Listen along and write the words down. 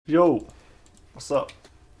Yo, what's up?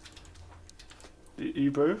 You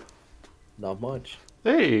bro? Not much.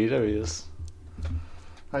 Hey, there he is.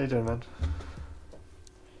 How you doing, man?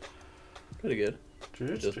 Pretty good.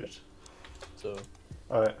 Good, Just- good. So,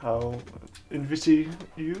 Alright, how invite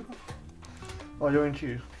you? Oh, you're into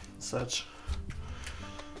you. Such.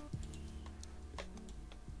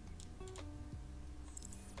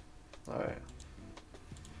 Alright.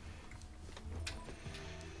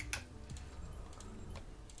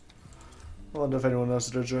 I wonder if anyone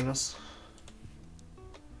else will join us.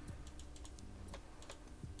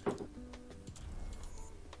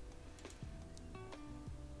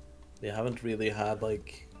 they haven't really had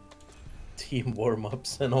like team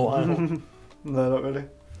warm-ups in a while. No, not really.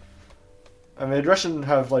 I mean, Russian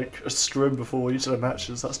have like a scrim before each of the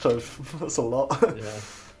matches. That's tough. That's a lot.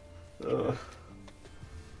 Yeah.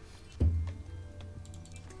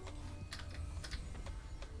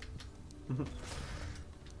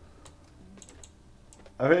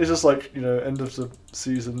 I think it's just like, you know, end of the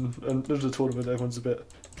season, end of the tournament, everyone's a bit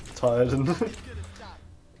tired and,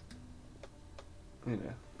 you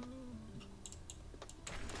know.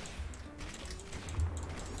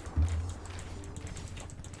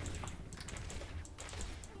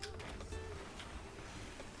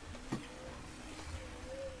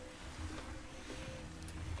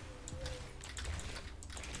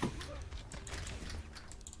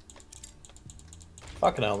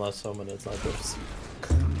 Fucking hell, that's so many snipers.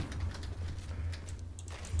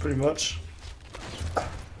 Pretty much.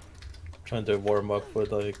 Trying to warm up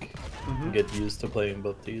with like get used to playing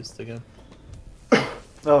both these again.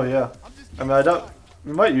 Oh yeah. I mean, I don't.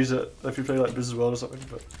 We might use it if you play like Blizzard World or something,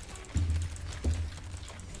 but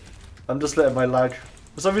I'm just letting my lag.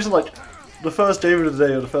 For some reason, like the first game of the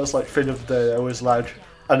day or the first like thing of the day, I always lag,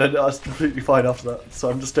 and then I was completely fine after that. So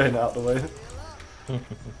I'm just staying out of the way.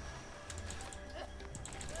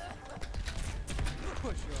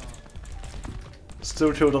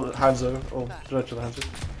 Still killed on Hanzo, or directed on Hanzo.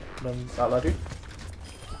 And then that laggy.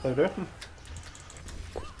 There we go.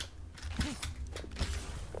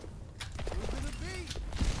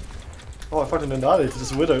 Oh, I fucking annihilated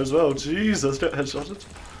this widow as well. Jesus, get headshotted.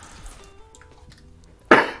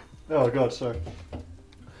 Oh god, sorry.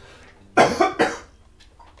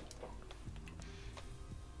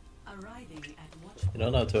 You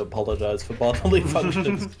don't have to apologize for bodily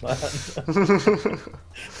functions, man.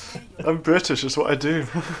 I'm British, it's what I do.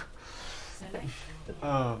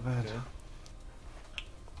 Oh man.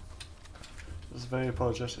 It's very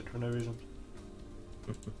apologetic for no reason.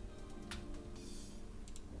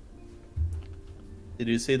 Did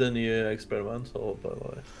you see the new experimental, by the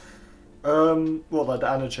way? What, like the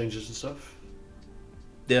Anna changes and stuff?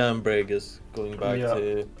 Yeah, and Brig is going back Yeah,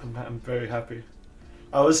 to... I'm very happy.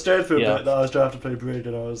 I was scared for a Yeah. bit that I was going to have to play Brig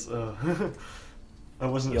and I was, I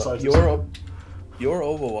wasn't excited. Your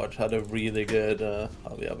Overwatch had a really good... oh,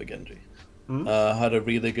 we have a Genji. Hmm? Had a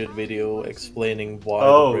really good video explaining why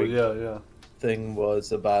Oh, the Brig yeah. thing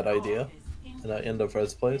was a bad idea in the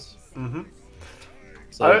first place. Mm-hmm.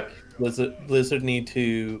 So Blizzard need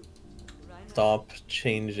to stop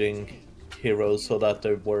changing heroes so that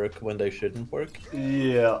they work when they shouldn't work.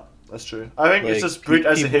 Yeah, that's true. I think it's Like, just Brig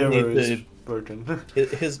as a people hero need is to- broken.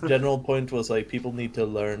 His general point was like people need to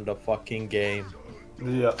learn the fucking game,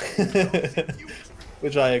 Yeah.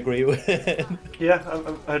 which I agree with. Yeah,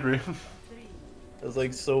 I agree. There's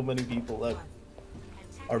like so many people that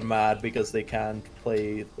are mad because they can't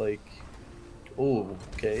play like. Oh,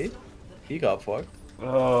 okay, he got fucked.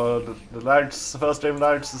 Oh, the lags, the first game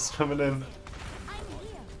lags is coming in.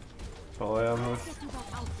 Oh, I am with.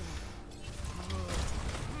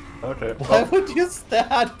 Okay. Why would you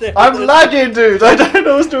stand there? I'm lagging, dude! I don't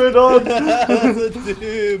know what's going on! As a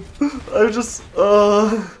dude. I'm just,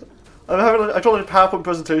 I'm having like, I got like a PowerPoint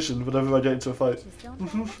presentation whenever I get into a fight.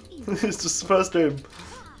 It's just the first game.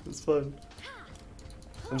 It's fine.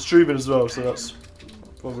 I'm streaming as well, so that's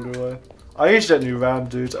probably why. I need to get a new RAM,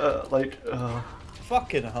 dude.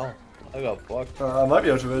 Fucking hell! I got fucked. I might be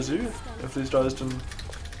able to res you if these guys can.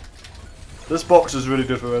 This box is really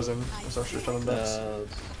good for resing. It's actually kind of nuts.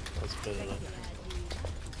 That's good enough.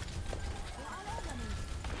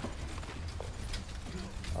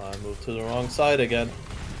 I moved to the wrong side again.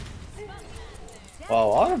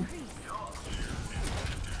 Wow, I'm...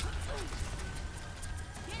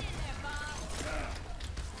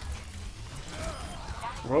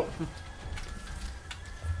 Well,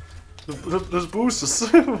 there's boosters.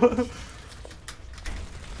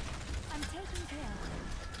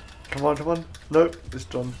 Come on. Nope, it's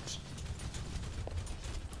done.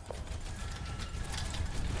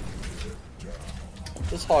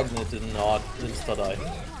 This Hognet did not insta-die.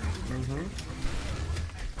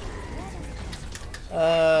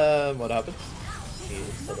 What happened?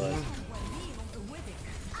 He's alive.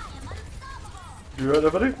 You right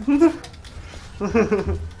there, buddy?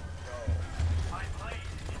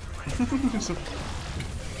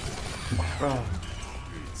 Oh.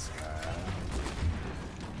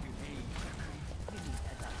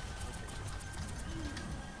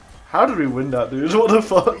 How did we win that, dude? What the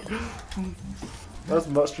fuck? That's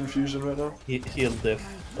much confusion right now. Heal diff.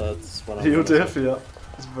 That's what I'm Heal gonna diff, say. yeah.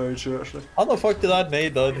 That's very true, actually. How the fuck did that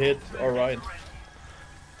nade not hit Orion?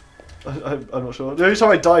 I'm not sure. The only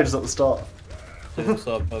time I died is at the start. What's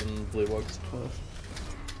up on Blue Box?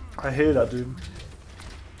 I hear that, dude.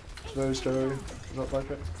 It's very scary. Not like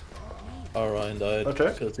it. Orion died.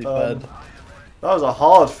 Okay. Because he fed. That was a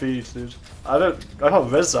hard feed, dude. I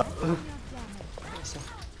can't res that.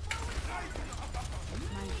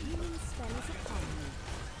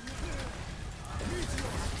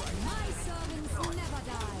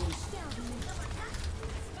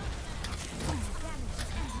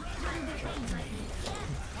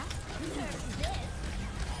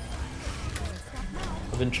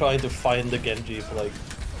 I've been trying to find the Genji for like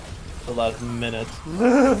the last minute.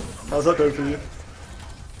 How's that going for you?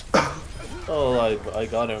 Oh, I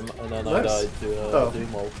got him, and then I Nice. died to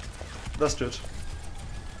Demo. That's good.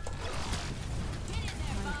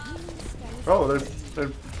 Oh,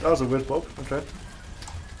 that was a weird bob. Okay.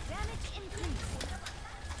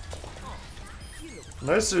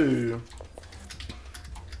 Nice.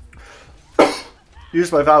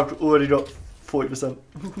 Use my Valk, already got 40%.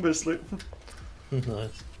 Mostly.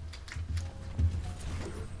 Nice.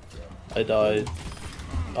 I died.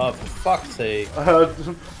 Oh, for fuck's sake. I heard.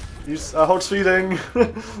 I hold feeding.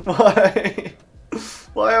 Why?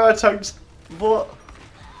 Why am I tanked? What?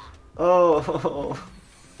 Oh.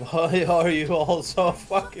 Why are you all so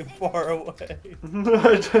fucking far away?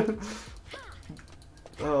 I don't.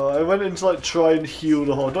 Oh, I went in to like try and heal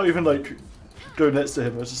the horde, not even like go next to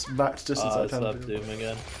him. I was just max distance I I can. slapped Doom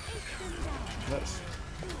again. Nice.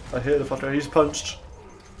 I hear the fucker. He's punched.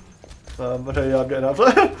 Okay, yeah, I'm getting out.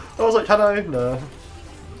 I was like, can I? No.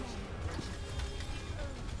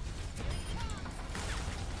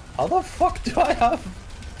 How the fuck do I have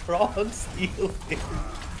bronze healing?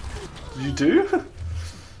 You do?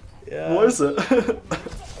 Yeah. What is it?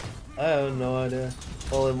 I have no idea.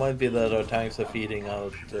 Well, it might be that our tanks are feeding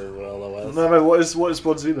out to LOS. No, what is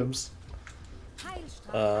bronze Venums?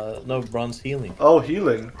 No, bronze healing. Oh,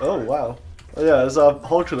 healing. Oh, wow. Oh, yeah, it's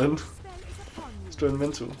Hulkland. It's doing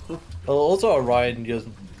mental. Well, also Orion just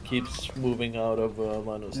keeps moving out of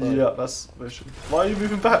line of sight. Yeah, that's very true. Why are you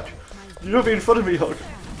moving back? You're not being in front of me, Hulk.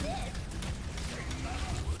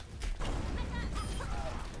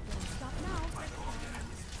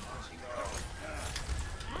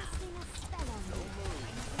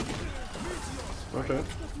 Okay.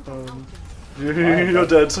 You're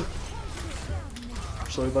dead.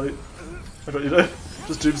 Sorry, buddy. I got you there.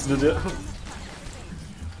 Just Doom's an idiot.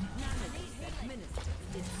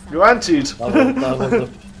 You're antied!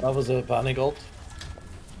 That was a panic ult.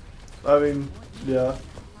 I mean, yeah.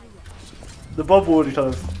 The Bob already kind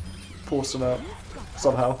of forced him out.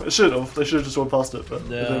 Somehow. It should have. They should have just run past it, but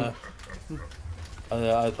Yeah.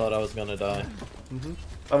 I thought I was gonna die. I'm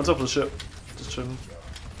on top of the ship. Just chilling.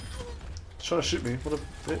 He's trying to shoot me. What a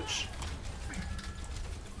bitch.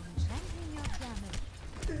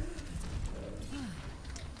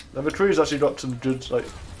 The McCree's actually got some good, like,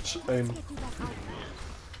 aim.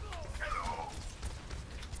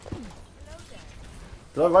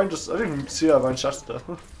 Did I Ryan just? I didn't even see how Ryan shattered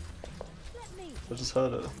her. I just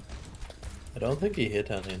heard it. I don't think he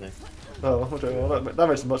hit anything. Oh, okay, well that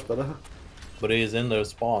makes it much better. But he's in their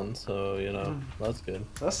spawn, so you know that's good.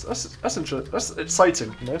 That's interesting. That's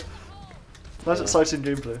exciting, you know. Nice exciting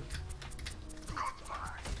gameplay.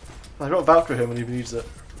 I got a Valk for him when he needs it.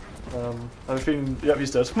 I'm feeling. Yep,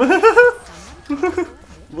 he's dead. What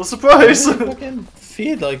a surprise! Why do you fucking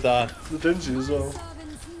feed like that. The Genji as well.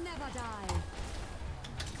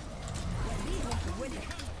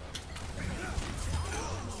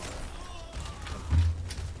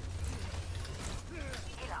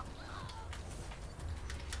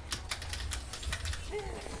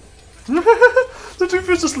 The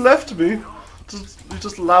Doofus just left me. He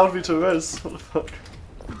just allowed me to res. What the fuck?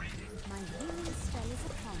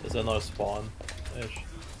 Is there no spawn? Ish.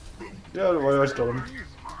 Yeah, don't worry, I just got him.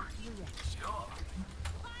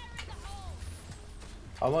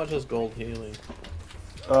 How much is gold healing?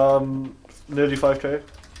 Nearly 5k.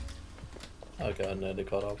 Okay, I nearly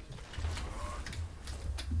caught up.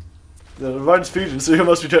 Yeah, Ryan's feeding, so you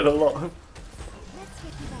must be getting a lot.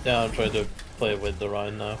 Yeah, I'm trying to play with the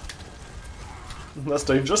Rhine now. That's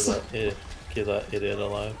dangerous. Keep that idiot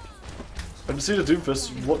alive. can see the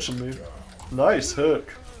Doomfist watching me. Nice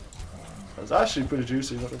hook. That's actually pretty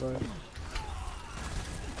juicy, not gonna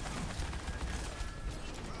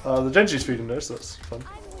lie. The Genji's feeding though, so that's fun.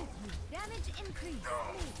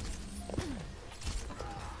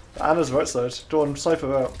 Anna's right side. Go on, snipe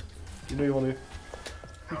her out. You know you want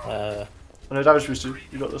to. I know damage boost you.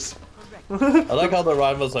 You got this. I like how the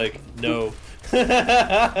Ryan was like, no.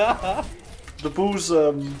 The bull's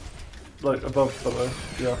like above, by the way.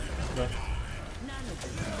 Yeah. No.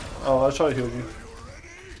 Oh, I'll try to heal you.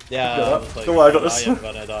 Yeah, Yeah, I was like, don't worry, I got this. I am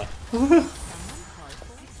gonna die.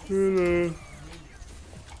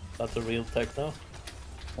 That's a real tech now.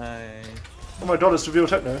 Oh my god, it's reveal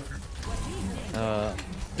techno.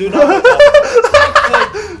 Do not.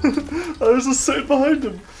 I was just sitting behind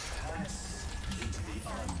him.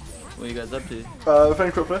 What are you guys up to? We're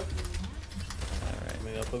playing quick play. Alright,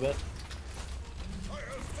 coming up a bit.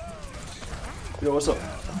 Yo, what's up?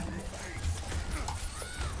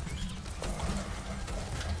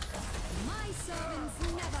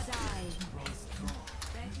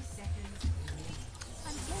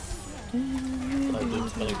 I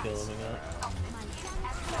just gonna kill him again.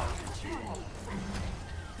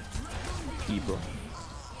 People.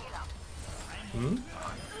 Hmm?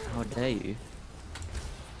 How dare you?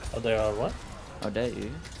 Oh, there are what? How dare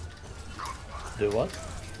you? Do what?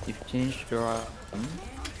 You've changed your item.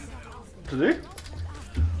 Did he?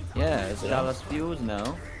 Yeah, it's Dallas Fuels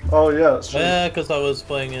now. Oh yeah, that's true. Yeah, because I was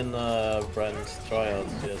playing in Brand's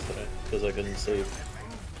tryouts yesterday, because I couldn't save.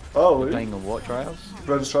 Oh, You're really? playing on what trials?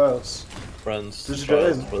 Brand's tryouts. Brand's Did you get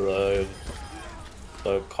tryouts in? for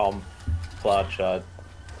the comp flat shot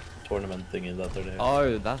tournament thingy that they're doing.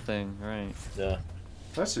 Oh, that thing, right. Yeah.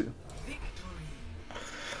 I see.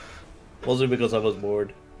 Mostly because I was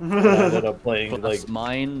bored. I ended up playing Plus like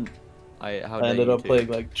mine, how I dare ended you up two? playing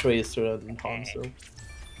like Tracer and Hanzo.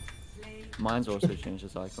 Mine's also changed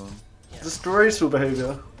its icon. Disgraceful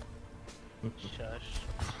behaviour. Shush.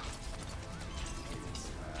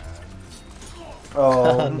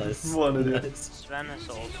 Oh, Nice. what an idiot. Nice. Sven is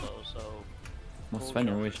also, so... Well, bully Sven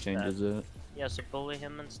him always instead. changes it. Yeah, so bully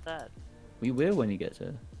him instead. We will when he gets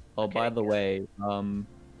here. Oh, Okay, by the yeah. way,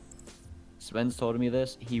 Sven's told me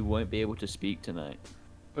this. He won't be able to speak tonight.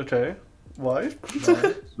 Okay. Why?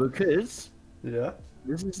 Because Yeah.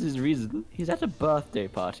 this is his reason. He's at a birthday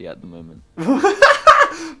party at the moment.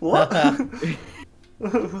 What? How?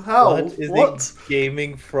 What is What? he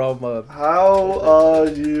gaming from a? How are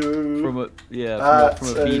you From a at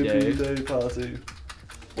from a B-day. B-day party?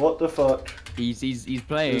 What the fuck He's is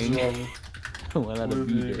playing wrong? well at a with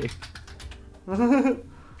you? B-day.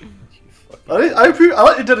 I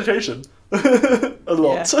like your dedication. A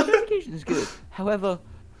lot. Yeah, communication is good. However,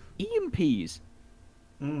 EMPs,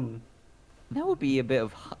 Mm. that would be a bit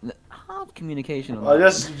of hard communication on I that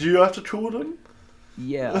guess one. you have to call them.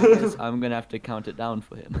 Yeah, I guess I'm gonna have to count it down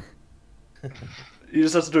for him. You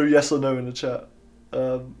just have to do yes or no in the chat. I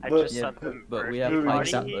But- just yeah, said the but we birthday have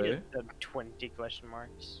party, like that, the 20 question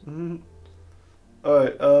marks. Mhm.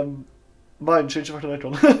 Alright, mine, change your fucking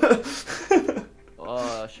icon.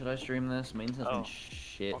 Should I stream this? Mine's has Oh, been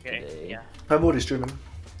shit Okay, today. yeah. I'm already streaming.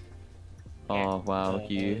 Oh wow, Yeah.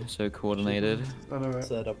 you so coordinated. I know, right?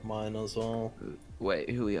 Set up mine as well. Wait,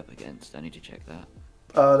 who are we up against? I need to check that.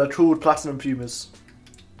 They're called Platinum Pumas.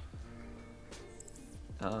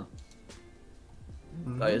 Oh,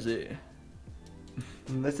 Mhm. that is it.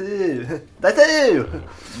 Nice. Nice.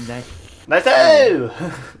 Nice.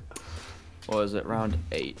 Nice. Or is it round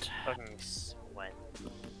 8? Fucking Sven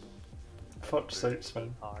Fuck's sake,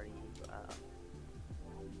 Sven. party.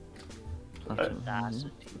 Platinum. That's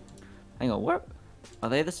Hang on, what? Are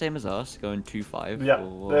they the same as us, going 2-5? Yeah,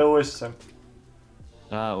 or... they're always the same.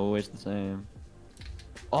 Ah, always the same.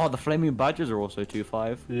 Oh, the Flaming Badgers are also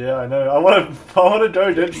 2-5. Yeah, I know. I want to go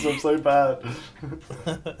against them so bad.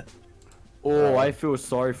 Oh, I feel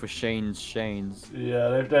sorry for Shane's. Yeah,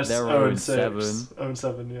 they're They're 0 7.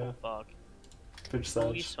 0-7, yeah. fuck. Bitch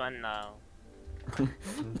Bully sad. Sven now.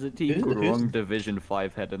 There's a team called Wrong Division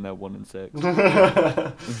 5 head and they're 1 and 6.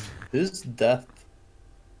 Who's Death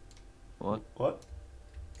What? What?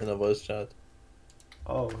 in the voice chat?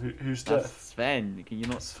 Oh, who's That's death? Sven. Can you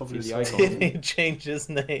not That's see probably the Sven. icon? He changed his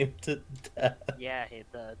name to Death. Yeah, he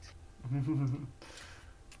did.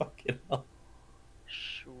 Fucking hell.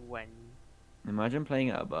 Sven. Imagine playing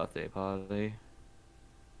at a birthday party.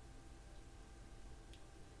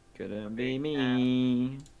 Couldn't be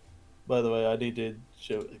me. By the way, I need to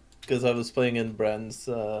show because I was playing in Brand's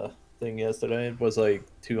thing yesterday. It was like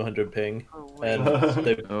 200 ping, Oh, and wait.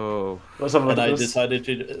 they, Oh, Let's have a look and at I this. decided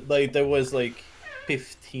to like there was like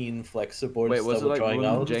 15 flex supports Wait, was that it were like trying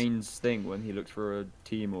Ron out. Jane's thing when he looked for a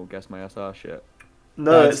team or guess my SR shit?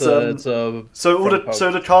 No, It's a so all front the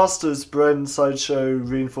post. casters, Bren, Sideshow,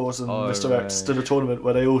 Reinforce, and Oh, Mr. X right. did a tournament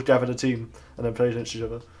where they all gathered a team and then played against each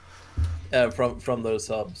other. from those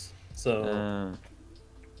subs. So Uh,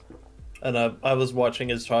 and I was watching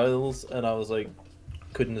his trials and I was like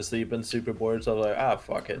couldn't sleep and super bored, so I was like,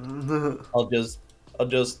 fuck it. I'll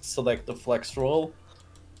just select the flex role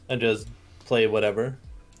and just play whatever.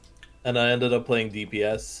 And I ended up playing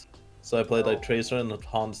DPS. So I played like Tracer and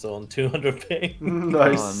Hanzo on 200 ping.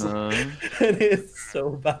 Nice. Oh no. And it's so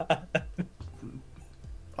bad.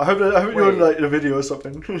 I hope you're in Wait. like in a video or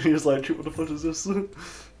something. He's like, what the fuck is this?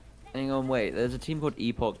 Hang on, wait. There's a team called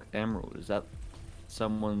Epoch Emerald. Is that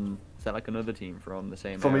someone? Is that like another team from the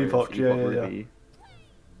same From area as Epoch, yeah, yeah, Ruby?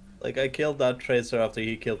 Like I killed that Tracer after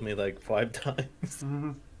he killed me like 5 times.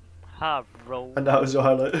 Ha, bro. And that was your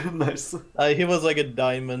highlight. Nice. He was like a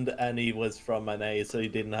diamond and he was from an A, so he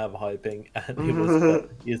didn't have high ping and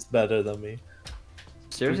he's better than me.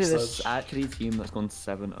 Seriously, Big there's Sedge. actually a team that's gone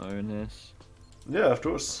 7-0 in this. Yeah, of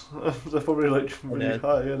course. They're probably like really Yeah,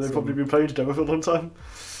 high. Yeah, they've some- probably been playing together for a long time.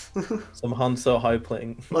 Some Hanzo high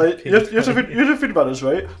playing. Like you have to think about this,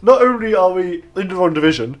 right? Not only are we in the wrong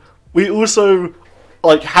division, we also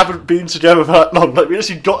like haven't been together for that long. Like we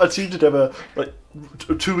actually got a team together like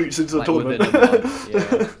 2 weeks into the Like, tournament. within a month,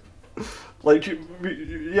 yeah. Like we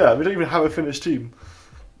don't even have a finished team.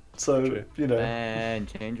 So True. you know, Man,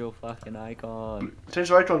 change your fucking icon. change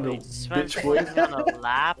your icon, little Wait, Sven's bitch boy. playing on a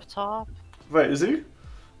laptop? Wait, is he?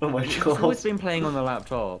 Oh my He's always god. been playing on the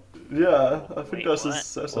laptop. Yeah, I think Wait, that's what? his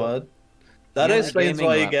setup. What? That Yeah, explains gaming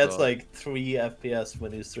why he gets laptop. like 3 FPS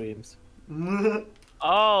when he streams.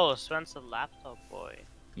 Oh, Sven's a laptop boy.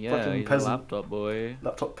 Yeah, Fucking he's peasant. a laptop boy.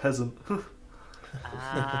 Laptop peasant.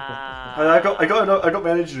 Ah. And I got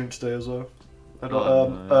my energy drink today as well. I got Oh,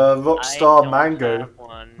 no. a I Rockstar don't Mango. have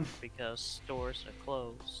one because stores are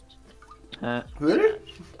closed. Really?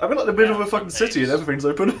 I'm in like the middle Yeah, of a fucking city and Sundays. everything's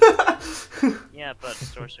open. Yeah, but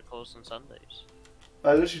stores are closed on Sundays.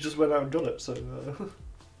 I literally just went out and got it, so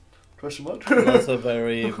question mark. That's a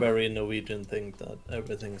very, very Norwegian thing that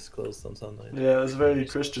everything's closed on Sunday. Yeah, it's a very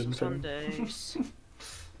Stores Christian on thing. Sundays.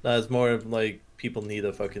 That's more of like people need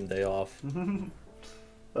a fucking day off.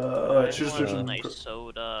 Alright, I should just want do a some nice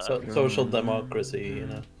soda. Social democracy, you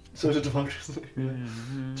know. social democracy. Yeah,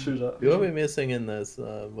 true that. You will be missing in this,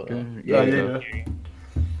 but Yeah, yeah.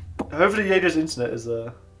 Hopefully Jaeger's internet is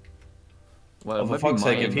Well, oh, it for might be fuck's my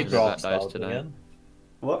sake, if he internet drops that dies out tonight. again.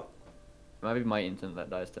 what? It might be my internet that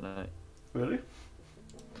dies tonight. Really?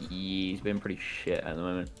 He's been pretty shit at the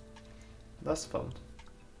moment. That's fun.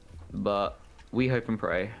 But we hope and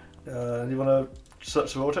pray. You wanna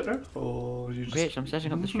search the role techno? Or you just Bitch, I'm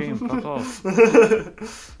setting up the stream. Fuck off.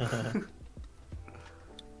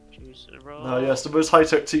 Juice a roll. No, yes, the most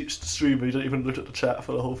high-tech streamer, you don't even look at the chat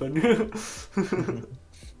for the whole thing.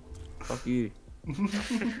 Fuck you.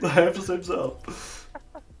 I have the same setup.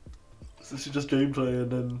 So it's just gameplay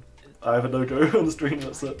and then I have a no-go on the stream,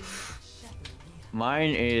 that's it.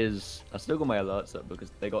 Mine is I still got my alerts up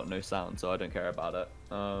because they got no sound, so I don't care about it.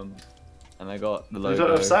 And I got the You logo.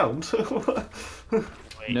 don't have sound?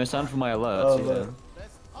 Wait, No sound for my alerts, Oh, yeah. no.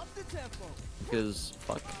 Because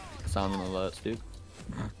fuck sound on alerts, dude.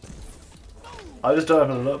 I just don't have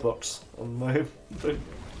an alert box on my thing.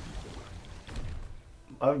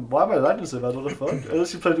 Why am I lagging so bad? What the fuck?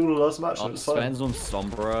 Unless you played all the last match and Oh, it's fine. Sven's on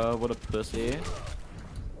Sombra, what a pussy.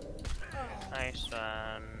 nice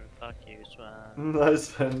Sven. Fuck you, Sven.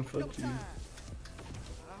 Nice man, fuck you.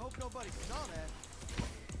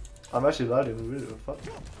 I'm actually lagging, really, what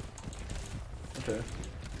the fuck? Okay.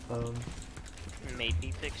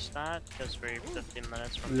 Maybe fix that because we're 15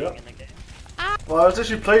 minutes from Yeah. being in the game. Well, I was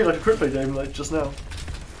actually playing like a quick play game like just now.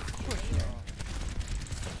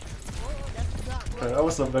 Okay, that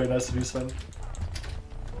was not very nice of you, Sven.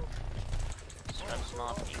 Sven's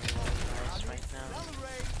not being nice right now.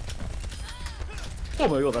 Oh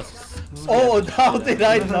my god, that's Oh, how did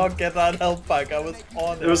I not get that health back? I was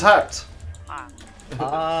on it. It was hacked.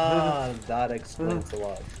 Ah, That explains a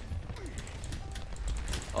lot.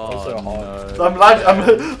 oh so hard. no.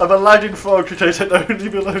 I'm a lagging frog, okay, so no,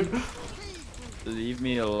 leave me alone. Leave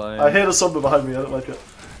me alone. I hear the samba behind me, I don't like it.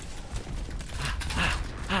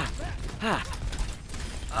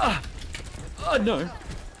 Oh no.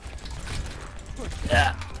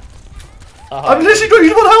 I'm literally got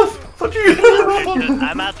you 1 health! Fuck you!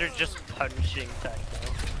 I'm out there just punching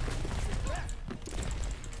Techno.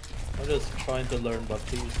 I'm just trying to learn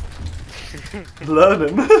Baptiste. Learn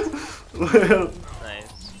him.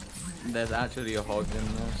 Nice. There's actually a hog in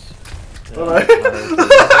this. Alright.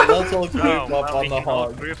 Let's all group Oh, up well, on we the can all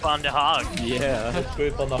hog. group on the hog. Yeah. Let's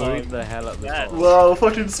group on the Group hog. the hell up the Yeah. top. Wow,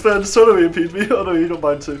 fucking Sven solo impede me. Oh no, you don't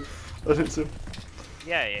mind too. I think so.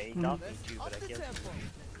 Yeah, he got me too, but I killed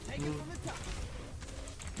him.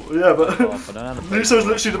 Well, yeah, but Oh, I don't know how to play Luso's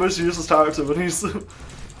tall. literally the most useless character when he's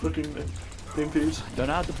fucking impede. Don't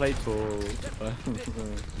know how to play tall.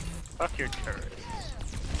 Fuck your turret.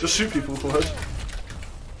 Just shoot people forehead.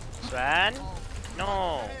 Sven?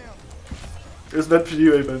 No. It was meant for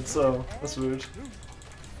you, Aben, so that's weird.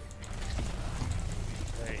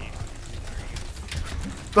 Wait.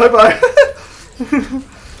 Bye bye!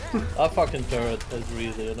 That fucking turret is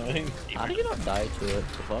really annoying. How do you not die to it?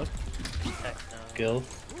 The fuck? Heck no. Kill.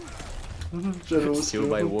 General Still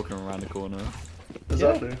by skill. walking around the corner.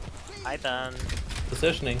 Exactly. Hi, Ben.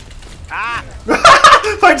 Positioning. Ah!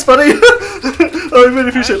 Thanks, buddy! I really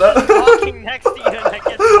appreciate that. Walking next to you and I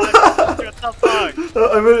get fucked. What the fuck?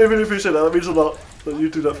 I really appreciate that. That means a lot that you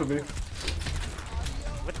do that for me.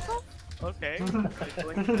 What the? Okay.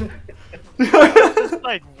 Just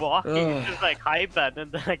like walking, just like hi Ben,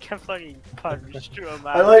 and then I kept fucking punched through a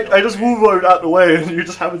man. I just woo-rolled out the way and you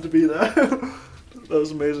just happened to be there. That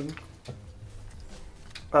was amazing.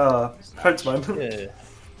 Thanks, man. Yeah.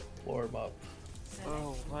 Warm up.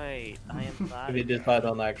 Oh wait, I am bad. Have you decide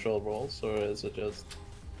on actual roles, or is it just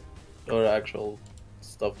or actual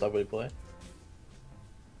stuff that we play?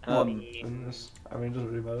 I mean, it doesn't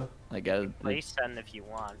really matter. I guess. Play Sven if you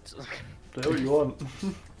want. Play what you want.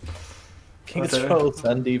 King's Okay. roles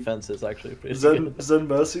and defense is actually pretty good. Zen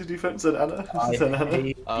Mercy defense, Zen Anna. I Zen Anna.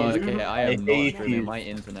 hate Oh, you. okay, I am hate not streaming. you. My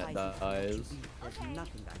internet dies.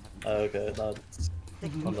 Okay, that's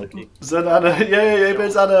unlucky. Zen Anna, yay,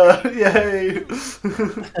 Aben's Anna, yay!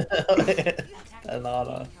 And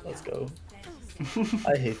Anna, let's go.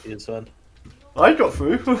 I hate you, Sven. I got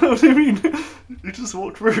through. What do you mean? You just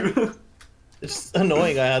walked through. It's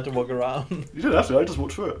annoying. I had to walk around. You didn't have to. I just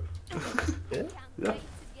walked through it. Yeah. Yeah.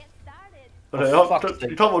 Oh, Okay, fuck's sake.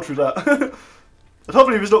 you can't walk through that. I can't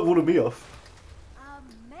believe he's not warning me off.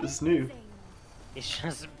 It's new. He's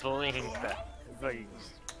just bullying the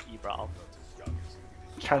Ebral.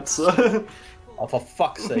 Cancer. Oh, for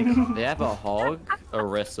fuck's sake. They have a hog,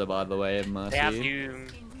 Orisa, by the way, in They have Mercy. Doom.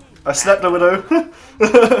 I slept the widow.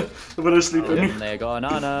 The widow's sleeping. And they got an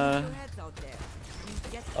Ana.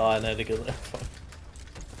 Oh, I need to kill that. Fuck.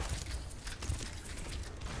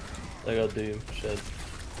 I got Doom. Shit.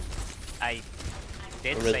 I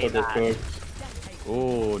did Orisa say that. Discord.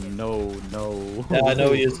 Oh no, no. Yeah, I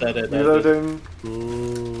know you said it. Reloading.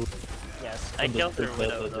 Ooh. Yes, I On the killed her stupid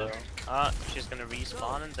widow method, though. She's gonna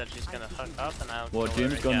respawn and then she's gonna hook up and I'll Well, kill her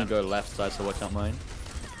Doom's gonna again. go left side, so watch out mine.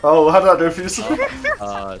 Oh, how did that go for you?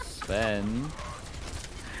 Sven.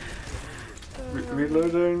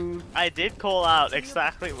 Reloading. I did call out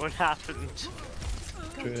exactly what happened.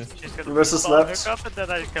 True. She's gonna Orisa respawn, slept. hook up and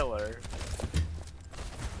then I kill her.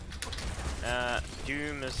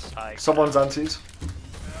 Doom is like... Someone's antied.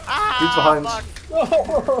 Ah, Who's behind?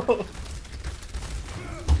 fuck.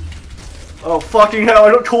 Oh fucking hell!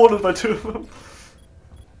 I got cornered by two of them.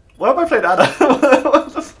 Why am I playing Anna?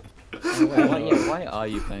 What the Why are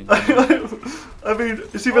you playing? I mean,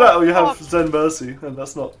 it's either that or you have Zen Mercy, and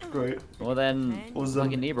that's not great. Well then, Or Zen.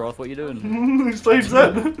 fucking Nebroth, what you doing? He's playing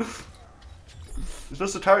Zen. He's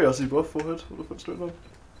supposed to carry us, he buff forehead. What the fuck's going on?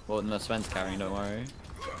 Well, no, Sven's carrying, don't worry.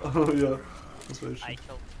 Oh yeah, that's very I true.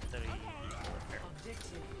 killed 3 people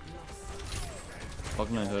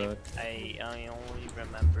Fucking I heard. I only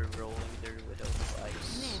remember rolling their widow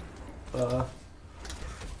twice.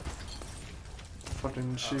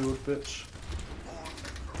 Fucking shield, bitch.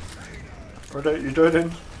 Right, you don't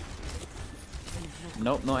in?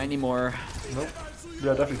 Nope, not anymore. Nope.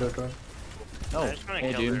 Yeah, definitely don't go in. No. I just wanna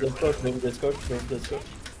Hey, kill Doom. her. Discord, Doom, Discord, Doom, Discord.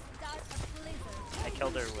 I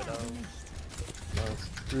killed her widow. Nice.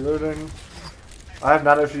 Reloading. I have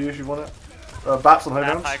nano for you if you want it. Bats on high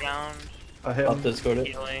Map ground. high ground, I hit I'll him. Discord it.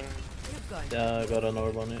 healing. Yeah, I got an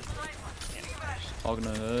orb on it.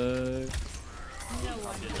 Ogna.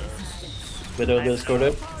 Widow Discord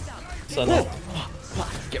it. Son it.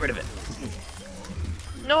 Get rid of it.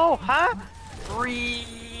 No, huh? Free!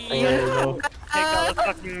 Oh, no. Take all the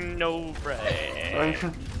fucking no break. Right.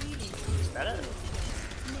 Is that it?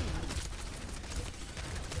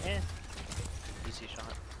 Yeah. Easy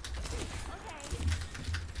shot.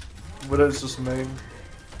 Widow's just main.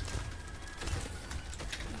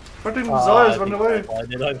 Fucking Ah, Zaya's I running think- away. Why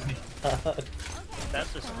did I do that?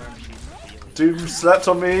 That's the sperm she's feeling. Doom slept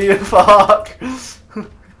on me, fuck!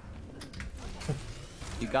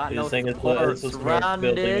 You got You're no saying it's supports. just Run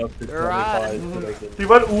building it. up to 25 Run. to make He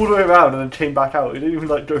went all the way around and then came back out. He didn't even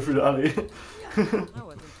like go through the alley.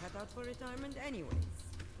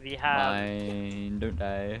 We have. Mine, don't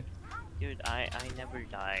die. Dude, I never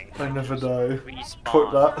die. I never die. Respawn.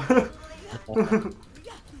 Quote that.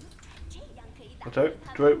 Okay,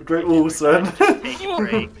 great rules then. Take a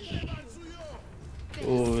break.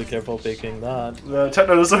 Ooh, be careful picking that. Yeah,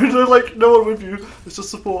 techno, there's like no one with you. It's just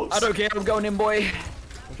supports. I don't care, I'm going in, boy.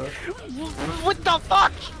 Okay. What the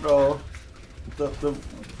fuck? Oh. The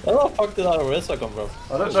Where the fuck did that Orisa come from?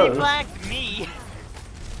 I don't She know. flagged me.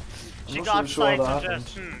 I'm She not got really sure how sight that and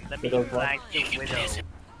just, let me Widow flag the widow.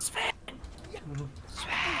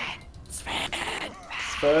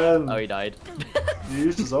 Sven, Oh, he died. you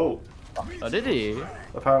used his ult, Oh, did he?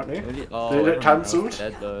 apparently. Really? Oh, Did it get everyone else cancelled?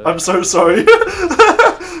 dead, though. I'm so sorry.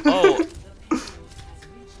 Oh.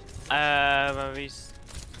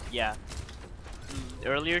 Yeah.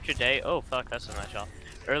 Earlier today. Oh fuck, that's a nice shot.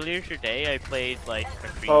 Earlier today, I played like a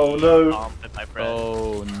free Oh, no. comp with my friend.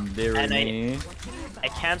 Oh, dear And me. I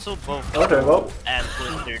cancelled both Okay, well. and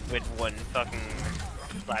blistered with one fucking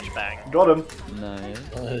flashbang. Got him. Nice.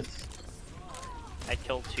 Nice. I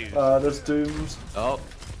killed two. There's Dooms. Oh,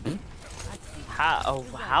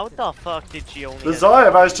 How the fuck did she only? The get-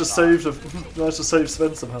 Zaya managed to save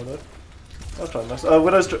Sven somehow though. That's kind of nice.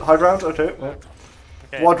 Widow's high ground. Okay. Yeah.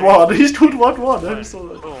 Okay, 1-1. He's doing 1-1. I just saw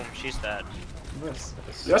that. Boom, she's dead. Nice.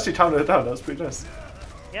 You actually timed it down. That's pretty nice.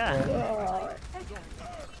 Yeah.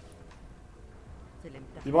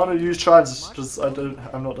 You might have used trans because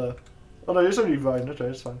I'm not there. Oh no, it's only Ryan. Okay,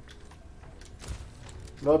 it's fine.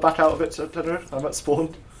 No, back out of it, Tenor. I'm at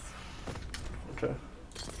spawn. Okay.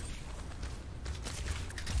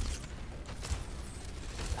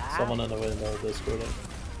 Someone in the window Discord.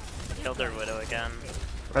 Killed her widow again.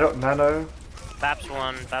 I got nano. Baps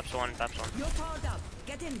one. Baps one. Baps one.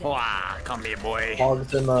 Wow, come here, boy.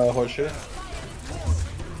 Hogged in horseshoe.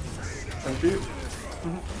 Thank you.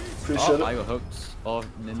 Appreciate oh, I it. got hooked. Oh,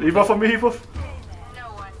 He buff on me, he buff.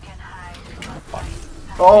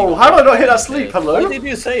 Oh, how did I not hit that sleep? Why Hello? did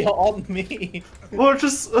you say on me? Well,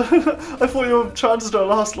 just I thought your chances don't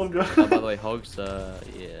last longer. Oh, by the way, Hogs,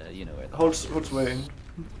 yeah, you know it. Hold's waiting.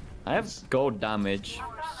 I have gold damage,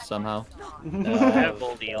 somehow. I have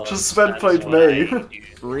all the Just Sven that's played what May. I do.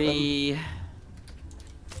 3.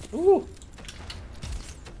 Ooh.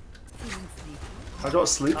 I got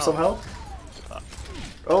sleep Oh. somehow.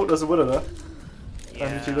 Oh, there's a winner there. Yeah.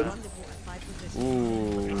 And you two then.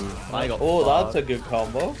 Ooh. I got Oh, that's a fucked. good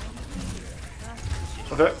combo.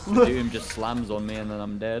 Okay. Doom just slams on me and then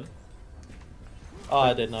I'm dead. Oh,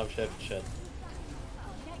 I didn't have shift shit.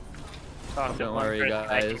 Talk to Don't one worry, person that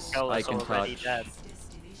can guys, kill I us can already touch. dead.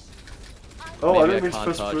 Oh, I Maybe didn't mean to can't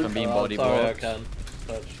press touch, through. I'm being Oh, body sorry, I blocked. can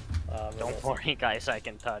touch. Don't worry, guys, I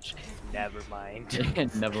can touch. Never mind.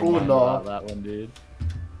 Never Oh, mind no. about that one, dude.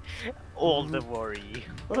 All the worry.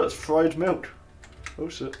 Oh, that's fried milk. Oh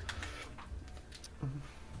shit.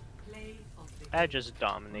 I just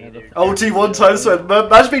dominated. Ulti one time, Sven.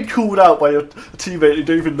 Imagine being called out by your teammate you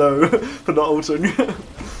don't even know for not ulting.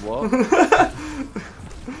 What?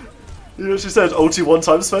 You know what she said? Ulti one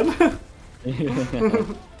time, Sven?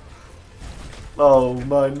 Oh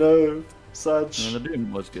my no. Sag. No, the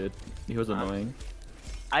Doom was good. He was annoying.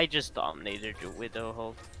 I just dominated the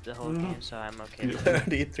widow the whole game, so I'm okay. with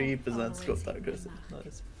it. 33% scope aggressive.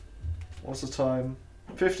 Nice. What's the time?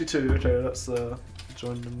 52. Okay, let's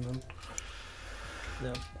join them then.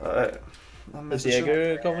 Yeah. Alright. Is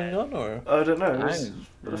Jaeger coming on or? I don't know. I-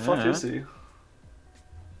 Where the fuck is he?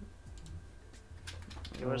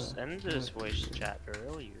 He was in this voice chat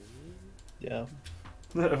earlier. Yeah.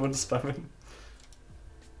 Everyone's spamming.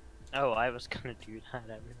 Oh, I was gonna do that.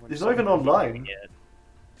 Everyone. He's not even online. Yet.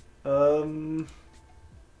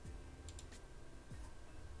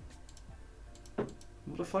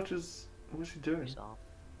 What the fuck is... What is he doing? He's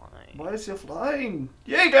offline. Why is he offline?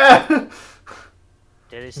 Jaeger!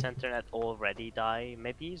 Did his internet already die?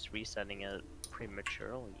 Maybe he's resetting it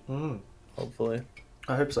prematurely. Hopefully.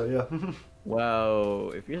 I hope so, yeah.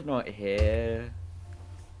 Well, if he's not here,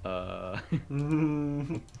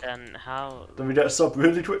 Then Then how? we get a sub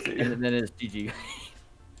really quickly. and then it's GG.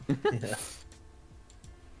 Yeah.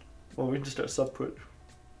 Well, we can just get a sub quick.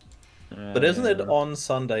 But isn't it on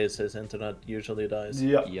Sundays his internet usually dies?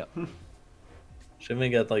 Yeah. Yep. Shouldn't we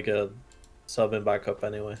get like a sub and backup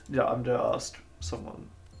anyway? Yeah, I'm gonna ask someone.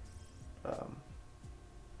 Yeah.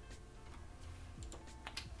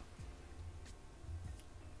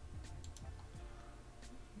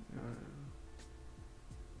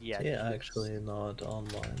 Yeah, actually not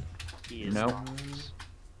online. He is No. not.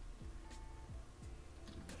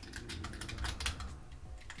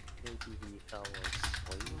 Maybe he fell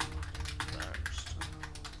asleep.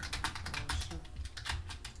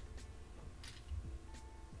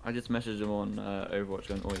 I just messaged him on Overwatch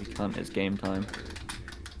going, oh, you can't, it's game time.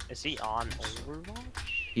 Is he on Overwatch?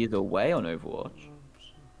 He's away on Overwatch.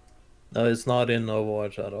 No, it's not in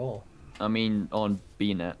Overwatch at all. I mean, on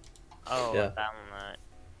BNet. Oh, Yeah. that one.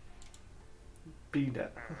 BNet.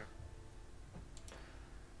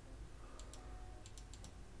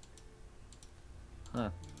 Huh.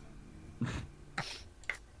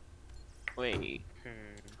 Wait.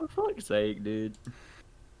 For fuck's sake, dude.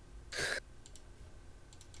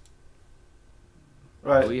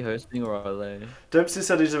 Right. Are we hosting or are they? Dempsey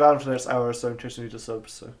said he's around for the next hour or so in case you need a sub,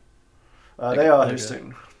 so. Okay, They are okay.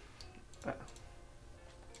 hosting.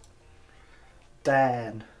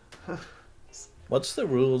 Dan. What's the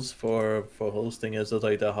rules for hosting? Is it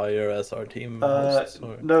like the higher SR team hosts?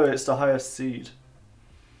 Or... No, it's the highest seed.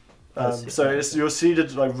 Highest So seed, it's okay. you're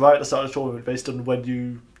seeded like right at the start of the tournament based on when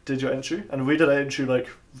you did your entry, and we did our entry like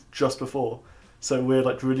just before, so we're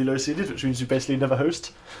like really low seeded, which means you basically never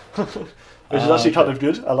host, which is actually kind of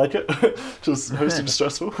good. I like it. Just hosting is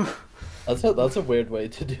stressful. That's a weird way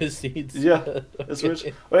to do seeds. Yeah, it's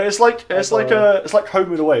weird. Well, it's like home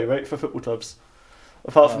and away, right, for football clubs.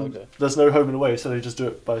 Apart from okay. there's no home and away, so they just do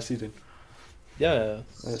it by seeding. Yeah.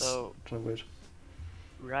 It's So kind of weird.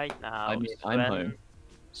 right now, I mean, I'm home.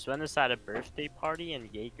 Sven is at a birthday party and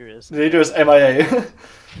Jaeger is. Neither is MIA.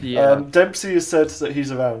 Yeah. Dempsey has said that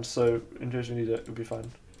he's around, so in case you need it, it'll be fine.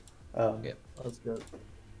 Yeah, that's good.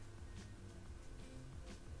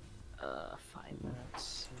 5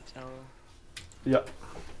 minutes until Yeah,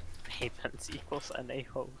 A pence equals NA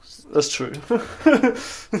host. that's true.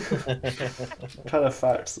 Kind of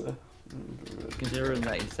facts there. Considering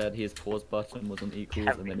that he said his pause button wasn't equals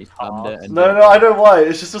and then he spammed Pause. it. And No, I know why.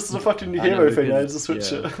 It's just a fucking I know, hero thing. I had because- to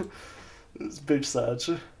switch yeah. it. It's big sad.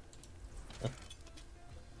 14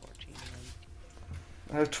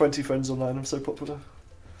 I have 20 friends online. I'm so popular.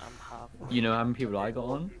 I'm half. You know how many people I got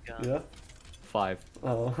on? Yeah. 5.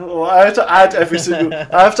 Oh, well, I have to add every single.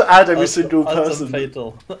 I have to add every single person.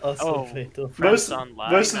 Fatal. Oh, Fatal. friends Most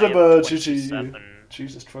online, most of I them have are 27. GGEU.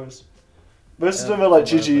 Jesus Christ. Most of Yeah, them are like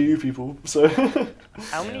whatever. GGEU people. So.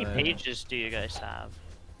 How many Yeah. pages do you guys have?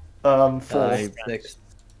 4. 6.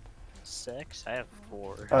 6? I have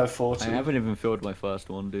 4. I have 4 I too. haven't even filled my first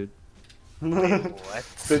one, dude. What?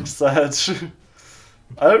 Big sad.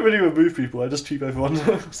 I don't really remove people. I just keep everyone.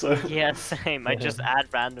 So. Yeah, same. I just add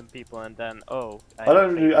random people and then, oh. I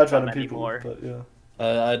don't really add them random people, anymore. but yeah.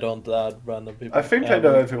 I don't add random people. I think I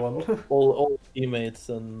know everyone. All teammates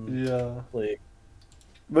and Yeah. like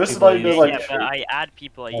Most of People I know use- like. Yeah, but I add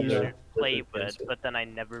people I Other used to play different with, games. but then I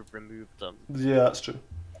never remove them. Yeah, that's true.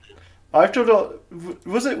 I've done a.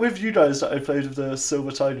 Was it with you guys that I played with the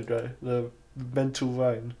Silver Tiger guy, the mental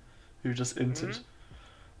Ryan, who just entered?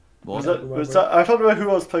 What? Was that? I can't remember who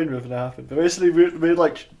I was playing with when it happened. But basically, we had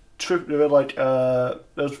like we were like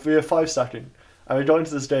we were 5 stacking, and we got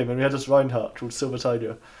into this game, and we had this Reinhardt called Silver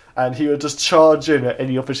Tiger, and he would just charge in at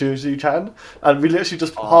any opportunity he can, and we literally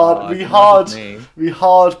just I hard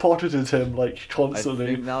pocketed him like think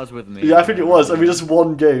constantly. that was with me. Yeah, I think it was, and we just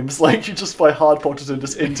won games like just by hard pocketing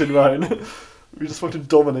just into Ryan. We just fucking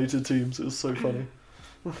dominated teams. It was so funny.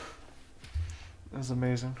 It was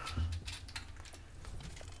amazing.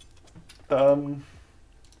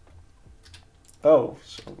 Oh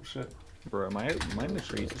shit. Bro, my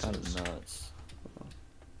McCree is kind of nuts.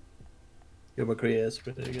 your McCree is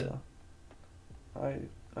pretty good.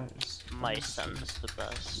 My son's the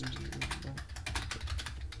best.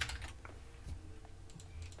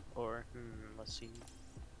 Or, let's see.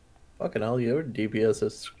 Fucking hell, your DPS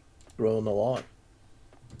has grown a lot.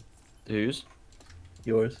 Whose?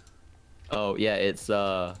 Yours. Oh yeah, it's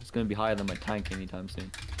gonna be higher than my tank anytime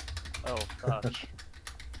soon. Oh, fuck.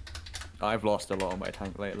 I've lost a lot on my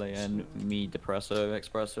tank lately, and me depresso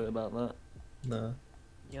expresso about that. No.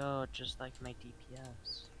 Yo, just like my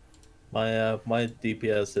DPS. My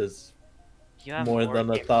DPS is You have more than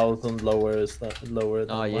games. 1,000 lower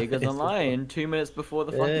than Oh, mine. Jaeger's online 2 minutes before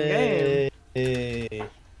the fucking game. Hey.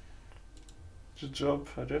 Good job,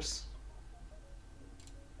 I guess.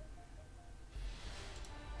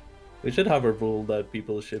 We should have a rule that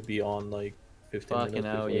people should be on like 15 Fucking minutes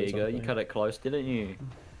hell, before or Jaeger, you something. cut it close, didn't you?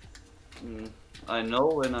 I know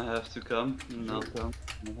when I have to come, and I'll come.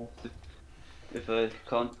 I have to. If I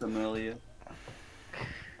can't come earlier.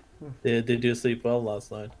 Did you sleep well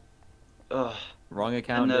last night? Ugh, Wrong I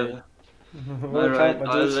account, dude. never.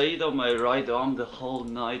 I laid on my right arm the whole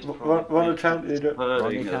night. One account, you do it. Wrong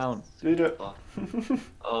Hurting it. account. You do it.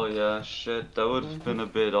 Oh yeah, shit. That would have been a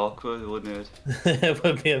bit awkward, wouldn't it? It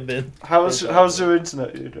would be a bit. How's your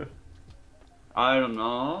internet, you do? I don't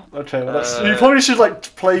know. Okay, well you probably should like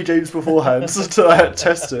play games beforehand to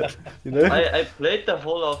test it. You know. I played the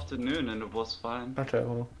whole afternoon and it was fine. Okay,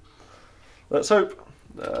 well, let's hope.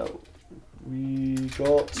 We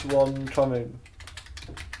got one coming.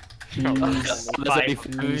 He's There's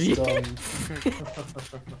only done.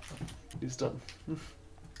 He's done.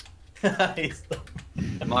 He's done.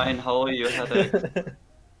 Mine, how are your headaches?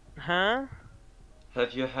 Huh?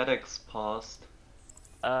 Have your headaches passed?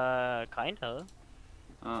 Kinda.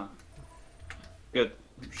 Ah. Good.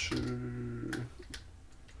 Sure.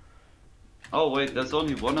 Oh wait, there's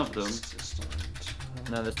only one of them.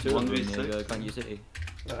 No, there's two of them 1v6. near Can't you see?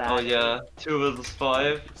 Oh yeah, 2 versus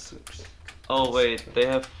 5. 6. Oh wait, they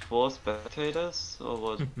have 4 spectators? Or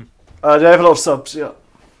what? They have a lot of subs, yeah.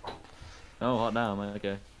 Oh, hot damn,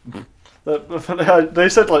 okay. They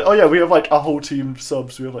said like, oh yeah, we have like a whole team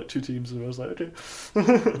subs. We have like 2 teams, and I was like, okay.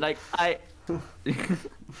 Like,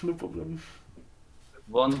 No problem.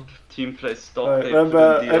 One team plays stop Alright, tape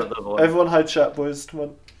remember, and the other one. everyone hide chat, boys. Come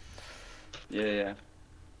on. Yeah.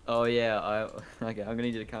 Oh yeah, okay, I'm gonna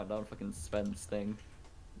need you to count down fucking Sven's thing.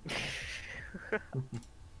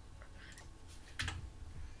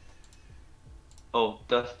 Oh,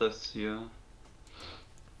 that's this here.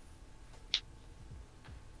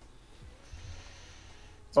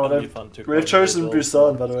 It's Oh, gonna be fun to we've chosen coordinate as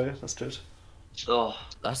well. Busan, by the way. That's good. Oh,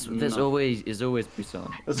 There's no. always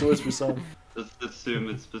Busan. It's always Busan. Let's assume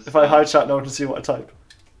it's specific. If I hide chat, no one can see what I type.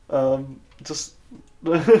 Just.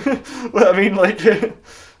 Well, I mean, like, in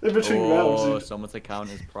between Oh, rounds. someone's account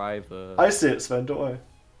is private. I see it, Sven, don't worry.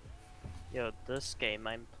 Yo, this game,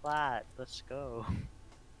 I'm plat. Let's go.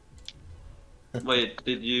 Wait,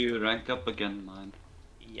 did you rank up again, mine?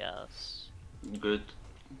 Yes. Good.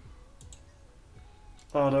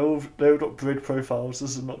 Oh, they've got brig profiles.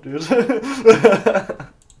 This is not good.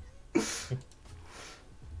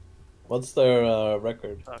 What's their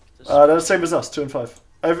record? Fuck this. They're the same as us, 2 and 5.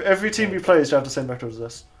 Every team we play is to have the same record as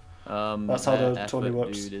us. That's how their the tournament effort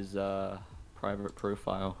works. Dude is private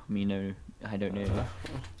profile. Me no, I don't know.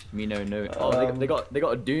 Me no. Oh, they got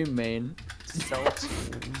a Doom main. Silky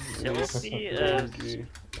is...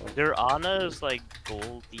 Their Ana is like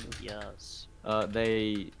gold DPS.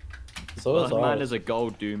 So is Mine ours. is a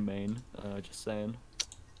gold Doom main. Just saying.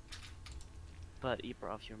 But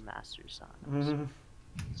Ibrov, your master's Ana. Mhm.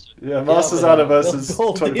 Yeah, Masters Ana versus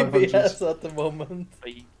gold 2500. DPS at the moment.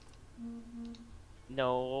 But you...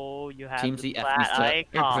 No, you have Team the C, F, flat Mr.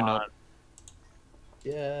 icon. Infinite.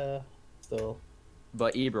 Yeah, still.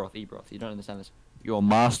 But Ebroth, you don't understand this. Your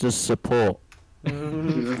master's support.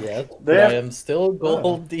 Yeah, but They have- I am still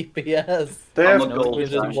gold DPS. They I'm have a gold Which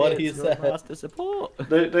is tank. what he Your said. master support.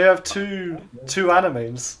 they have two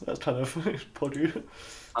animes. That's kind of podgy.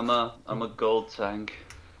 I'm a gold tank.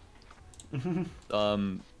 I'm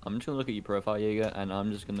just gonna look at your profile, Jaeger, and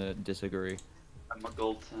I'm just gonna disagree. I'm a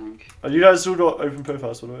gold tank. You guys all got open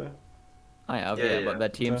profiles, by the way. I have, Yeah, yeah, yeah. but they're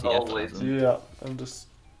TMCF. Always. hasn't. Yeah,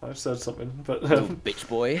 I've said something, but Little bitch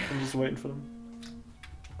boy. I'm just waiting for them.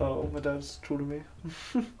 Oh, my dad's calling me.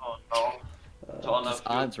 Oh no. Turn Just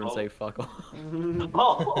off your answer and say fuck off.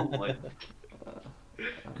 Oh my.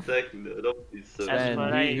 Second, don't be so. That's Sven,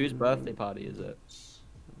 what I- whose birthday party is it?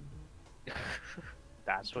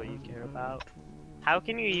 That's what you care about. How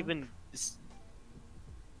can you even?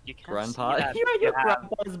 You can't. Grandpa? see that You're at your you have-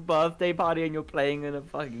 grandpa's birthday party and you're playing in a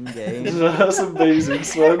fucking game. That's amazing,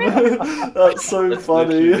 Sven. That's so That's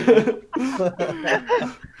funny.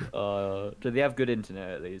 Do they have good internet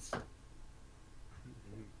at least?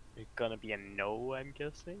 It's gonna be a no, I'm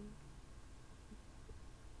guessing.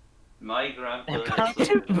 My grandpa About is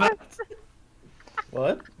to-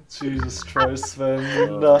 What? Jesus Christ,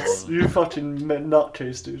 Sven. Nuts. You fucking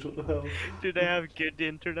nutcase, dude. What the hell? Do they have good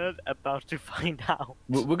internet? About to find out.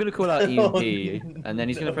 We're gonna call out Oh, EMP, and then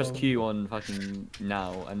he's gonna press no. Q on fucking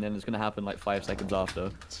now, and then it's gonna happen like 5 seconds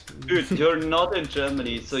after. Dude, you're not in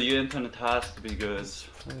Germany, so your internet has to be good.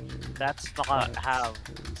 That's not how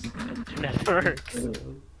internet works.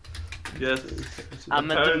 Yes. I'm in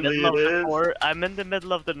the Apparently middle of it the is. I'm in the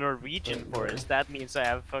middle of the Norwegian forest. That means I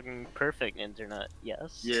have fucking perfect internet.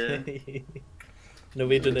 Yes. Yeah.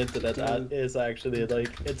 Norwegian internet is actually like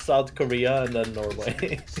it's South Korea and then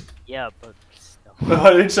Norway. Yeah, but still.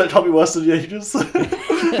 My internet can't be worse than Jaeger's.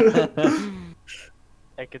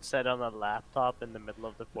 I could sit on a laptop in the middle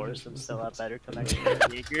of the forest and still have better connection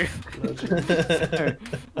than Jaeger.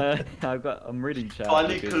 I'm reading chat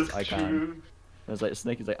Funny because cause I can. true. I was like,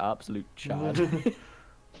 Snake is like absolute chad.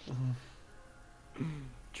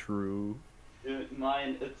 True. Dude,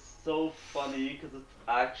 mine, it's so funny because it's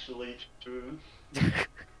actually true.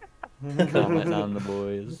 Calm it down, the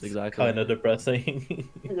boys. Exactly. Kind of depressing.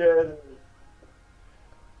 Yeah.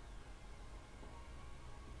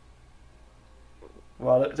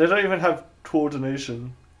 Wow, they don't even have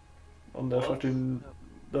coordination on their What? fucking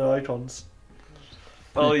their icons.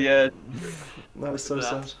 Oh yeah, That's so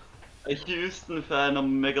sad. a Houston fan of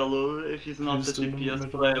Megalo. If he's not the Houston DPS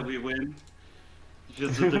Megalo. player, we win. If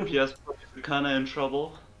he's the DPS player, we're kinda in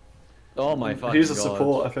trouble. Oh my fucking He's a god.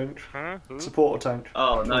 support, I think. Huh? Who? Support or tank.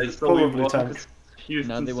 Oh, nice. So we Probably won tank. 'cause Houston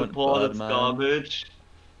Now they want support blood, is man. garbage.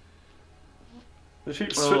 They keep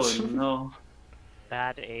Oh switching. no.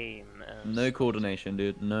 Bad aim. No coordination,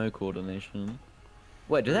 dude. No coordination.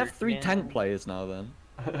 Wait, do they have 3 tank players now then?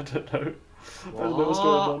 I don't know. I don't know what's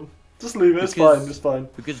going What? on. Just leave it, it's Because- fine, it's fine.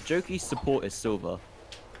 Because Joki's support is silver.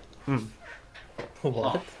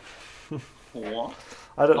 What? What?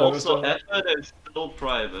 I don't know what's Also, going on. effort is still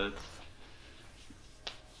private.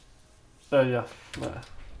 Yeah. Nah.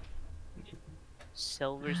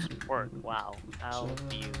 Silver support. Wow. How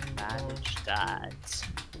do you manage that?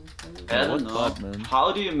 I don't What know. blood, man?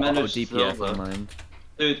 How do you Oh, manage DPS, silver? never mind.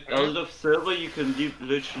 Dude, out of silver you can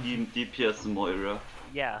literally DPS Moira.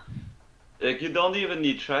 Yeah. Like, you don't even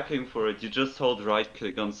need tracking for it, you just hold right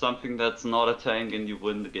click on something that's not a tank and you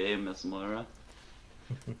win the game as Moira.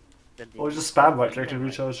 Then Or just spam right click to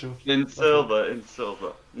recharge you. In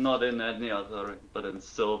silver. Not in any other ring, but in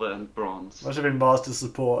silver and bronze. Imagine being master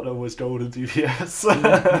support and always golden DPS.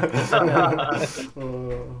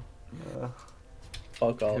 Oh, yeah.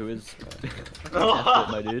 Fuck off. Who is effort,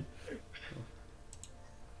 my dude?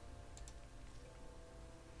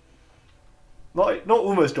 Not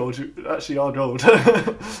almost gold, you actually are gold.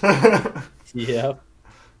 Yeah.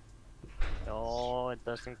 No, it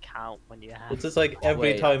doesn't count when you have. It's just like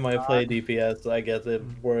every Wait. time I play DPS, I get the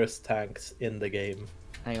worst tanks in the game.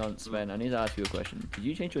 Hang on, Sven, I need to ask you a question. Could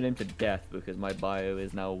you change your name to Death because my bio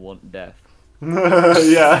is now Want Death?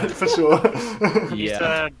 Yeah, for sure. He's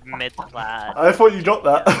Yeah. a mid-plat. I thought you got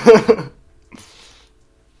that.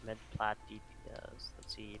 Mid-plat DPS.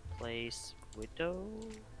 Let's see. Place Widow.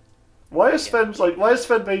 Why has Sven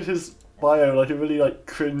made his bio like a really like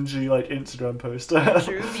cringy like Instagram poster?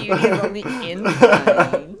 True beauty from the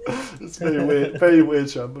inside. It's very weird,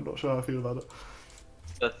 champ. I'm not sure how I feel about it.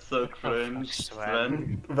 That's so cringe, Sven.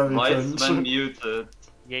 Sven. Very Why is cringe. Sven muted?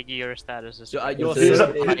 Yegi, your status is. You're He's so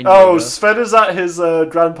at- behind oh, yoga. Sven is at his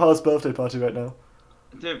grandpa's birthday party right now.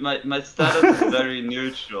 Dude, my status is very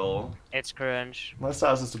neutral. It's cringe. My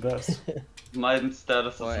status is the best. My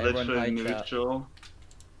status is Alright, everyone literally hide chat. neutral.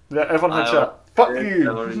 Yeah, everyone had I chat. Fuck I you.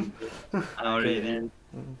 already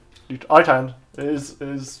did. I can. It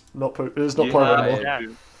is not private anymore. Yeah.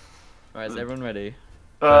 Alright, is everyone ready?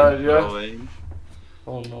 Yeah.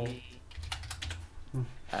 Oh no.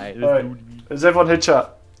 Alright, Alright. Is everyone hit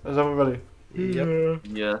chat? Is everyone ready? Yep.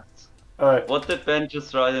 Yes. Alright. What did Ben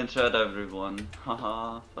just write in chat, everyone?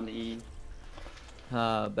 Haha, funny.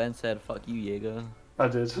 Ben said, fuck you, Jaeger. I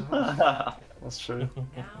did. That's true.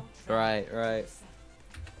 Right.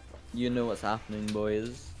 You know what's happening,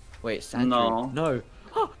 boys. Wait, Sandry. No. No.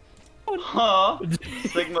 Huh?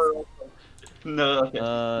 Sigma. No,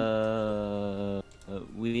 okay.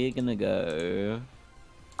 We're gonna go.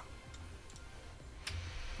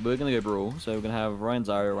 We're gonna go Brawl. So we're gonna have Ryan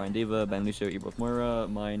Zyro, Ryan Diva, Ben Lucio, Ebroth Moira,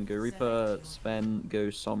 mine go Reaper, Sven go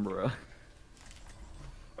Sombra.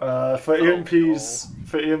 For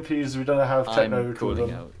EMPs, we don't have techno I'm call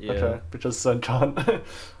calling them. out, yeah. Okay, because Sven can't.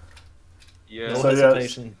 Yeah. No So, yeah,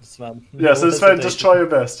 hesitation, Sven. Yeah, so No Sven, just hesitation. try your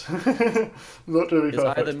best. Not to be It's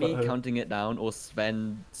perfect. either me but, counting it down or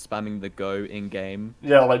Sven spamming the go in game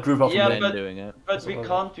yeah, like group up Yeah, and and but- then doing it. But we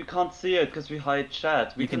can't see it because we hide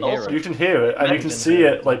chat. We You can can hear also it. you can hear it and you You can can see hear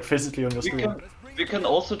it like physically on your screen. we can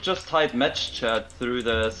also just hide match chat through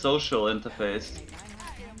the social interface.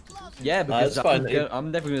 Yeah, because it's fine. I'm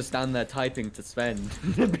never gonna stand there typing to Sven,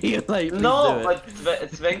 being like, please No, do it.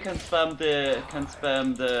 but Sven can spam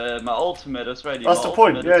my ultimate is ready. That's my the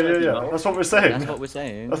point. ultimate Yeah, is ready, yeah. no? That's what we're saying. That's what we're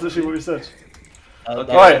saying. That's literally what we said.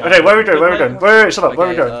 Okay. Right. Okay. Where are we going? Where are we going? Wait. Shut up. Where are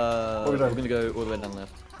we going? We're we doing? gonna go all the way down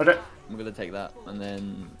left. Okay. I'm gonna take that, and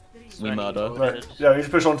then we Sven, murder. you- Right. Yeah, we need to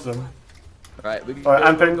push onto them. Right, we Alright,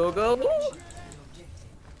 and ping. go.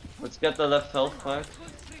 Let's get the left health part.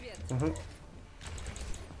 Mhm.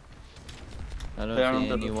 I don't They're on see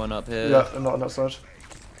the- anyone up here. Yeah, not on that side.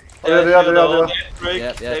 Oh, yeah, they are.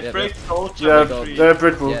 Yep, break soldier Yeah, tree. they're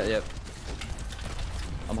Brit Bull. Yeah.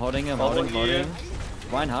 I'm holding. Over here.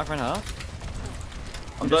 Ryan half.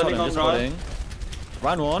 I'm just burning on just right. holding.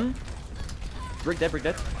 Ryan one. Brick dead.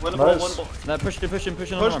 Winnable, Nice. winnable. No, push him. Push,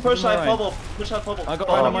 on push, Ryan. I bubble. Push, I bubble. I got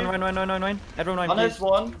Oh. Ryan. Everyone Ryan, On his please.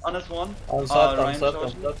 one. I'm set, Ryan I'm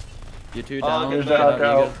charging. set. You two Oh, down. good, Get out,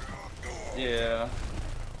 okay. you good. Yeah.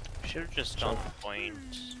 Should have just done the point.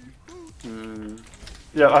 Hmm.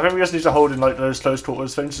 Yeah, I think we just need to hold in like those close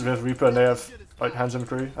quarters things with Reaper, and they have like hands in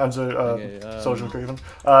McCree, hands soldier McCree even.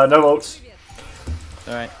 No ults.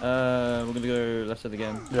 Alright, we're gonna go left side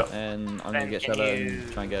again. Yeah. And I'm gonna get Sven, Shadow can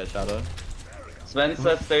and try and get a Shadow. Sven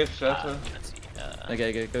said stay with Shatter. Let's see.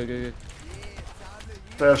 Okay, go.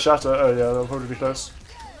 They have shatter. Oh yeah, they'll probably be close.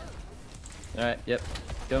 Alright, yep.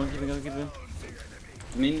 Go on, keep going.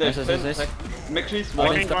 I mean, they Nice. McCree's one,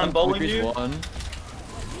 Okay, I'm bowling you. one.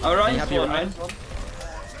 Alright, Happy one, Ryan. nice one.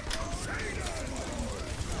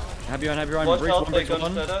 Happy Ryan. Watch Briggs out, one, they Briggs gun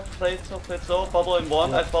one. Shatter. Play it so, bubble in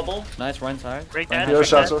one, I bubble. Nice, Ryan's high. Break Ryan's that. Yo, Break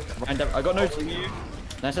shatter. Ryan, I got no. Bowling you.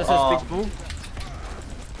 Nice, Aw. big ball.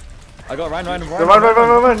 I got Ryan.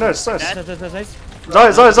 Run, nice. Nice.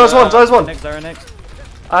 Zai's one. Next, next.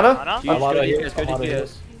 Anna? Anna? Huge, I'm out go of here. DPS, go I'm out of here.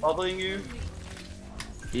 DPS. Bubbling you.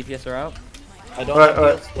 DPS are out. I don't Right, have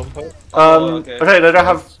right. heals, don't put. Okay. Okay, they don't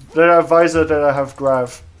have visor, they don't have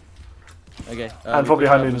grav. Okay. And probably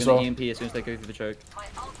high noon as well. EMP as soon as they go through the choke.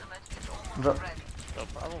 So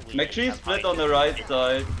probably McCree have split my- on the right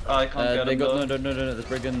side. I can't get They him got though. no. The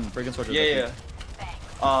brigand soldiers. Yeah.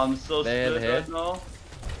 So They're split here. right now.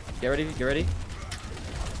 Get ready.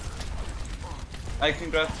 I can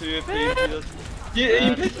grab two if you Yeah,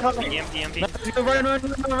 you picked coming. EMP.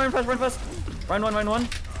 Ryan fast. Ryan one.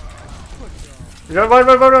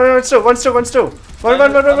 Run still.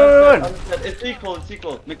 Run. It's equal.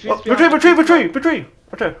 Between.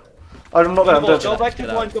 Okay. I'm not there, I'm dead. Go back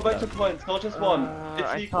to point. Not just one. It's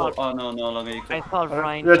I equal. thought- Oh no, no longer equal. I thought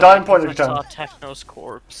Ryan Yeah, dying point if you because I can. saw Techno's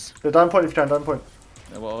corpse. Yeah, down point if you can, down point.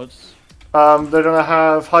 What odds? They're gonna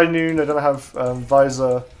have high noon, they're gonna have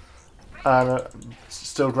visor, and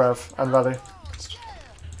still grav, and rally.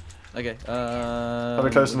 Okay. Are we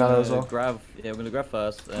close to Nano as well? We're gonna grab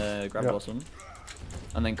first. Grab Yep. Blossom.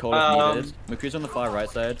 And then Cole if needed. McCree's on the far right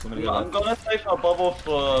side. We're gonna go I'm gonna save a bubble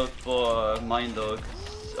for mine though.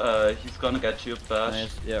 'Cause, he's gonna get you bash.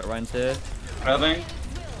 Nice. Yeah, Ryan's here. Grabbing.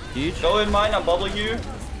 Huge. Go in mine. I'm bubbling you.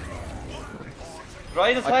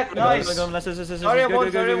 Right attack. Nice. Sorry, I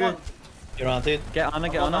won. You're on it. Get Anna.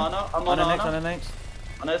 I'm on Anna. next.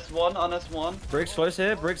 Anna's one. Briggs close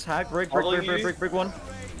here. Briggs hack. Brig one.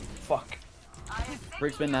 Fuck.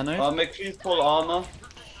 Briggs been nano. McCree's full armor.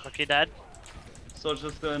 Okay, dead. So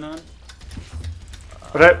just going on.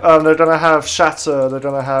 Okay, they're gonna have shatter, they're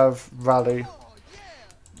gonna have rally.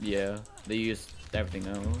 Yeah, they use everything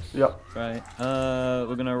else. Yep. Right.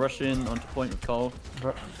 We're gonna rush in onto point with Cole.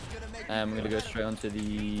 Right. And we're gonna go straight onto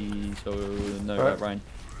the. Right. Ryan.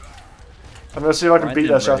 I'm gonna see if I can Ryan's beat in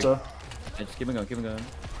their break. shatter. Yeah, just keep it going.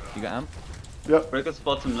 You got amp? Yep. Break us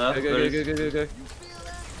bottom left. Go.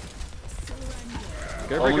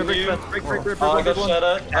 Go, Only break, you. break, Oh, I got one.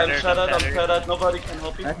 shattered. I'm Shattered, shattered. I'm shattered. shattered. Nobody can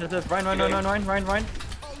help you. Ryan.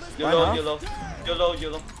 You're Ryan, low.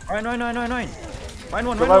 You're low. Ryan, Ryan,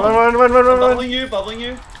 one. Run. Bubbling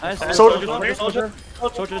you. Nice. Soldier.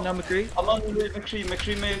 Soldier now McCree. I'm on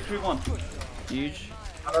McCree one. Huge.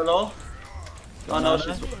 Hello. Oh no,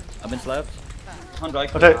 she's I've been slapped. on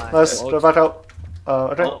right. Okay, nice. Go back out.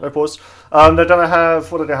 Okay, no pause. They're gonna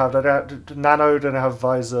have, what do they have? They're gonna have nano, they're gonna have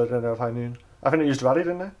visor, they're gonna have high noon. I think they used rally,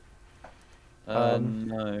 didn't they?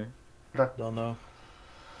 No. Don't know.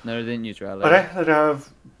 No, they didn't use rally. Okay, they're gonna have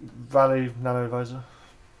rally, nano, visor.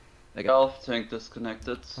 Golf tank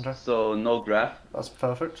disconnected, Okay. so no grab. That's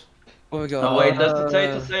perfect. Oh my god. No, wait, does it say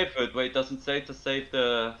to save it? Wait, does it say to save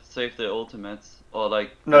the ultimates? Or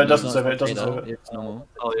like... No, it doesn't save it, it doesn't save it. It's normal.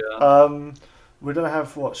 Oh yeah. We're gonna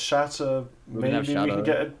have, what, shatter? We're gonna have Maybe we can shatter.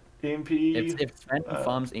 get an EMP? If Sven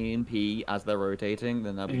farms EMP as they're rotating,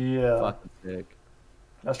 then that'd be Yeah. fucking sick.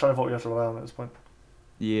 That's kind of what we have to rely on at this point.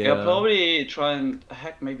 Yeah, probably try and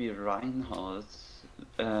hack maybe Reinhardt.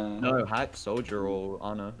 No, hack Soldier or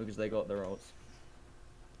Anna because they got their ults.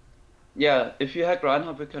 Yeah, if you hack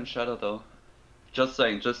Reinhardt, we can shatter though. Just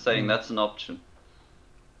saying, that's an option.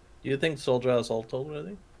 Do you think Soldier has ult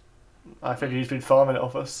already? I think he's been farming it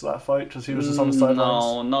off us, that fight, because he was just on the sidelines.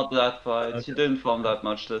 No, not that fight. Okay. He didn't farm that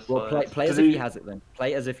much this Well, fight. play as Did if he- he has it then.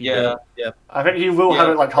 Play as if he Yeah. does. I think he will have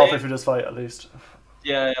Yeah, it like halfway play- through this fight, at least.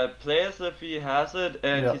 Yeah, play as if he has it,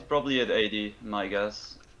 and Yeah. he's probably at 80, my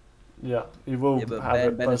guess. Yeah, he will Yeah, but have Ben-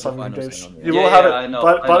 it Ben by the is the time we final engage. thing on the- He Yeah, will have I it know, by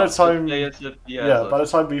I know. the time. Play as if he has Yeah, it. by the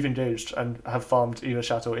time we've engaged and have farmed either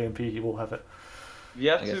Shatter or EMP, he will have it. We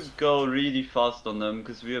have I to guess. go really fast on them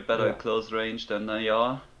because we are better Yeah. at close range than they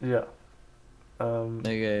are. Yeah.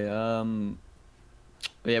 Okay,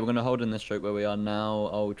 but yeah, we're gonna hold in this stroke where we are now.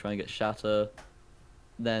 I'll try and get Shatter.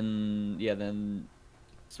 Then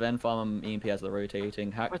Sven farm EMP as they're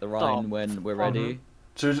rotating. Hack What the the Rhine when we're ready.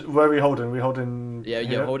 So where are we holding? We holding? Yeah,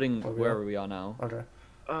 here? you're holding Where we wherever we are now. Okay.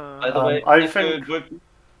 By the way, I if think- you would-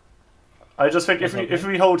 I just think if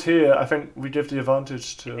we hold here, I think we give the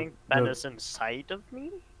advantage to. I think Ben is inside of me.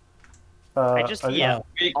 Uh, I just yeah.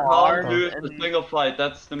 We R can't lose and- a single fight.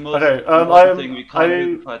 That's the most Okay, important thing. We can't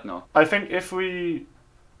lose a fight now. I think if we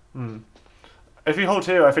hold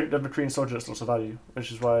here, I think the McCree soldier has lots of value,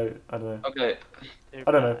 which is why I don't know. Okay.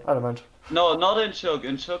 I don't know. I don't mind. No, not in Choke.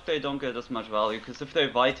 In Choke they don't get as much value, because if they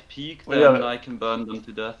white peak, then I can burn them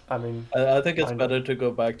to death. I mean, I think it's better to go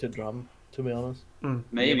back to drum, to be honest.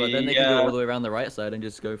 Maybe, but then they can go all the way around the right side and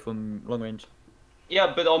just go from long range.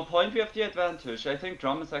 Yeah, but on point we have the advantage. I think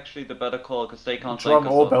drum is actually the better call, because they can't drum flank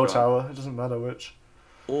us or off bell drum. tower. It doesn't matter which.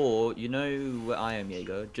 Or you know where I am,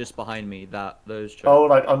 Jaeger, just behind me. Those. Oh,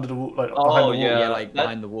 like under the wall, like behind the wall. yeah. Yeah, like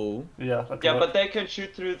behind the wall. Yeah. Yeah, but they can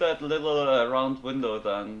shoot through that little round window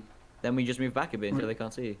then. Then we just move back a bit until they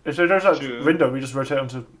can't see. If they don't have True. window, we just rotate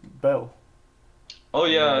onto bell. Oh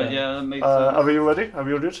yeah, that makes sense. Are we all ready? Are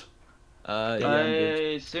we all good? Yeah, I'm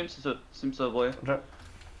good. Seems so boy. Okay.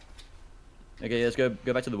 Okay, let's go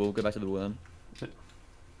back to the wall. Go back to the wall then.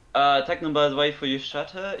 Techno, by the way, for your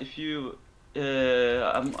shatter, if you,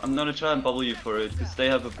 I'm gonna try and bubble you for it, because they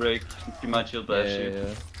have a break. You might shield bash you.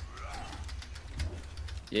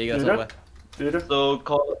 Yeah, you guys all back. So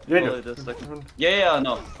call Yeah, it a second. Yeah,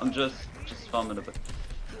 no, I'm just farming a bit.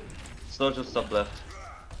 Soldier stop left.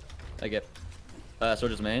 Okay.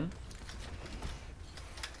 Soldier's main.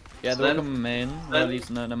 Yeah, Sven? they're welcome main. Or at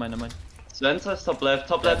least no mind. Sven says top left,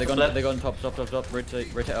 top Yeah, left, they're going top.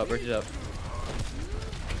 Rotate up.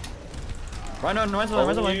 Right on.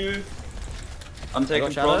 I'm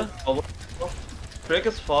taking shatter. front. Crick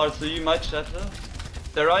is far, so you might shatter.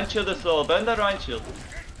 The Rhine shield is low. Bend the Rhine shield.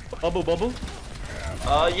 Bubble.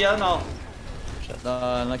 Yeah, no.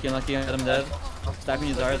 Unlucky, I got him dead. Stacking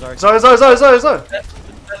you, Zarya. Sorry.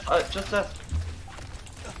 Just that.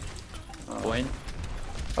 Point.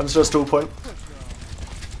 I'm just a stall point.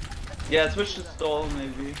 Yeah, switch to stall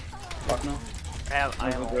maybe. Fuck no.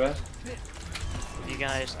 I have regret. You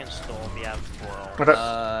guys can stall me out for Okay.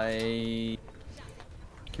 I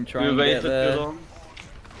can try You and get waited too there. long.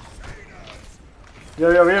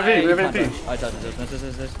 Yeah, we have VP. I touched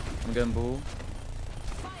this. I'm going bull.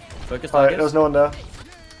 Focus Alright, targets. there's no one there.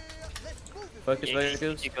 Focus.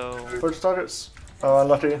 You go. Focus targets. Oh,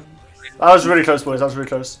 unlucky. That was really close, boys. That was really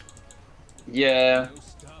close. Yeah.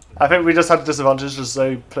 I think we just had a disadvantage as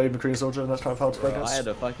they played McCree soldier, and that's kind of hard to break Bro, I us. had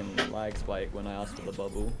a fucking lag spike when I asked for the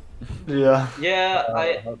bubble. Yeah. Yeah,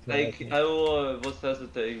 I okay. was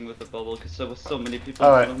hesitating with the bubble because there was so many people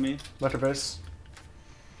Alright. in front of me. Mecha base.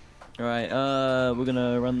 Alright, we're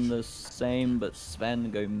gonna run the same, but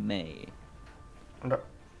Sven go May. Okay.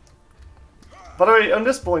 By the way, on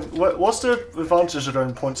this point, what's the advantage of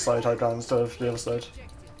going point side high ground instead of the other side?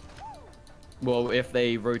 Well, if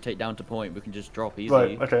they rotate down to point, we can just drop easy.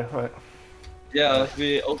 Right, okay, right. Yeah,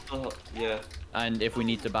 we also And if we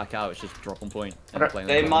need to back out, it's just drop on point. And Okay. play on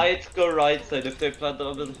They the might go right side if they plant the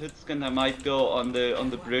other hit skin. They might go on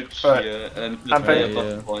the bridge Alright. here and I'm play fine. above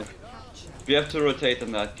Yeah. the point. We have to rotate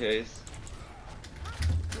in that case.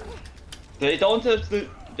 They don't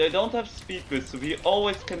have speed boost, so we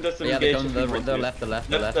always can just Yeah, engage. they come if we the want to. left. Left.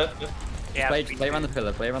 Yeah, Play around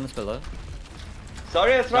this pillar.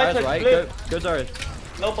 Sorry, it's right Zarya's side. right. Split. Go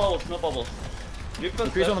Zarya. No bubbles. Reaper's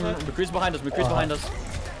McCree's left side. McCree's behind us. McCree's behind us.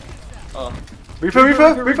 Oh, Reaper!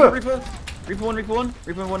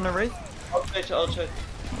 Reaper one no wraith. I'll check.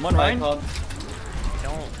 Come on, I Ryan. can't.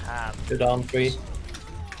 don't have. You're down 3.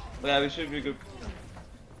 Yeah, we should be good.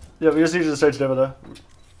 Yeah, we just need to stay together there.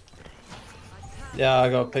 Yeah, I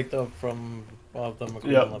got picked up from one of them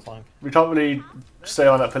Yeah. on the flank. We can't really stay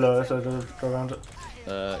on that pillar, so go around it.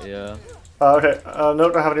 Yeah. Okay, no,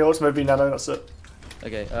 don't have any ults, maybe nano, that's it.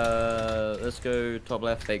 Okay, let's go top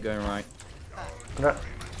left, fake going right. Okay.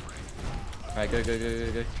 Alright,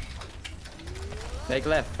 go. Fake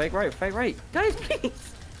left, fake right. Guys,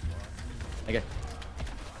 please! Okay.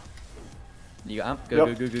 You got amp? Go.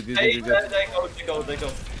 They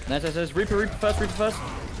go. Nice. Reaper first.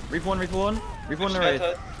 Reaper one no raid.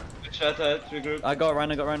 Shattered, regroup. I got Ryan.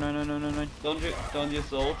 No. Don't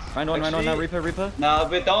use ult. Ryan one, now Reaper. Nah,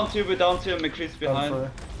 we're down 2, McCree's behind.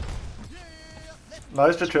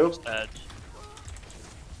 Nice, just chill.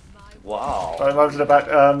 Wow. Alright, move to the back.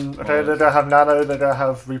 Okay, they don't have nano, they don't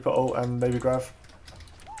have Reaper ult, and maybe Grav.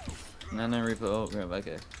 No, Reaper. Oh, right,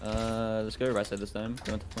 okay. Let's go right side this time.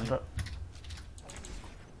 Go into point. Okay.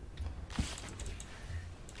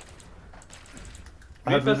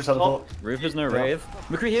 I have Reaper Reaper's teleport. Reaper's no rave.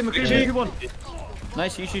 McCree here, Reaper one.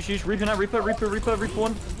 Nice, use. Reaper now, Reaper one.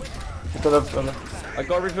 I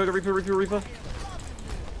got Reaper.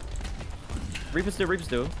 Reaper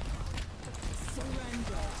still.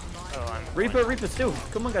 Oh, I'm Reaper still.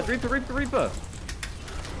 Come on guys, Reaper.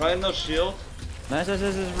 Ryan, no shield. Nice.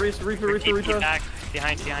 Reaper. Back.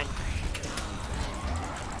 Behind.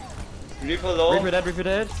 Reaper low. Reaper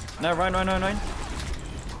dead. No, Ryan.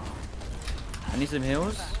 I need some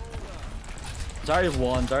heals. Zarya's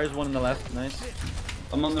one on the left. Nice.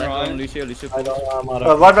 I'm on the Stack on right. Lucio. I don't know, I'm out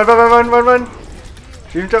of... Run.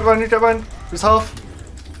 You need to run. He's half.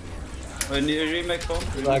 I need a remake bomb.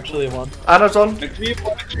 There's actually one. Anna's on.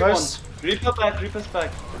 Nice. Reaper's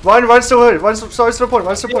back. Ryan still here. Ryan's still point.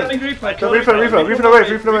 Reaper away.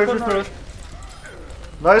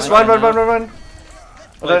 Nice, run.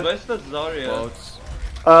 Wait, where's the Zarya?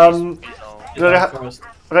 They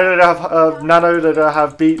have Nano, they don't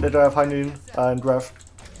have Beat, they don't have High Noon, and Rev.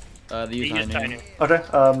 They use High Noon. Okay,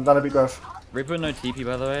 Nano beat Rev. Reaper no TP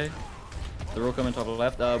by the way. They're all coming top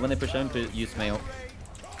left. When they push in, use mail.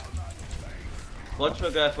 Watch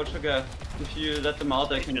your guy. If you let them out,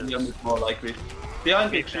 they can be on more likely.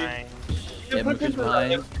 Behind big tree. Yeah, but just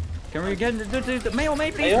behind. Can we get the mail,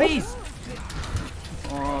 please?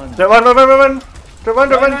 Oh,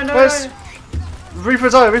 Run! Nice! Reaper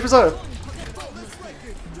Zarya!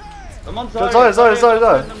 I'm on Zarya.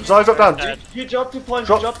 Zarya, drop down. You drop to point.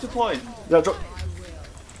 Drop. Yeah, drop.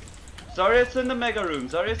 Zarya's in the mega room.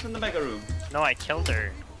 No, I killed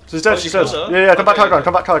her. She's dead. Yeah, come back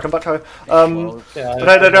high. Yeah,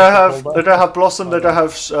 They don't have Blossom, they don't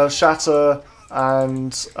have Shatter,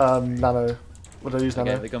 and Nano. What do they use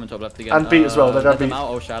Nano? okay, they come in top left again. And Beat as well, they don't let them Beat. out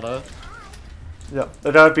or Shadow. Yeah,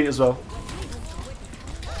 they don't have Beat as well.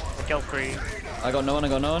 Kill free. I got no one.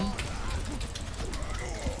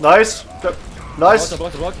 Nice! Blocked. Nice, Reaper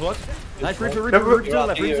to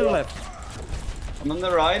the left. I'm on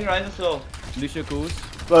the Ryan is low. Lucio calls.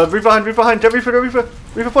 Reaper behind, get Reaper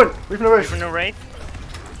point, Reaper no Even no raid.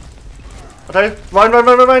 Okay, run,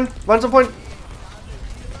 runs on point.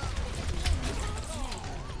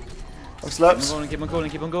 I'm slapped. Keep on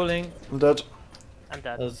calling. I'm dead. I'm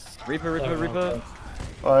dead. There's... Reaper.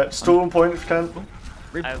 Alright, stall on point if you can.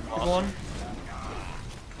 Reaper, I've keep lost. on.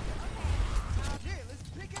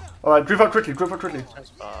 Alright, group up quickly.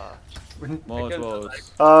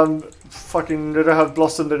 Walls. Fucking, they don't have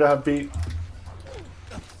Blossom, they don't have Beat.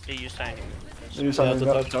 They use tiny. They use something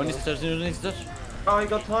Yeah, else. Don't need to touch. Oh, I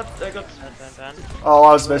got hot. Done. Oh,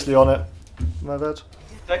 I was basically on it. My bad.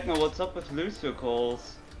 Techno, what's up with Lucio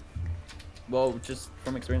calls? Well, just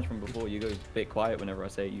from experience from before, you go a bit quiet whenever I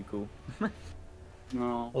say you cool.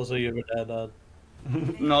 No. Also, you were dead,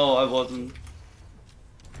 No, I wasn't.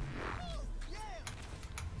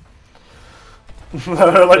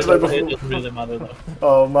 I like to know It before. doesn't really matter though.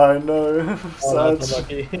 Oh my no. Oh, that's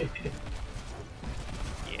Sad. unlucky.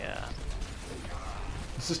 Yeah.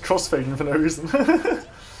 This is crossfading for no reason.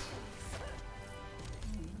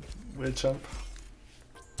 Weird champ.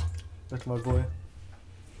 Look at my boy.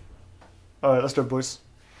 Alright, let's go, boys.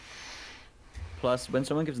 Plus, when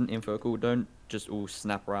someone gives an info call, don't just all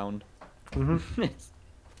snap round.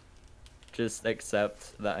 Just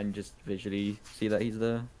accept that and just visually see that he's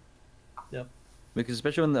there. Yep. Because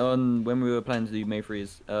especially on when we were planning to do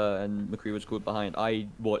Mayfreeze and McCree was called behind, I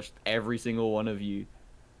watched every single one of you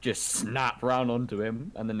just snap round onto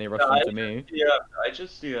him, and then they rushed onto me. Yeah,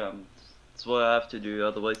 that's what I have to do,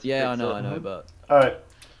 otherwise. Yeah, I know, but Alright.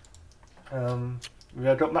 We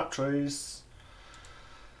have got map trees.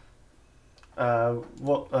 The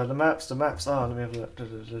maps? Ah, let me have a look.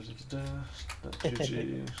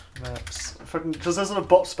 GG maps. Fucking, because there's a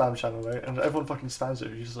bot spam channel, right? And everyone fucking spams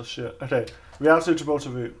it, uses our shit. Okay, Rialto,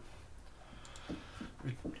 Gibraltar route.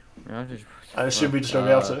 I assume we just go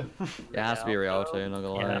Rialto. It has to be Rialto, not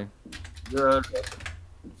gonna lie. Yeah.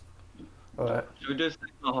 Alright. Should we do a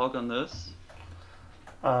signal hog on this?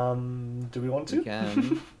 Do we want to? We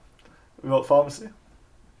can. We want pharmacy?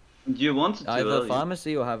 Do you want to do Either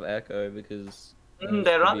pharmacy or have Echo because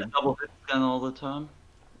they run a double hit scan all the time.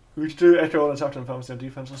 We could do Echo on attack and pharmacy on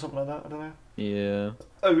defense or something like that, I don't know. Yeah.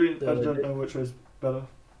 I mean, Yeah, I they don't did. know which way's better.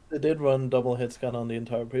 They did run double hit scan on the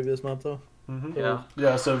entire previous map though. Yeah.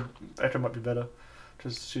 Yeah, so Echo might be better,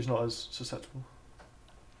 because she's not as susceptible.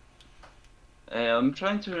 I'm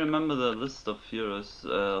trying to remember the list of heroes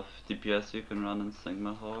of DPS you can run in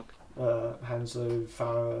Sigma Hog. Hanzo,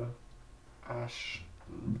 Farah, Ash,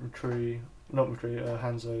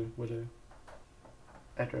 Hanzo, Widow,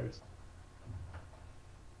 Echo.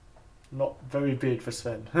 Not very big for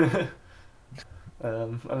Sven.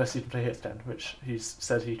 Unless he can play hit stand, which he's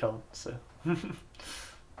said he can't, so.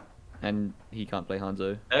 And he can't play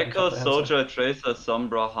Hanzo. Echo, Hanzo. Soldier, Tracer,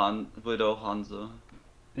 Sombra, Widow, Hanzo.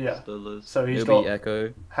 Yeah. Still is. So he's It'll got be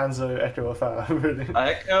Echo. Hanzo, Echo, or Pharah, really.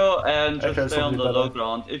 Echo and just Echo's stay on the probably low better.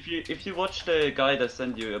 ground. If you watch the guide I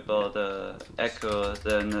sent you about Echo,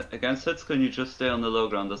 then against Hitsuko you just stay on the low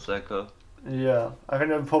ground as Echo. Yeah, I think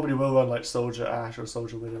they probably will run like Soldier Ash or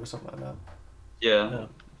Soldier Widow or something like that. Yeah.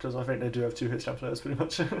 Because I think they do have 2 hit players pretty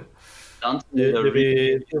much. If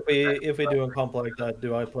we do a comp like that,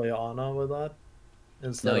 do I play Ana with that?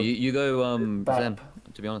 Instead No, of you go Bap. Zen.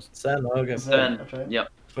 To be honest. Sen? Okay. Then, Okay. yep.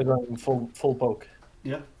 We're going full poke.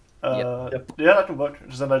 Yeah. Yep. Yeah, that can work.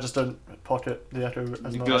 Just then I just don't pocket the Echo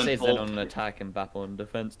as You much. go I'll and say Zen hold. on attack and Bap on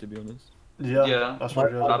defense. To be honest. Yeah, Yeah. that's My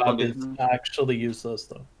pretty good. bug Okay. is actually useless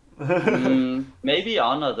though. Maybe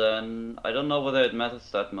Ana then. I don't know whether it matters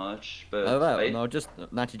that much, but Oh, that, wait. no, just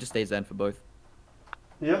Natty just stay Zen for both.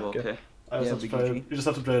 Yeah. Okay. I just Yeah, have to big play, GG. you just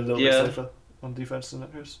have to play a little Yeah. bit safer on defense than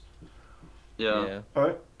Echoes. Yeah.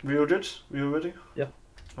 Alright, we all good? We all ready? Yeah.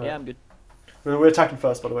 Alright. Yeah, I'm good. We're attacking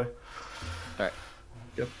first, by the way. Alright.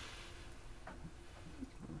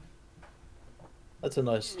 That's a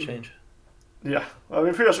nice change. Yeah, I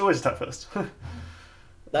mean, pretty much always attack first. Nah,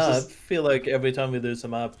 This is- I feel like every time we lose a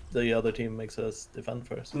map, the other team makes us defend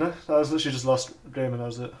first. No, that was literally just last game and that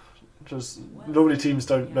was it. Just normally teams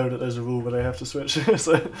don't know that there's a rule where they have to switch,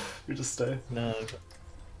 so you just stay. No.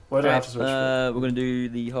 Well, I don't have to switch. We're gonna do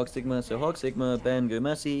the Hog Sigma. So Hog Sigma, Ben go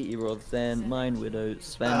Mercy, Erod Zen, mine Widow,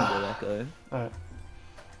 Sven go Echo. Alright.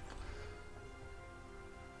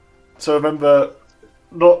 So remember,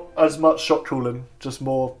 not as much shot calling, just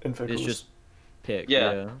more info It's calls. just pick.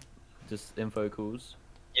 Yeah. Just info calls.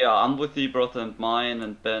 Yeah, I'm with Ebroth and mine,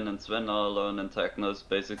 and Ben and Sven are alone, and Techno's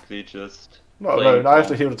basically just. Not playing alone, I have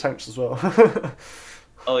to calm. heal the tanks as well.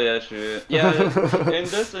 Oh yeah, true. Yeah, in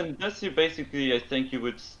this you basically, I think you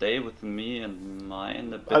would stay with me and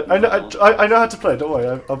mine a bit I know how to play, don't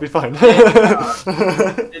worry, I'll be fine. It's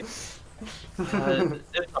a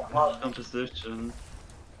hard composition.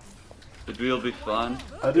 It will be fun.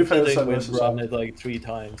 I do play the I think Sen we've most of the run time. it like 3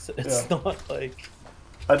 times. It's Yeah. not like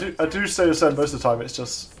I do stay the Sen most of the time, it's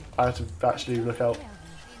just I have to actually look out.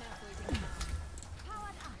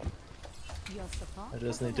 I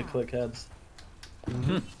just need to click heads.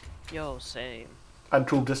 Yo, same. And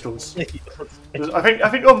call distals. I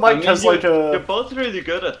think your mic has like You're a. both really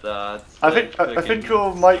good at that. I think clicking.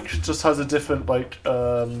 your mic just has a different like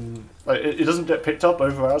it doesn't get picked up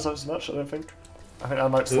over ours as much. I don't think. I think our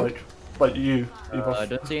mic's Who? like you. Ebroth. I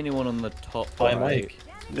don't see anyone on the top By right. mic.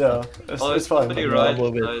 Yeah, it's Oh, fine. somebody Yeah, right. a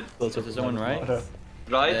little bit Right, closer Is to someone the right? mic. Okay.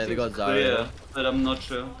 right Yeah, they got seems Zarya. clear, but I'm not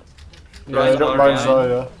sure. Yeah, Right, I got Zarya. mine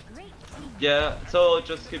Zarya. Yeah, so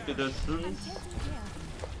just keep your distance.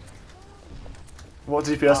 What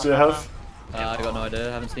DPS do you have? I got no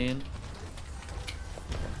idea. Haven't seen.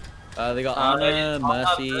 They got Uh, Ana,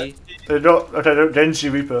 Mercy. They got okay. They're Genji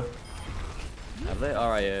Reaper. Have they?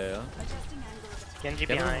 Alright, yeah. Genji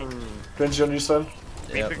behind. Genji on you, Sven.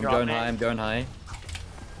 Yeah, Reaper I'm drop going mid. high. I'm going high.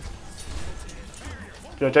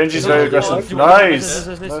 Yeah, Genji's Yeah, very yeah, aggressive. yeah. Nice,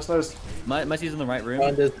 This. nice. Mercy's in the right room.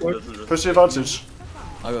 Find Discord. Push the advantage.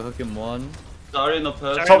 I got hook in one. Sorry, no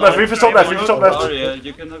person. Top left, Reaper's top left, You Reaper's can top hook left. Zarya,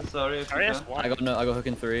 you can hook Zarya if you Zarya's can. one. I got hook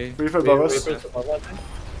in 3. Reaper above us. Reaper's above us, I think.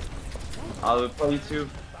 I will play too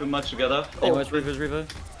much together. Hey, where's Reaper's Reaper?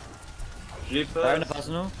 Fire in the Reaper.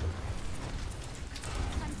 personal.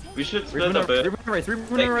 We should Reaper split a bit. Reaper right.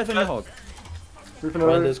 Reaper right on your hog. Reaper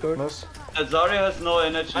Find no. Discord. Nice. Zarya has no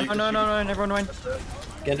energy. No, everyone went.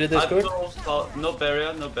 Genji I Discord. have no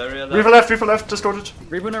barrier left. Reaper left, discorded.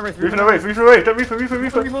 Reaper no right. Reaper no wait, Reaper wait, don't Reaper.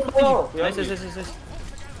 Oh, yeah, Nice. okay,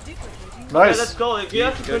 let's Nice. go. We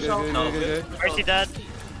have to Go, push go, out go, now. go, go, go. Mercy dead.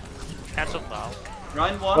 Cancel foul.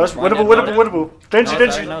 Ryan one. Nice. Winnable.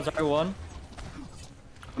 Genji. Now Zarya 1.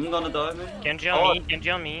 I'm gonna die, man. Genji on me. Genji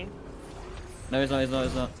on me. No, he's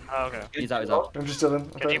not. Oh, okay. He's out. Genji's still in.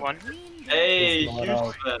 Genji Okay. one. Hey, It's not huge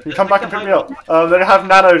out. man. You come back and pick me up. They have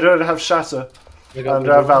Nano, they have Shatter, We got and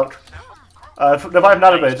they have Widow. Valk. They might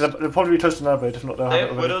have Nanoblade. They'll probably be close to Nanoblade, if not they'll They have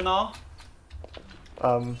it have already. Widow now.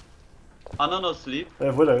 Ana no sleep. They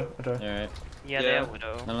have Widow. Okay. Alright. Yeah, they Yeah. have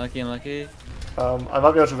Widow. Unlucky. I might be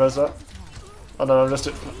able to reverse that. Oh no, I missed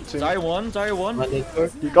it. Zarya 1. Find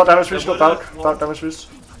Discord. You got damage boost, you got Valk damage boost.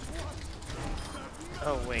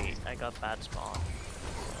 Oh wait, I got bad spawn.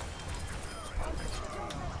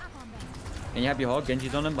 And you have your hog.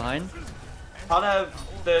 Genji's on him behind. Ana,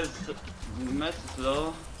 there's mess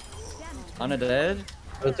slow. Ana dead.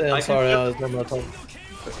 But then, I sorry, can- I was not top.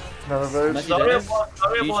 Nanoblade. Messi Zarya dead. one.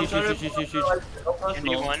 Zarya one. Shoot. No Genji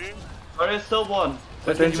personal. one. Zarya still one.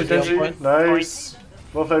 Genji. Nice.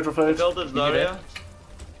 Well played, well I played. killed the did Zarya.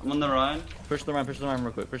 I'm on the Ryan. Push the Ryan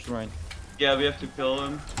real quick. Push the Ryan. Yeah, we have to kill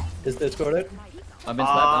him. Is Discord it? I've been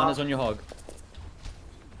slapped. Ana's on your hog.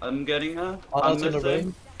 I'm getting her. I'm Ana's in the missing.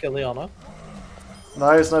 room. Kill Liana.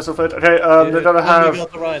 Nice, nice, well played. Okay, they're gonna You have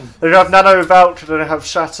got the Ryan. they're gonna have Nano Vouch, they're gonna have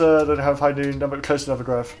Shatter, they're gonna have High Noon, they're close to another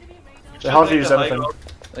Graph. They hardly use anything.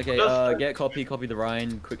 Okay, get copy the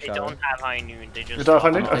Rhine, quick They shower. don't have high noon, they just... You don't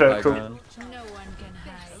have High Noon? I'll take Okay, high cool. ground.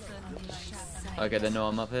 Okay, they know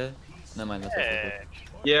I'm up here. Never mind, that's Yeah.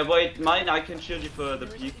 Yeah, wait, mine, I can shield you for the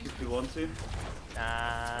peak if you want to.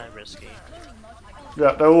 Risky.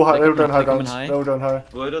 Yeah, they're all high, they're all doing high They're coming grounds. high. They're all doing high.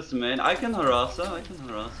 Widow's main. I can harass her,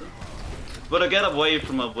 But I get away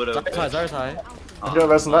from a Widow. Zarya's high, Zarya's high. You got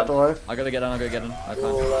less than that, don't worry. I gotta get in, I can't.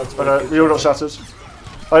 Oh, that's Okay, we all got shattered.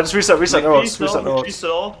 Alright, just reset the odds, reset the McCree's odds.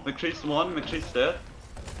 low, McCree's one, McCree's dead.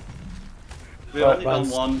 We Right, only done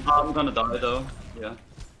nice. one. I'm gonna die though. Yeah.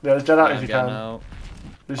 Yeah, get out if I'm you getting can. out.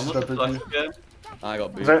 This is I'm no also big flash deal. again. I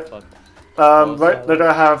got booed. Okay. Fuck. Right, they're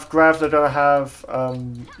gonna have Grav, they're gonna have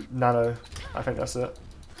Nano. I think that's it.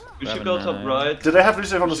 We should Grabbing go top nano. right. Did they have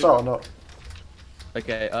Lucio from the start or not?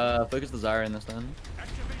 Okay, focus the Zarya in this then.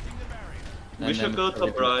 We should go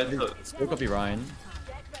top right. So Still copy Ryan.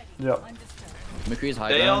 Yeah. McCree's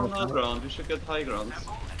high they are ground. on low ground. We should get high grounds.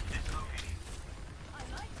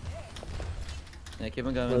 Yeah, keep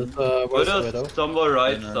on going. Where's the Widow? Widow's somewhere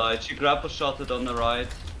right Yeah, no. side. She grapple shot it on the right.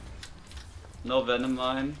 No venom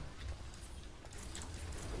mine.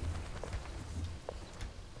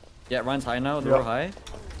 Yeah, Ryan's high now, they're all high.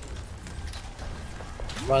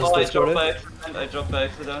 Ryan's Oh, I discorded. dropped by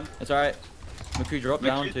accident. It's alright. McCree dropped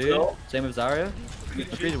down McCree's too. low. Same with Zarya.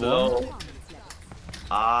 McCree's one. low.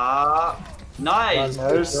 Ah, nice.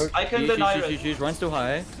 Nice. I can deny it. Shoot. Ryan's still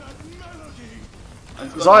high.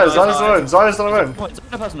 Zaya's alone, Zaya's alone. Point, it's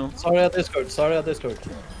personal. Sorry at Discord.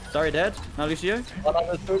 Sorry, dead. Now Lucio. One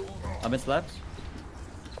on Discord. I've been slapped.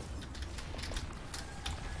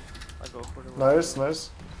 I go for the... Nice, nice.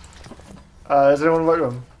 Is anyone right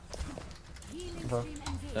room?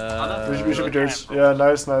 We should be good. Yeah,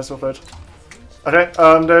 nice, well played. Okay,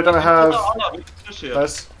 they're gonna have.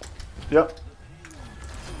 Nice. Yep.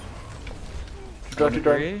 Keep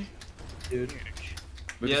going. Dude.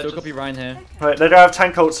 We can Yeah, still just- copy Ryan here. Right, they're gonna have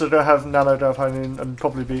tank ults, so they're gonna have Nano, they're gonna have High Noon, and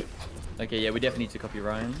probably beat. Okay, yeah, we definitely need to copy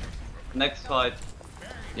Ryan. Next fight.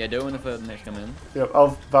 Yeah, do it when the next come in. Yep,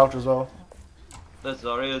 I'll vouch as well. The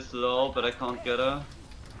Zarya is low, but I can't get her.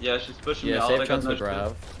 Yeah, she's pushing me Yeah, out. save I got transfer no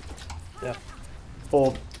grab.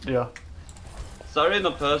 Or, yeah. Zarya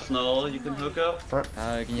no personal, you can hook up.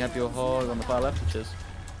 Can you have your hog on the far left, which is?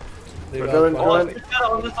 We're going, Oh, going. yeah,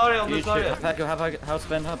 on the Zarya, on the You should Zarya. have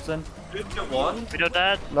Sven, Shoot your one. We do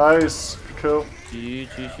that. Nice, cool. Shoot.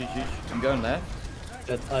 I'm going left.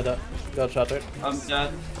 I got shattered. I'm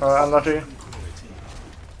dead. Unlucky.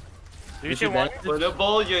 You should want... For the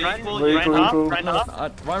ball, you're Ryan, equal. Wait, You're Ryan cool, up, cool. Ryan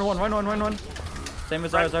up. Ryan one. Same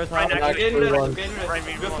as Zarya's Ryan, high. Ryan, Gain red, Run. gain red.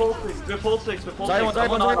 Ryan, We're full six, we're full six. Zarya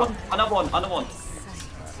one. Another one.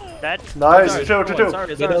 That. Nice, chill.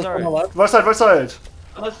 Zarya. Right side.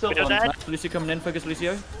 Another still We do one. that. Nice, Lucio coming in, focus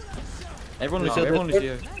Lucio. Everyone No,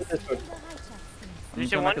 Lucio. Discord. I'm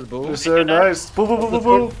Lucio coming back one. as bull. It's so nice.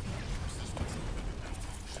 Boo.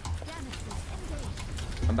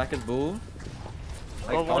 I'm back as bull.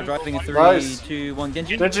 Oh, I'm one. driving in 3, Nice. 2, 1.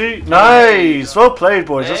 Genji. Genji, nice! Well played,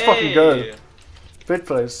 boys. Let's fucking go. Big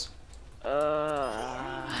plays.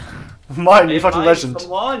 Mine, you fucking legend.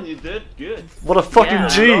 Come on, you did good. What a fucking Yeah,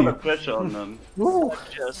 G! A lot of pressure on them.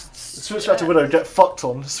 Just... Switch back to Widow, get fucked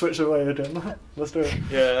on. Switch away again. Let's do it.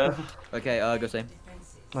 Yeah. Okay, go same.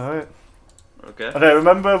 Alright. Okay. Okay,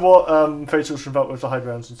 remember what Fatal should vote with the high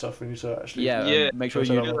grounds and stuff. We need to actually. Yeah, Yeah. make sure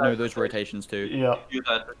you know those rotations too. Yeah. Do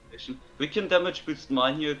that rotation. We can damage boost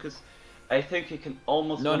mine here because I think he can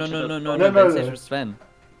almost. No, one-shot Ben No. says with Sven.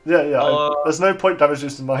 Yeah. There's no point damage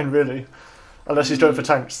boosting mine really. Unless he's going for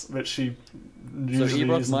tanks, which he So usually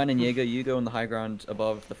Ebrox, isn't. mine, and Jaeger, you go on the high ground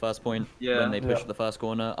above the first point Yeah. when they push Yeah. the first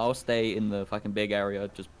corner. I'll stay in the fucking big area,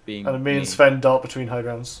 just being. And me and Sven dart between high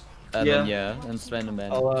grounds. And Yeah. then and Sven and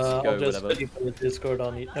Ben. I'll just go just whatever. keep the Discord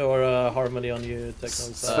on you, or Harmony on you, Techno.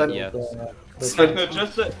 Sven- yeah. Sven- No,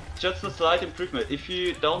 just a slight improvement. If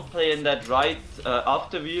you don't play in that right,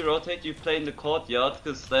 after we rotate, you play in the courtyard,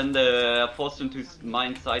 because then they're forced into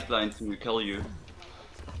mine sideline to kill you.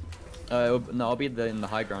 No, I'll be in the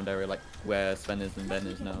high ground area, like where Sven is and Ben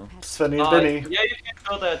is now. Svenny and Benny. Yeah, you can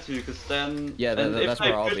go there too, because then. Yeah, and if that's they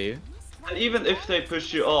where I'll push- be. And even if they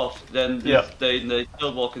push you off, then Yeah. they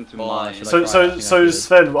still walk into Oh, mine. actually, So, Right, I so, think so that's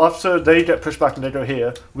Sven, after they get pushed back and they go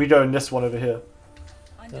here, we go in this one over here.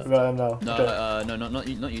 Yeah. Where I am now. No, Okay. no, not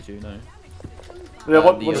you two, no. Yeah,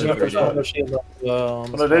 what the does other he push video. back? The shield up, Oh,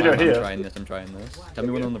 no, they go I'm here. trying this. Tell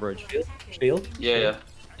me when on the bridge. Shield? Yeah.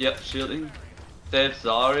 Shielding. They have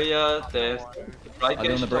Zarya, they have right Are they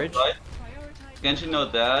on the top bridge? right. Genji no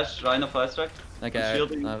dash, Rhino 5 strike. Okay,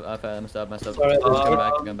 Shielding. I've messed up. Sorry,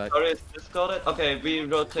 Going back. Sorry, it's discarded. Okay, we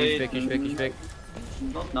rotate. He's big.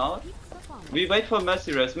 Not now. We wait for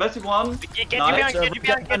Messi res. Messi 1. Get behind,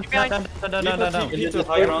 get behind. No. He to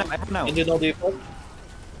high ground. Now. Can you know default?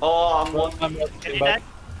 Oh, I'm one. I'm Get rotating you back. dead?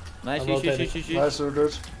 Nice, I'm shoot. rotating. Nice, we're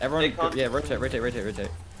good. Everyone, yeah, rotate.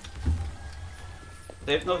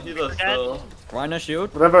 They have no healers Dead. though. Rhino shield.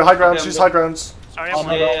 Remember, high grounds, Okay, use I'm high grounds. Sorry, Oh, I'm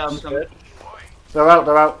my Yeah, God. yeah, I'm coming. They're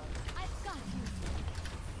out.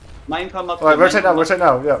 Mine come up. Alright, mine rotate come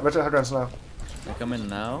now, up. yeah, rotate high grounds now. They're coming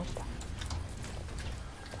now.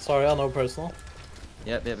 Sorry, I know personal.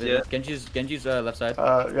 Yep. Yeah. Genji's left side.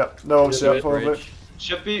 Yeah, no ults Yeah, yet, probably. Bridge.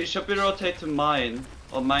 Should we rotate to mine?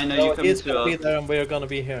 Or mine, are No, you coming he's to gonna be us? there and we're gonna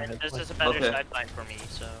be here. This is a better Okay. sideline for me,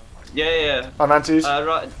 so. Yeah. I'm antis.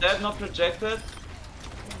 Right, they have not projected.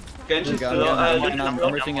 Genji Okay, still. I'm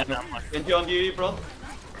rotating it. Genji on you, bro.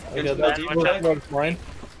 Okay, Genji that's on you, towards mine.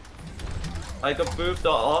 I got booped.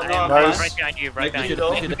 Oh, I no, am I'm Nice. fine. right behind you, right Make behind you you.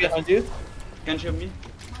 go. Should- Behind you. Genji on me.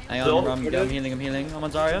 Hang So- on, I'm healing. I'm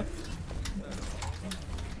on Zarya.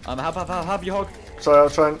 Have you hog. Sorry, I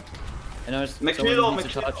was trying. I know it's Make someone reload,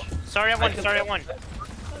 needs to make touch. Sorry, I won.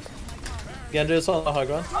 Genji is on the high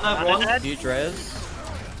ground. I have Under one. dead. Huge res.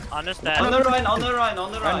 Understand. On the Rhine.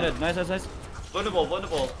 Rhino, nice.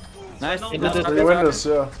 Vulnerable. Nice. No, Into the- You win this,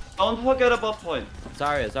 yeah. Don't forget about point.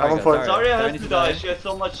 Zarya, I'm on point. Zarya has needs to die, she has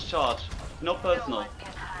so much charge. No personal.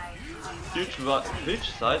 Huge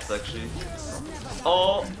size actually.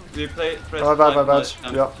 Oh, we play press My bad,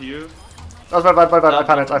 yeah. to you. That's my bad, I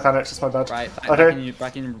panicked, it's my bad. Right, Okay,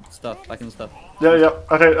 back in stuff. yeah,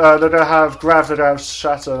 okay, they're gonna have Grav, they're gonna have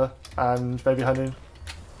Shatter, and maybe Honey.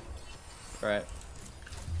 Right.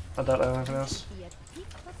 I don't know anything else.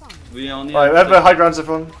 We only Alright, have remember to, high grounds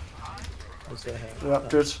everyone. What's the heck? Yeah,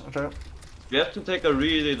 good, okay. we have to take a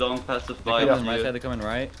really long passive They're fight coming right side, here. they're coming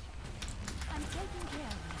right.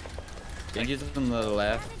 Genji's on the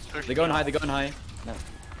left. They're going high. No.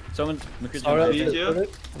 Someone's Sorry, Lead I you?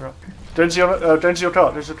 Denji your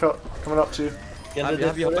cut, coming up to you. Genji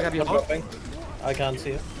Have you did hog? dropping. I can't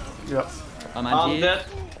see it. Yeah. I'm I'm anti. dead.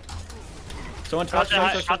 Someone Got touch.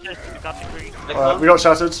 the got the tree. I Alright, can't. we got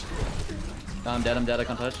Shattered. No, I'm dead, I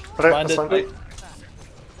can't touch. Okay, Blinded. that's fine.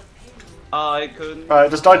 I couldn't.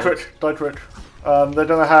 Alright, just die quick. They're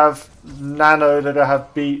gonna have Nano, they're gonna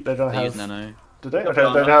have Beat, they're gonna They use have... nano. Did they? Okay,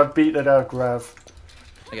 they're gonna have Beat, they're gonna have Grav.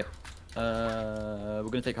 Okay. We're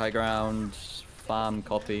gonna take high ground, farm,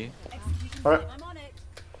 copy. Alright.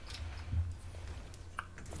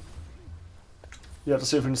 Yeah, to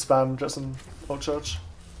see if we can spam, get some ult charge.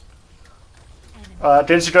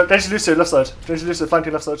 Genji Lucio, left side. Genji Lucio,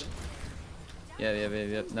 flanking left side.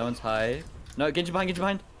 Yeah. No one's high. No, Genji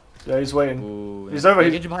behind. Yeah, he's waiting. Ooh, He's over,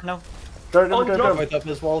 Genji behind now. Go. Right up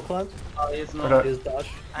his wall climb. He's not. Okay. His dash.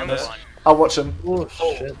 I'm Okay. one. I'll watch him. Oh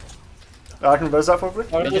shit. I can res that probably.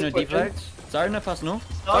 Sorry, Genji no just pushing. deflects. Zarya no personal.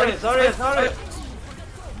 Sorry.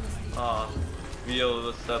 Ah, we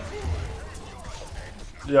overstepped.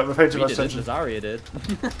 Yeah, we're paying too We much did it, attention. Zarya did.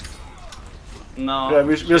 No. Yeah,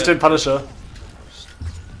 we just did Punisher.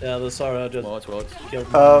 Yeah, the sorry, I just What? killed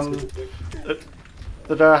him.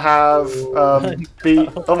 They're gonna have Beat.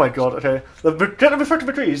 Oh my god. Okay, get the refractive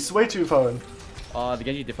McCree. He's way too far in. Oh, the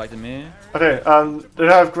Genji deflected me. Okay, they're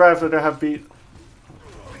gonna have Grav. They're gonna have Beat.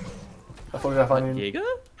 I thought we were finding. Giga?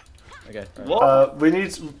 Okay. Right. What?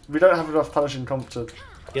 We don't have enough punishing comp to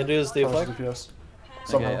Genji is punish deflect. DPS.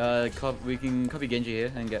 Somehow. Okay, we can copy Genji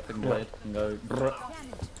here and get fucking blade and go. Brr.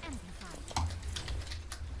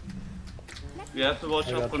 We have to watch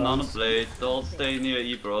I out got for bombs. Nano Blade. Don't stay near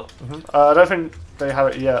E, bro. I don't think they have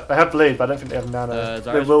it yet. They have Blade, but I don't think they have Nano. They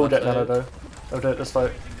Zarya's will left get side. Nano though. They'll do it this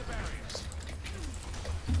fight.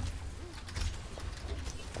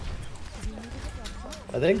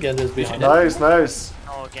 I think Genji's behind. Nice.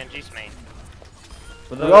 Oh, Genji's main.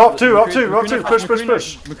 Up two.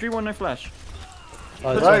 Push. McCree won no flash.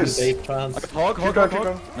 Oh, it's Nice. only bait trans. Hog. Keep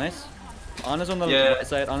going. Nice. Ana's on the Yeah. right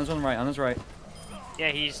side, Ana's on the right, Ana's right. Yeah,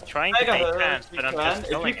 he's trying to Stagger make her fans, if you but I'm can. just If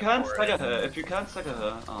you killing him can't for stagger it. her. If you can't stagger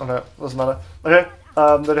her. Oh. Okay, doesn't matter.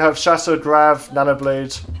 Okay, they have Shatter, Grav, Nano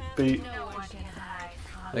Blade, Beat.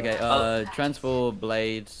 Okay, transfer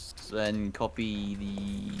blades and copy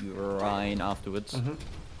the Rhine afterwards.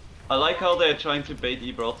 I like how they're trying to bait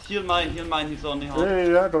E, bro. Heal mine. He's only half.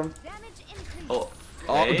 Yeah, go on. Oh.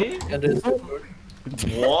 Oh, Hey? Genji's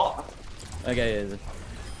What? Okay, yeah.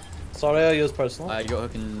 sorry, I used personal. I got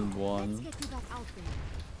hook in one.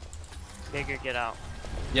 Bigger, get out.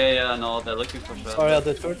 Yeah, no, they're looking for sure. Sorry, I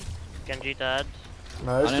did first. Genji dead.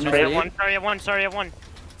 Nice. I don't know. Sorry, I Ready? won. Sorry, I won.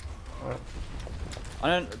 I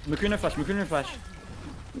don't. McCree no flash.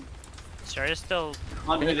 Sorry, still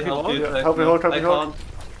Can't really help you. Yeah, help me hold, help me I hold. can't.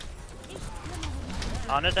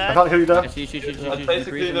 on a I dead. can't heal you there. Yes, she That's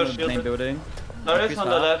basically in no the shield. main building. Darius on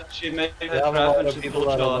the left, she made her have a trap lot and of she people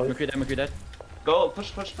full that are shot. McCree dead. Go,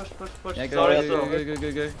 push. Yeah, Darius,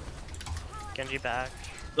 go. Genji back.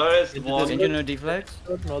 Darius Did won. Genji no deflex.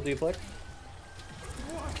 No deflect.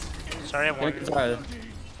 Sorry, I won. Sorry.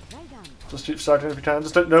 Just keep starting if you can.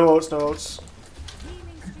 Just don't, no ults, no ults.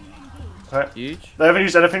 Alright. Huge. They haven't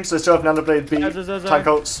used anything, so they still have Nano Blade beat Sorry. tank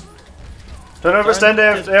ults. Don't overextend, they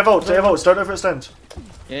have ults, don't overextend.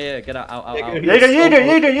 Yeah, get out. You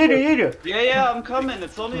do. Yeah, I'm coming.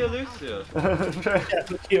 It's only a Lucio.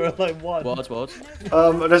 You're like what? Wards.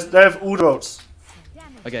 They have all the ults.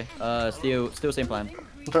 Okay, still same plan.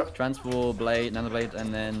 Okay. Transfer blade, nano blade,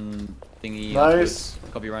 and then thingy. Nice.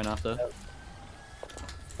 Copy right after.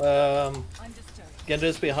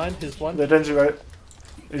 Genji's behind. He's one. They're Denji, right?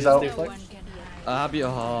 He's out. Deflect.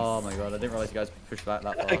 Oh my god, I didn't realize you guys pushed back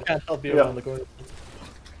that I far. can't help you Yeah. around the corner.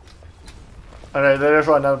 Okay, they're just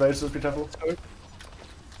right now, base, so just be careful.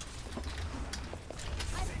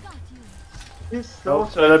 Oh,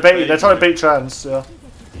 they're trying to bait trans, yeah.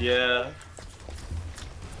 Yeah.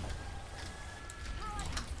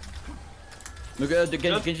 Look at the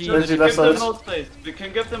Genji. Just Genji give left them side. more space. We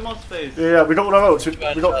can give them more space. Yeah, we got all our ults. We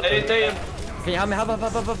got. They, Can you help me?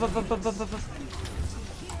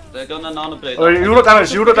 they're gonna nano blade. Oh, you got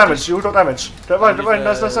damage, you got damage. Don't mind,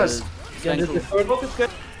 nice. Genji's the third.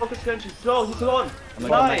 Focus Genji, slow, he's on. I'm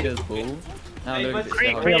gonna make his bull. Now Hey, look, but-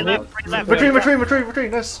 Free left.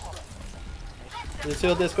 Retreat, nice. You see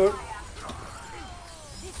on Discord?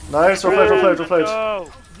 Nice, well played. Go.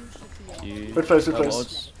 Good place.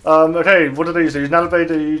 Okay, what do they use? They use Nanoblade,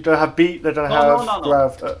 they don't have beat, they don't have No.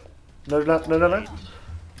 grav. No.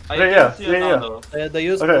 I Yeah, can see a yeah. nano. They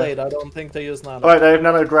use Okay. blade. I don't think they use nano. Alright, they have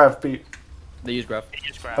Nano Grav beat. They use graph.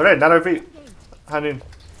 Just grab. Okay, Nano beat. Hand in.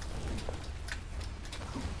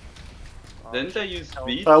 Didn't they use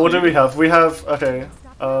speed? What do we have? We have, okay,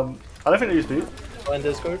 I don't think they use beat. On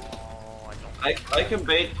Discord. I can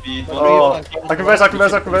bait speed. Oh, I can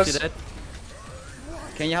verse.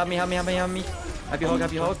 Can you help me?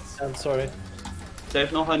 Happy hog. I'm sorry. They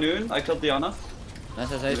have no Hanoon. I killed Diana.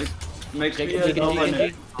 Nice. Make me Genji. no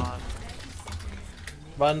Hanoon.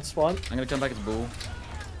 One swan. I'm gonna come back as bull.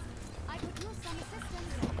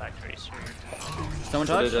 Back tracer. Someone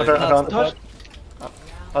charge? Okay, I can't. Touch.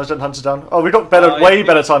 I was getting hunted down. Oh, we got better, way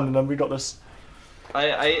better time than them. We got this.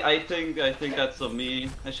 I think that's on me.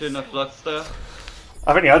 I shouldn't have fluxed there.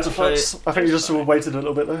 I think you had to flex. I think you just waited a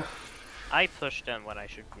little bit there. I pushed him when I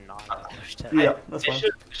should not have pushed him. Yeah, that's I fine.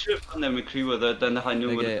 should have done the McCree with it, then the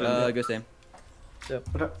Hanoon would Okay, have been there. go same.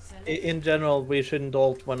 In general, we shouldn't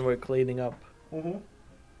ult when we're cleaning up.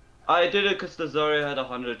 I did it because the Zarya had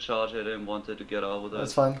 100 charge. I didn't want it to get out with it.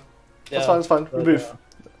 That's fine. Yeah, That's fine. We but, move.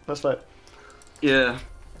 Let's fight. Yeah.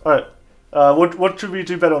 Alright. What should we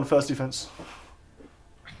do better on first defense?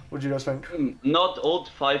 What do you guys think? Not ult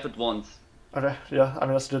 5 at once. Okay, yeah, I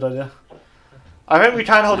mean that's a good idea. I think we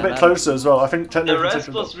can hold a bit closer as well. I think The technically. rest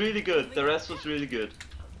was really good.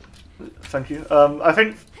 Thank you. I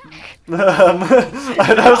think.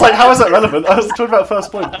 I was like, how is that relevant? I was talking about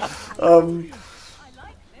first point.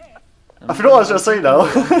 I forgot what I was going to say now.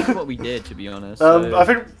 What we did, to be honest. I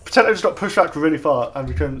think Potato just got pushed back really far, and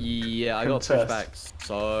we couldn't. Yeah, I got pushed contest. back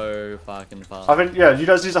so fucking far. I think you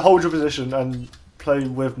guys need to hold your position and play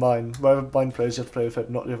with mine. Wherever mine plays, you have to play with it,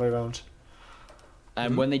 not the other way around.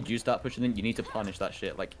 And when they do start pushing in, you need to punish that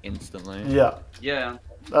shit like instantly. Yeah, Yeah.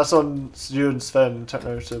 that's on you and Sven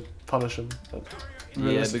Techno to punish him.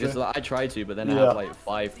 Yeah, because like, I tried to, but then I Yeah. have like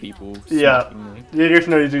 5 people. Yeah. smacking me. You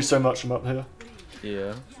can only do so much from up here.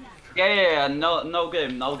 Yeah. Yeah. No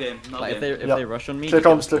game. Like if Yeah. they rush on me. Click they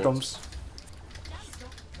arms, get click arms.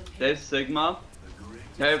 There's Sigma.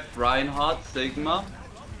 They have Reinhardt, Sigma.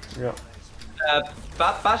 Yeah.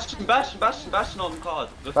 Bastion on the card.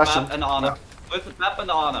 With Bastion, Map and Ana. With Map and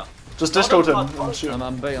Ana. Just discord him Not and shoot him.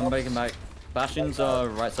 I'm breaking back. Bastion's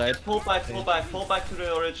right side. Pull back to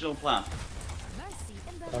the original plan.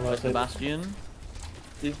 Where's the Bastion?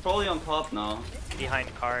 He's probably on top now.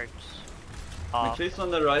 Behind cards. McCree's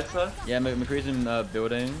on the right side. Yeah, McCree's in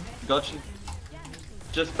building. Got you.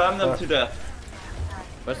 Just spam them to death.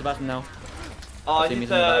 Where's the Bastion now? Oh, I see he's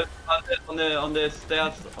him in on the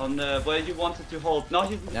stairs, on the where you wanted to hold. No,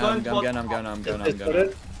 he's Yeah, going towards. I'm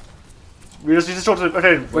going. We just need to talk to.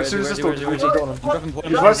 Okay, Where as soon as is this he? talk, we Where is need he? to go on him. I'm dropping point.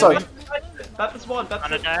 He's right side. Bap is one.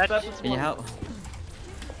 On a dash. Can you help?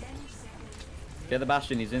 Get the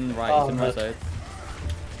Bastion, he's in right, Oh, he's in right side.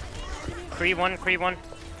 Cree one.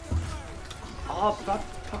 Oh, Bap,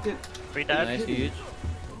 fuck it. Cree dead. Nice, huge.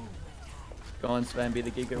 Go on, Sven, be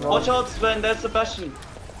the Giga. Watch out, Sven, there's Sebastian.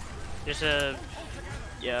 There's a...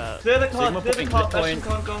 Yeah... Clear the card, Sigma clear the point, card, click Bastion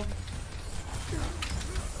point. can't go.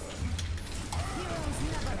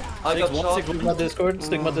 I Six, got one, shot. six, Stigma Discord,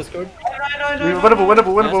 Stigma Discord.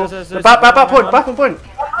 Winnable. Yes. Back on point.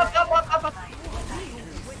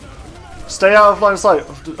 Stay out of line of sight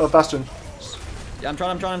of Bastion. Yeah, I'm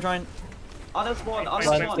trying. Oh, there's one, oh, Ryan, there's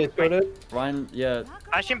Ryan, one. stay squared. Ryan, yeah.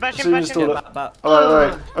 Bastion. Soon as still Yeah, it. bat.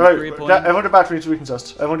 Alright. Three point. Everyone get back, we need to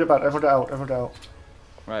recontest. Everyone get back, everyone get out.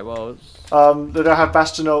 Right, well, it's... They don't have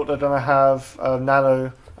Bastion ult, they don't have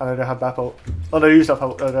Nano, and they don't have Bap ult. Oh, they used up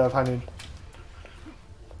ult, they have Hanging.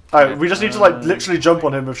 Alright, we just need to like literally jump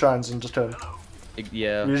on him with Trans and just turn.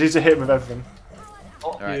 Yeah. We just need to hit him with everything.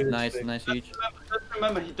 Alright, nice, huge. Just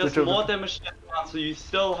remember, he does Good job. more damage than one, so you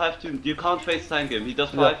still have to. You can't face tank him. He does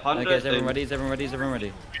 500. Okay, is everyone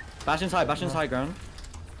ready? Bastion's high ground.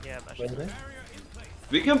 Yeah, Bastion.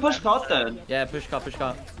 We can push card then. Yeah, push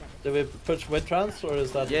cut. Do we push with trans or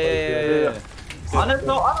is that? Yeah. Honest,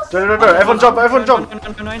 no, honest. No, everyone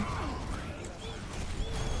jump! Nine.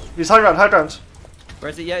 He's high ground. Where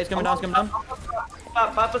is he? Yeah, it's coming down.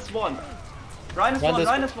 Bap is one. Ryan is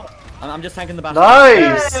one. I'm just tanking the Bastion.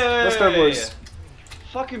 Nice! Hey! Let's go, boys.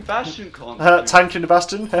 Fucking Bastion con. Tanking the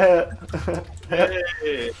Bastion. Hey.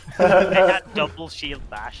 They had double shield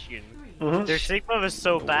Bastion. Their Sigma was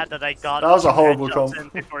so bad that I got... That was a horrible headshots comp.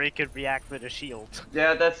 in before he could react with a shield.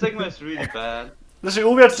 Yeah, that Sigma is really bad. Literally,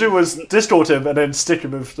 all we had to do was distort him and then stick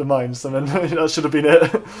him with the mines, and then that should have been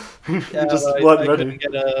it. We Yeah, just I weren't ready. couldn't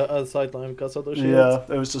get a sideline because of the shield.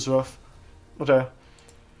 Yeah, it was just rough. Okay.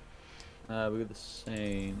 We got the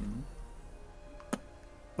same.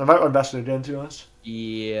 I might run Bastion again, to be honest.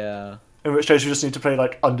 Yeah. In which case, we just need to play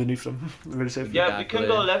like underneath them, really safely. Yeah, we can Exactly.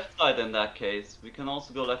 go left side in that case. We can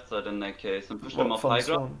also go left side in that case and push them What off fun high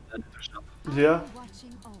song. ground. And push them. Yeah.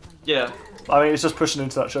 Yeah. I mean, it's just pushing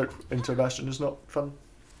into that choke into a Bastion. It's not fun.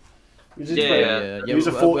 We just need to play- Yeah. Use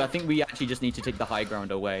a for- I think we actually just need to take the high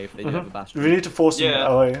ground away if they do have a Bastion. We need to force them Yeah.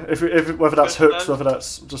 away. If whether that's But hooks, then- whether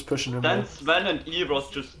that's just pushing them Then away. Sven and Eros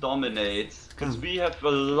just dominate. Because we have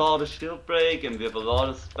a lot of shield break and we have a lot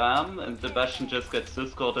of spam, and the Bastion just gets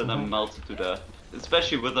discorded and melted to death.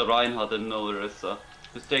 Especially with the Reinhardt and no Orisa.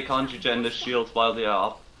 Because they can't regen the shields while they are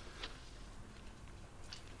up.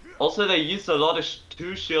 Also, they use a lot of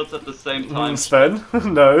two shields at the same time. Sven?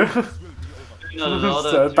 No. A lot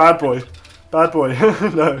Sven, of bad boy.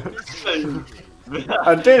 No.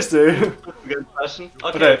 And this dude. Against Bastion.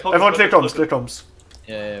 Okay, focus, everyone clear focus, comms, clear comms.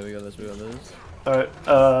 Yeah, we got this. Alright,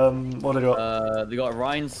 what do they got? They got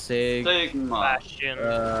Ryan Sig. Sigma. Bastion.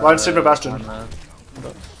 Ryan Sigma Bastion. Anna.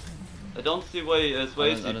 I don't see where he is. Where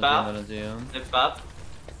is he? I Bap? don't see him. They Bap?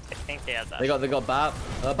 I think they had that. They got Bap.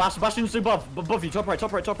 Bastion's above you, top right. I'll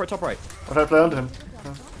try to play under him.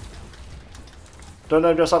 Don't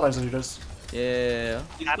know your sidelines on you guys. Yeah.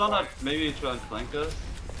 He's gonna maybe try and flank us.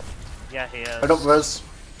 Yeah, he is. I got res.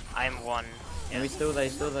 I'm one. And he's still there,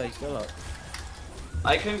 he's still up.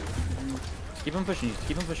 I can. Keep him pushing.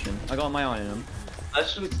 I got my eye on him.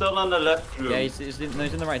 Bastion's still on the left room. Yeah, he's in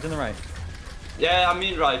the right. Yeah, I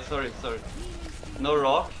mean right. Sorry. No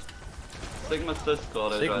rock. Sigma's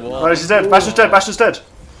discorded Sig right what? now. Alright, she's dead. Bastion's dead.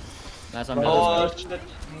 Nice, I'm Oh dead. shit.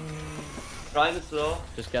 Ryan is low.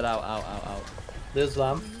 Just get out. This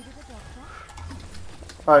lamp.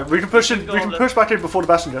 Alright, we can push in. can go We can left. push back in before the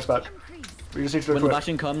Bastion gets back. We just need to do When it the quick.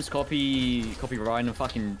 Bastion comes, copy Ryan and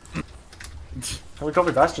fucking... Can we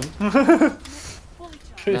copy Bastion? No,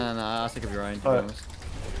 I'll stick with Ryan, to be Alright. honest.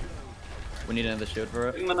 We need another shield for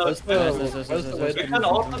it. Sigma Where's knows. the We can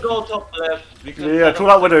also go top left. We can Yeah,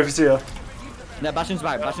 call out window if you see her. Yeah, Bastion's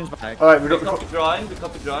back. Alright, we We got. copied Ryan. We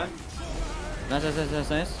copied Ryan. Nice.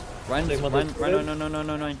 Ryan, Sigma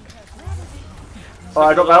no. Oh,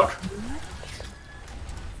 I got Valk.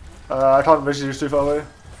 I can't visually use too far away.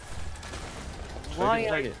 Why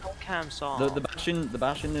Take are it. no cams on? The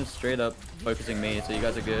Bastion is straight up focusing me, so you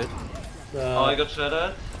guys are good. Oh, I got shot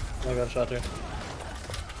at. I got shot here.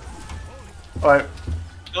 Alright,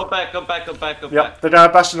 Go back. yeah. They don't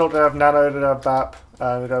have Bastion ult, they have Nano, they don't have Bap,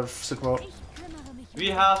 and they have Sigma ult. We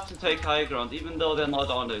have to take high ground, even though they're not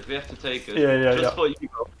on it. We have to take it. Yeah, Just yeah. for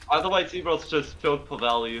Ebro. Otherwise, Ebro's just filled for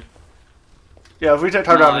value. Yeah, if we take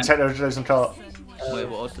high ground and take their Jason cart. Wait,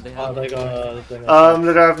 what else do they Oh, have? they got a thing. They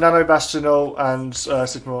don't have Nano, Bastion ult, and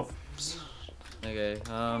Sigma ult. Okay,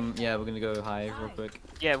 yeah, we're gonna go high real quick.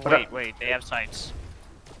 Yeah, Okay. wait, they have sights.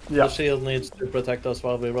 Yeah. The shield needs to protect us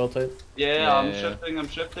while we rotate. Yeah, I'm Yeah. shifting. Now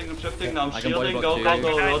I'm I can body shielding. block Go, too.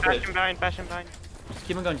 rotate. Bastion behind. Just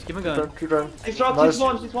keep on going. Keep going. He's dropped. Nice.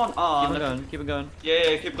 He's one. Keep on going.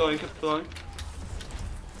 Yeah, keep going.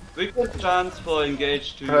 We can transfer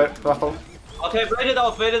engage to. Alright, Raffle. Okay, wait it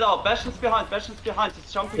out, wait it out. Bastion's behind,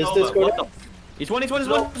 he's jumping Is over. this good? What the He's one.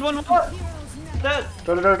 Dead.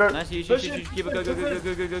 Nice, you keep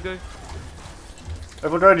it, go.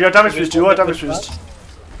 Everyone ready? You're damage fused, you are damage fused.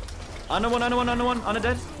 Under one, under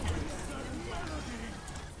dead.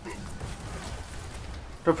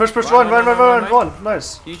 Go push, Run. run.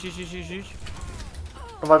 Nice. Huge.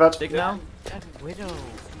 Oh my bad. Stick now. That Widow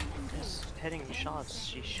is hitting shots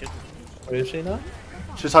she shouldn't. Where is she now?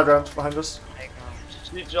 She's high ground behind us.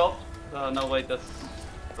 Good job. No, wait, that's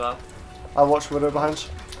bad. I'll watch Widow behind.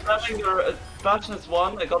 Bastion is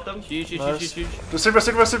one, I got them. Huge. The Sigma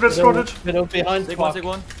discorded. Middle behind. Stick Fuck.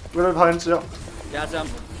 one. Widow behind, yeah. Yeah, Sam.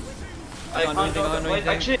 I Can't do can't anything, go. can't do Wait,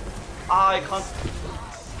 anything. actually, I can't.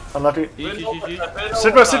 Unlucky. Huge.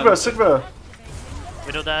 Sigma.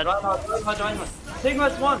 Widow dead. Reinhardt.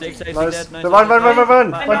 Sigma's one. Stick, safe, Nice. dead. Nice. Run.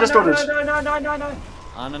 Nice. Mine distorted. No.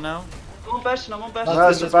 Anna now. I'm on Bastion.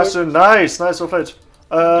 Nice, Bastion. Nice, well played.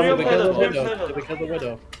 Because of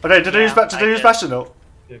Widow. Okay, did they use Bastion though?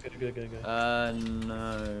 Good.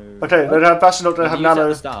 No. Okay, they have Bastion up, they have Use at Nano.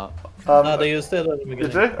 the start. No, they used it at the beginning.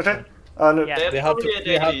 Did they? Okay. No. Yeah. They have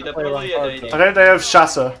to play around I think they have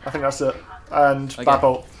Shatter, I think that's it. And Okay.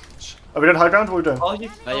 Batbolt. Are we doing high ground? What are we doing? Oh,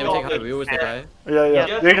 he's Yeah, we take high. We always take high. Yeah. Yeah.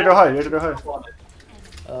 You need to go high,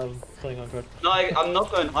 Playing on card. No, I'm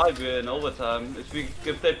not going high. We're in overtime.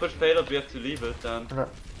 If they push payload, we have to leave it. Then.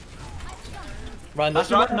 Run this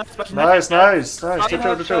Bastion, one. Nice.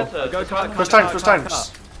 Good chill. Go, Push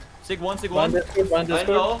tanks. Sig one. Run this good. I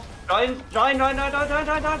know. Ryan.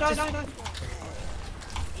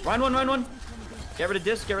 Run one. Get rid of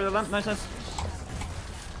disc, get rid of lamp. Nice.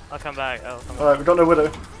 I'll come back. Alright, we got no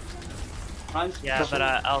Widow. Yeah, but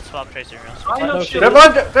I'll swap Tracer. Ryan, shit. Get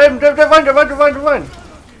mine!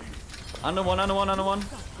 Under one. I'm Under one.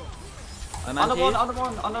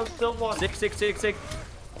 Under still one. Sig.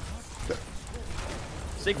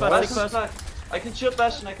 Sig Bastion's first. back. I can shield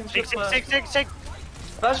Bastion. Six.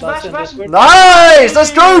 Bastion. Nice!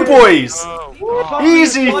 Let's go, boys! Oh,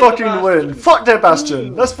 Easy fucking win. Fuck their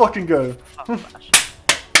Bastion. Let's fucking go.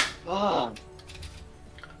 Ah.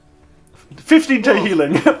 15k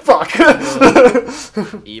healing. Fuck.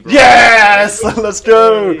 Ebro. Yes! Let's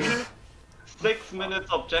go. 6 minutes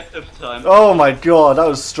objective time. Oh my god, that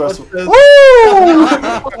was stressful. What's this? Woo!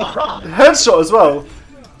 Headshot as well.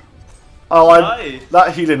 Oh, Nice.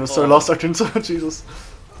 that healing was so last second. Jesus.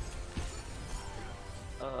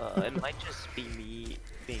 It might just be me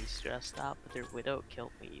being stressed out, but their Widow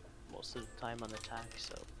killed me most of the time on attack,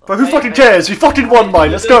 so... But who fucking cares? We fucking won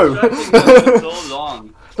mine. Let's go. So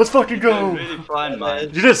long. Let's fucking go. Really fine, man.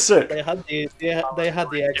 You did sick. They had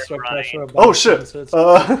the extra pressure. About Oh shit. so it's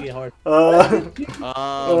really hard. I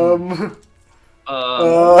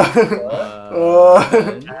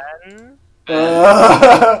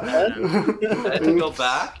had to go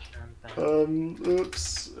back.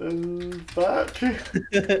 Oops, and back. Okay,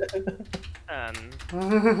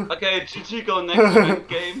 GG go next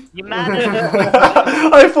game. You managed.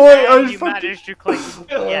 I thought You managed to click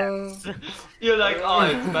yes. You're like, oh,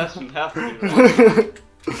 it's Bastion, have to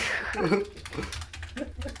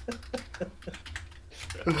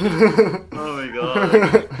Oh my god.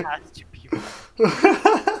 It has to be.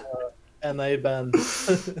 And I banned.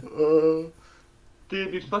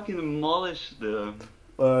 Dude, we fucking demolished them.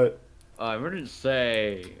 Alright, I wouldn't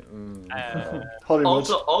say. Hollywood.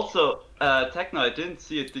 Also, Techno, I didn't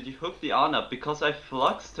see it. Did you hook the Ana? Because I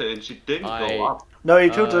fluxed her and she didn't go up. No,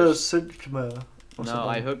 you killed the Sigma. No,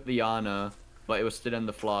 I hooked the Ana, but it was still in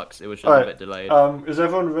the flux. It was just a bit delayed. Is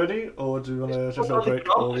everyone ready, or do you want to just have a break,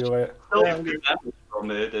 or we wait? Still good damage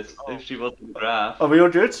from it if she wasn't graph. Are we all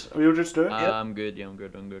good? Are we all good to do it? I'm good. Yeah, I'm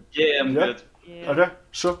good. Yeah, I'm Yeah? good. Yeah. Okay,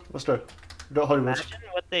 sure, let's do it. We got Hollywood. Imagine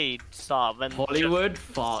what they saw when Hollywood, just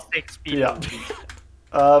fuck. 6 people. Yeah. Do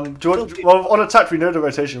you want, well, on attack, we know the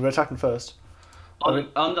rotation. We're attacking first. On Yeah.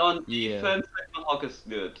 defense, Techno Hawk is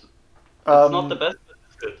good. It's not the best, but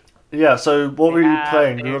it's good. Yeah, so what were you Yeah,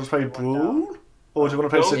 playing? Do you they're want to play going Brawl? Or do you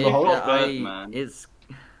want to play Go Sigma for Hulk? it. bad, man. It's.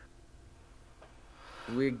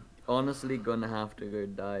 We're honestly gonna have to go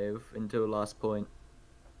dive until last point.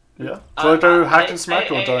 Yeah. Do you want to do hack and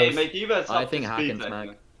smack or Hey, dive? my diva's I up think to hack speed, and smack.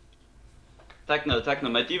 Techno,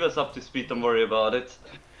 my diva's up to speed, don't worry about it.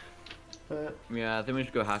 Yeah, I think we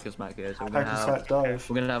should go hack and smack here. So Hack and smack dive.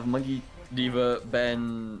 we're gonna have Monkey, Diva,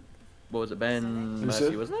 Ben. What was it? Ben Lucio?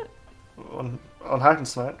 Mercy, wasn't it? On hack and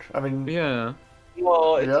smack. I mean, Yeah.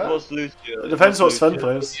 Well, it Yeah. was Lucio. it depends what Sven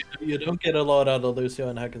plays. You don't get a lot out of Lucio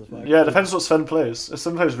and Hack and Smack. Yeah, it depends what Sven plays. If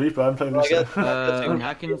Sven plays Reaper, I'm playing Well, I Lucio. guess- In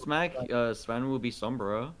hack and smack, Sven will be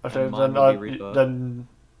Sombra. Okay, and mine will be Reaper. then,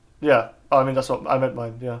 yeah. Oh, I mean, that's what I meant.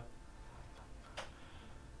 Mine, yeah.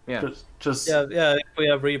 Yeah. Just Yeah. If we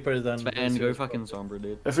have Reaper, then Sven, go fucking Sombra,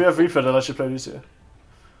 dude. if we have Reaper, then I should play Lucio.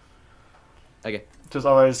 Okay. Just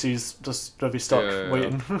otherwise he's just gonna be stuck Yeah.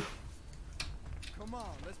 waiting.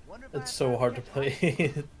 It's so hard to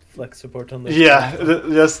play flex support on this. Yeah,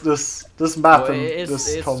 yes, this map Well, and it's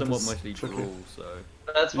this comp somewhat is mostly tricky. cool, so.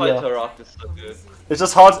 That's why Yeah. Turok is so good. It's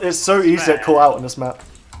just hard. It's so easy to get caught out in this map.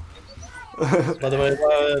 By the way,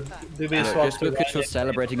 do we swap Just to because you're Ryan?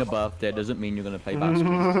 celebrating a birthday doesn't mean you're gonna play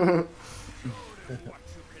basketball.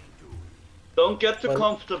 Don't get too Well-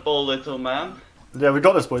 comfortable, little man. Yeah, we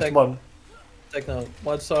got this, boys. Take- Come on. Techno,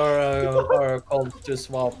 what's our call to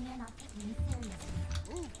swap?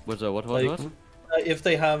 What's what? Like, if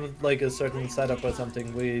they have like a certain setup or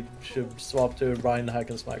something, we should swap to Ryan Hack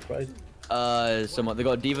and Smack, right? Somewhat. They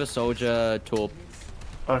got Diva, Soldier, Torp,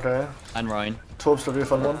 Okay. and Ryan. Torp's gonna be a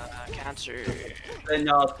fun one. Cancer.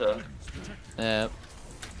 Zenyatta.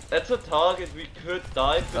 That's a target we could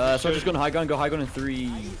die. Soldier's going high ground. Go high ground in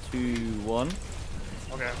 3, 2, 1.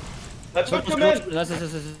 Okay. Let's put them in. Nice.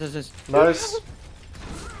 Nice.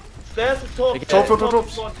 Stairs is top. Okay. Torp.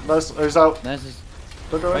 Nice. Oh, he's out. Nice.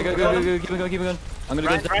 Don't go Right, in. go. Keep it going. I'm gonna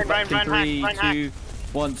Ryan, go Ryan, back Ryan, in Ryan, 3, 2,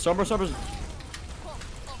 1. Sombra.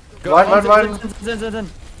 Go. Ryan.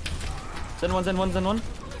 Zen 1.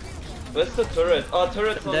 Where's the turret? Oh,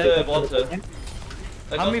 turret's on There. the water.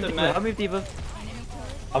 I How got many the Diva? mech. How many Diva?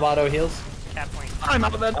 I'm auto heals. Cat point. I'm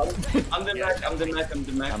out of bed. I'm the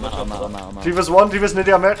mech. I'm Watch out. out. Diva's one. Diva's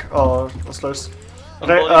Nidia mech. Oh, that's close. I'm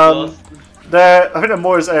Okay. holding lost. I think they're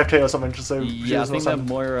Moira's AFK or something. Just so. Yeah, I think that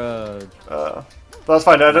Moira. But that's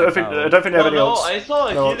fine. I don't think they have any No, else. I saw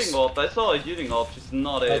a No healing orb. She's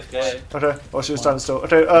not AFK. Okay. Well, she was standing still.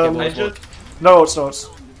 Okay. I just, No, it's not.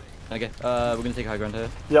 Okay, we're gonna take high ground here.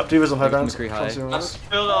 Yep. Diva's on her Take ground. McCree high. Can't see anyone I'm else.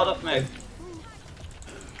 still out of mech.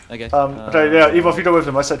 Okay. Okay. Yeah. Evo, if you go with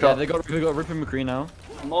him, I say Yeah, cut. they got Ripper McCree now.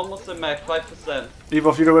 I'm almost in mech, 5%.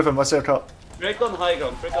 Evo, if you go with him, I say a cut. Break on high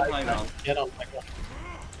ground. Get on.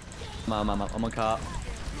 I'm on cart.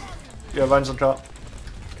 Yeah, Ryan's on cut.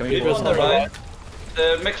 Can we People pause? on the right.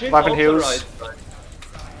 McCree's Weapon on the heals. right.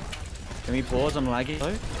 Can we pause? I'm lagging.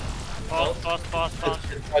 Pause.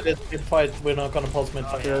 This fight, we're not gonna pulse mid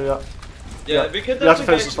fight. Yeah. Yeah, we can You have to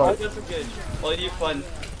finish this fight. disengage. Well, you find.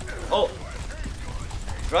 Oh!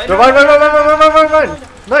 Right Go, now! Ryan!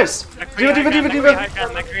 Nice! Diva!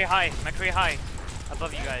 McCree high.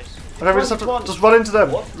 Above you guys. Okay, we just have to just run into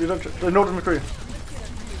them. What? You don't ignore the McCree.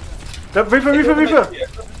 Reaper!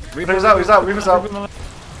 Okay, he's out, Reaper's out.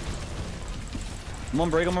 I'm on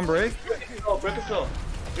break. Break us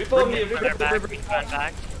off. Rip on me, Run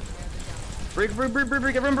back. Break,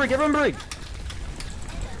 everyone break!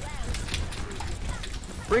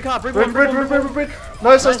 Break hard, break.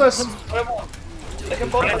 Nice. I can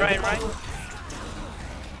bottom. Right.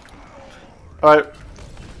 Alright.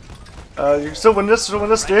 You can still win this,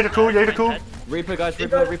 Jada cool. Reaper, guys,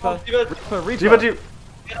 Reaper. Diva.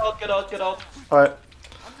 Get out. Alright.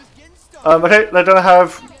 Okay, they're gonna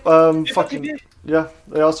have, fucking... Yeah,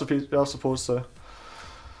 they also pause, so...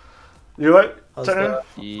 You right? How's Techno?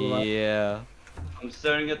 that? Yeah. I'm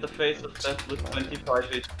staring at the face of Seth with 25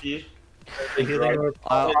 HP.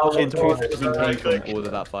 I'll gain 2,000 ping from all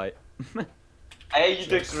of that fight. Hey, you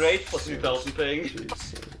did great for 2000 ping.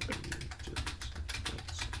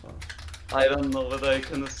 I don't know whether I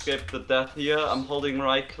can escape the death here. I'm holding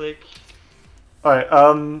right click. Alright,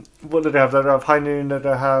 what do they have? They have High Noon, they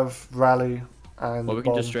have Rally, and Well, we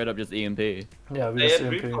can Bomb. just straight up just EMP. Yeah, we They just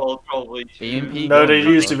had EMP. recall probably too. EMP? No, they Reaper.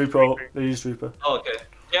 used the Reaper. They used Reaper. Oh, okay.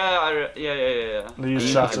 Yeah. They used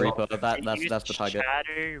EMP Shatter. Reaper, that's the target.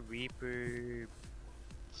 Shatter, Reaper.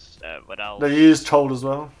 What else? They used Told as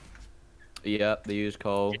well. Yeah, they use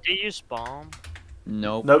coal. Did they use bomb?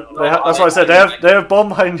 Nope. Nope, that's what I said. They have Bomb,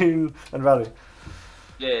 High Noon, and Rally.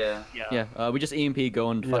 Yeah. Yeah, we just EMP go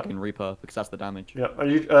on fucking Reaper because that's the damage. Yeah, are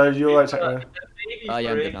you alright, Techno?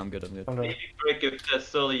 Maybe I'm good. Okay. Maybe break if there's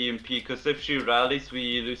still EMP, because if she rallies,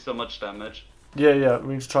 we lose so much damage. Yeah,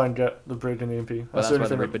 we need to try and get the Brig and EMP. But That's that's the why only the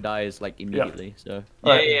thing. Reaper dies like immediately. So.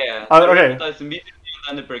 Alright. Yeah. Oh, The okay. Reaper dies immediately,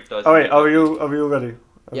 and then the brick dies. Alright, are immediately. we all ready?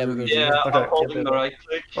 Yeah, we're good. Yeah, Okay. I'm holding the right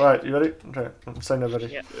click. Alright, you ready? Okay, I'm saying they're ready.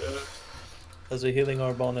 Yeah. There's a healing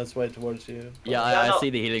orb on its way towards you. Yeah, Yeah, I no, see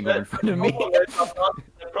the healing the- orb in front of me.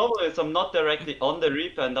 The problem is I'm not directly on the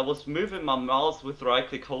Reaper, and I was moving my mouse with right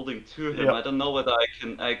click holding to him. Yeah. I don't know whether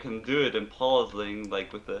I can do it in pausing,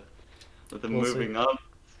 like with the We'll moving up.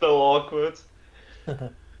 So awkward.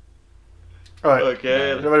 Alright,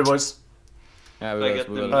 Okay. you ready, boys? Yeah, I we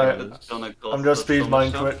get the Alright. mech that's gonna cost I'm gonna us speed so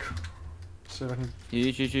mine much quick. See if I can...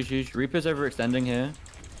 Huge. Reaper's overextending here.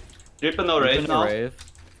 Reaper no Reaper raid no now. rave.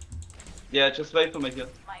 Yeah, just wait for me here.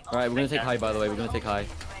 Alright, we're gonna take high by the way, we're gonna take high.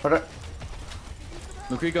 Okay.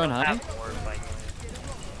 McCree going high. Have more, by the way.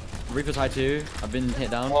 Reaper's high too. I've been hit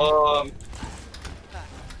down.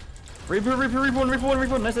 Reaper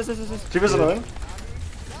one. Nice. D.Va's annoying.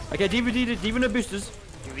 Okay, D.Va no boosters.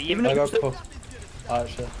 Even I no got boosters. call. Ah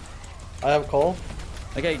shit. I have call.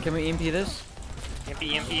 Okay, can we EMP this?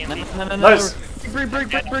 EMP. No. Nice. Break.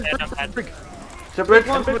 Yeah, break.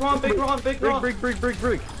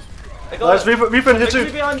 Break. Nice, Reaper in here too.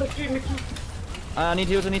 I need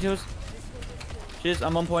heals. Cheers,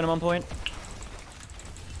 I'm on point.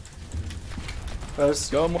 Nice.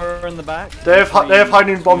 Go more in the back. They have high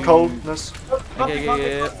noon bomb cold. Nice. Okay,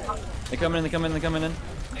 yeah. They're coming in.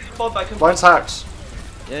 Mine's hacked.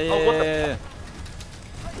 Yeah.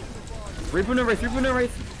 Reaper no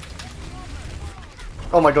Wraith.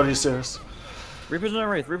 Oh my god, are you serious? Reaper's no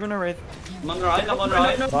Wraith. I'm on right.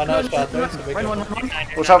 No, shot. There's a big one.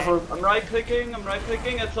 Watch out for. I'm right clicking,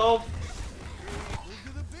 it's off.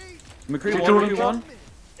 McCree one.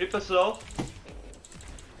 Reaper slow.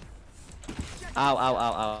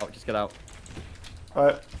 Ow. Just get out.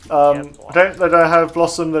 Alright. They don't have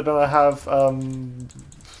Blossom, they don't have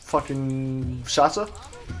fucking Shatter.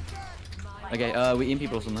 Okay, we EMP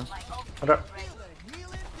Blossom this. Okay.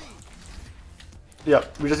 Yeah,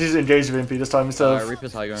 we just need to engage with MP this time instead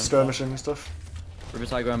Reaper's high of ground. skirmishing and stuff.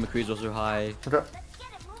 Reaper's high ground, McCree's also high. Okay.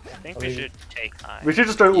 I think we should take high. We should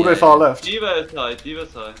just go all the way far left. D.Va is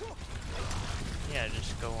high. Yeah,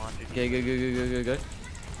 just go on to Okay, go.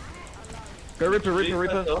 Go Reaper.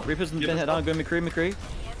 Reaper's been hit down, go McCree.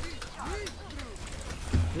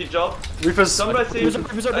 He dropped. Reaper's. Somebody see him.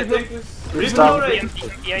 Reaper's up. I think. Reaper's Reaper down. no EMP,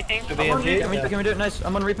 I think. Can we do it? Nice.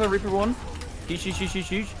 I'm on Reaper one.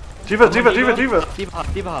 Huge. D.Va. Diva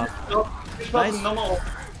half. Nice. Normal.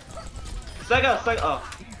 Stagger.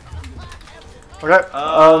 Okay.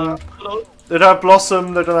 They don't have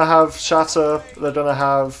Blossom, they're gonna have Shatter, they're gonna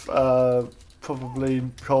have probably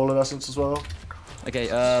Coal in Essence as well. Okay,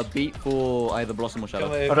 beat for either Blossom or Shadow.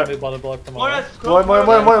 Can we body block them all? More.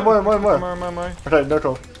 Okay, no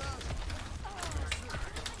Coal.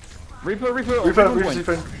 Reaper Reaper's point.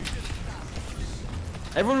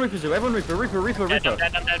 Everyone Reaper. Dead.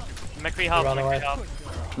 McCree help. Run away.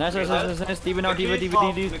 Nice. Diva now, Diva.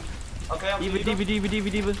 Okay, I'm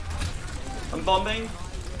Diva. I'm bombing.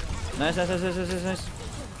 Nice. So I'm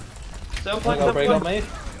I playing got the break on me.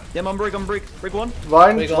 Yeah, I'm break one. Break on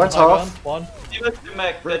Mine's high half. ground. One. D.Va's the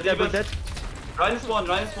mech. Break dead. Ryan is one.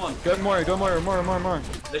 Go more.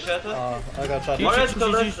 The shatter. I got shot. More is still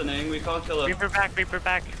listening, we can't kill him. Reaper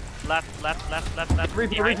back. Left.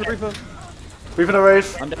 Reaper. Reaper the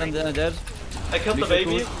Wraith. I'm dead. I killed the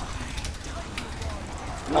baby.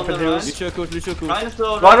 I'm on the Up in run. hills. Lucio cool. Ryan is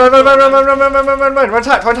still Run. One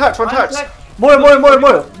tax. More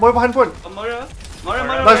behind point. Moira.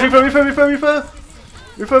 Nice, Reaper.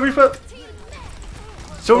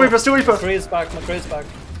 Still Reaper. McCree's back.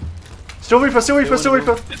 Still Reaper.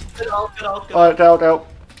 Get out. Alright, get out.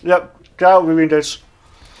 Yep, get out, we re-engage.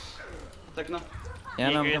 Techno. Yeah,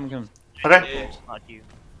 no, I'm coming. Okay. Yeah. Not you.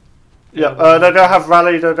 Yeah, they don't have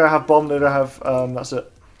Rally, they don't have Bomb, they don't have, that's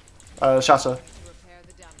it. Shatter.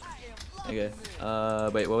 Okay.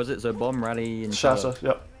 Wait, what was it? So bomb, rally, and Shatter,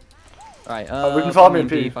 yep. Alright, we can farm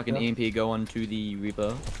EMP. EMP, Fucking yeah. EMP, go on to the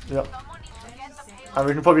Reaper. Yep. And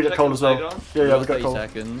we can probably get Coal as well. Playground. Yeah, we got 30 Coal.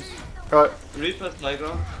 seconds. Alright, Reaper's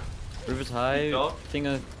playground. Reaper's high. Go.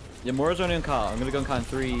 Yeah, Mora's only on car. I'm gonna go on car in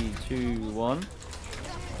 3, 2, 1.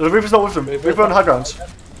 the Reaper's not with them. Reaper on high ground.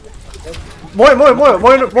 More on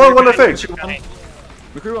the thing.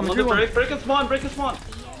 McCree one. I'm on the break. Break and spawn.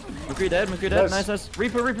 McCree dead. Nice. Nice.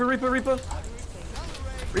 Reaper. Reaper one.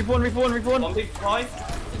 One big point.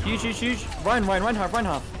 Huge. Ryan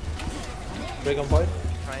half. Break on point.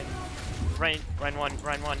 Rain one.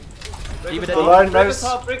 Diva The dead. line, nice.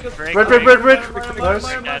 Break. Break.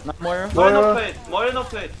 Nice. Not Moira. Moira no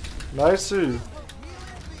plate. Nice too.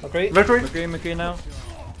 McCree. Victory. McCree now.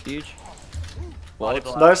 Huge.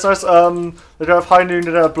 Nice. They don't have High Noon,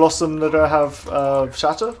 they don't have Blossom, they don't have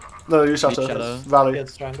Shatter. No, you Shatter. Shatter. Rally. Get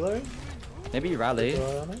Strangler. Maybe rally.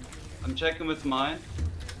 I'm checking with mine.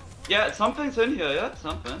 Yeah, something's in here. Yeah,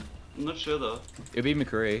 something. I'm not sure though. It'll be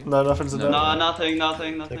McCree. No, nothing's in there. No, nothing.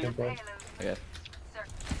 Second point. Okay.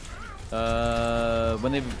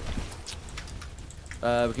 When they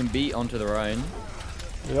we can beat onto the Rhine.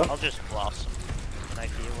 Yeah. I'll just floss them. I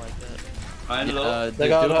feel like that. Ryan low. They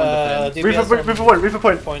got Reaper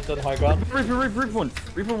point. point on high ground. Reaper one.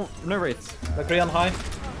 Reaper no wraiths. McCree on high.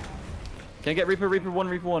 Can I get Reaper one.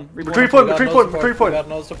 McCree point. Got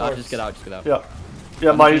no support. Just get out.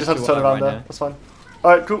 Yeah, mine, you just have to turn around right there. now. That's fine.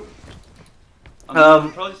 Alright, cool.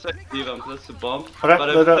 I'm probably second leave, I'm close to bomb. Okay, But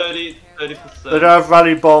I'm 30%. They don't have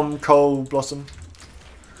Rally, Bomb, Coal, Blossom.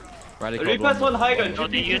 Reaper's on high ground, Oh,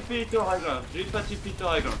 TP to high ground. Reaper TP to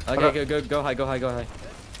high ground. Okay, go high.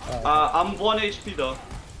 I'm 1 HP though.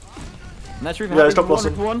 Nice Reaper. Yeah, he's got Reaper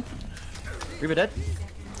Blossom. one. Reaper dead.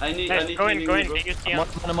 I need Nice, go in, healing, bro. take your I'm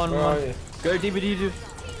TM. on. Where are you? Go DBD.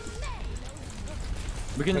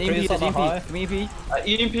 We can McCree's EMP, on the high. Can we EMP?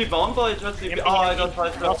 EMP bomb, boy, just EMP. EMP, Oh, I got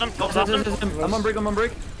 5 Blossom, shots. Blossom. I'm on break.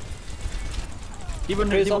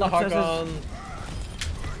 McCree's on the high ground.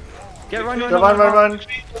 Get run.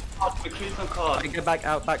 McCree's on card. Get back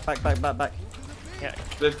out, back. Yeah.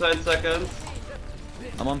 We have 10 seconds.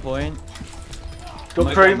 I'm on point. Got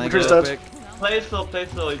my McCree, God, McCree's dead. Quick. Play still.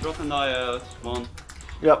 He broke an eye, one.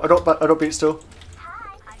 Yeah, I got beat still.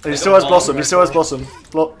 And he still has Blossom, Blossom.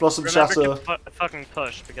 Blossom, Remember Shatter. to fucking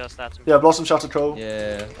push because that's Yeah, Blossom, Shatter, Coal.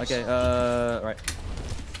 Yeah. Okay. Right.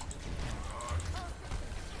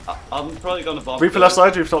 I'm probably gonna bomb. Reaper left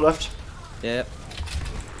side, Reaper top left. Yeah.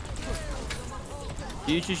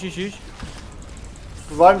 Huge.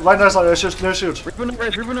 Right now side, no shield. Reaper no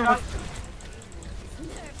red.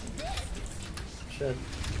 Shit.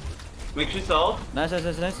 McCree's out. Nice.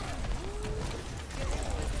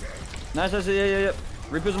 Yeah.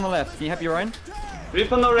 Reaper's on the left. Can you help your Ryan?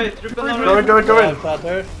 Reaper no raid. Go in.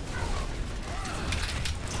 Platter.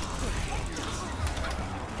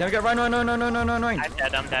 Can we get Ryan? No. I'm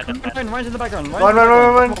dead. Ryan's in the background.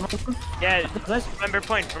 Ryan. Yeah, Nice. remember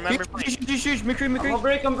point. Huge.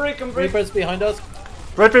 McCree. I'm break. Reaper's behind us.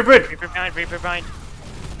 Break. Reaper behind.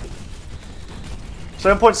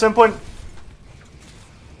 7 point.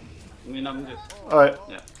 I mean, I'm just. Alright.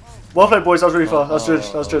 Yeah. Well played, boys, that was really far. That's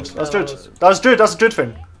good. That's a good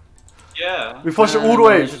thing. Yeah. We pushed it all the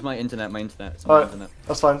way. It's just my internet. It's my Alright, internet.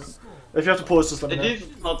 that's fine. If you have to pause, just let me At know. least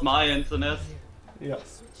it's not my internet. Yeah.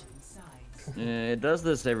 Yeah, it does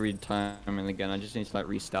this every time and again. I just need to like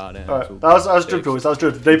restart it. Alright, that was good, boys. That was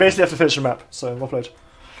good. They basically have to finish the map, so well played.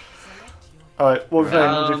 Alright, what are we playing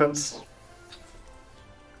on defense?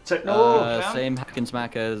 Techno? Same hack and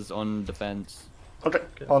smack as on defense. Okay,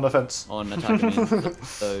 on offense. On attack, I mean.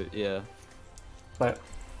 So yeah. Right.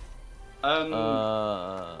 Um.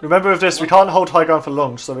 Remember with this, we can't hold high ground for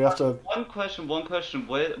long, so we have to. One question.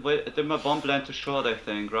 Where did my bomb land too short? I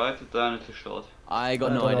think, right? It landed too short. I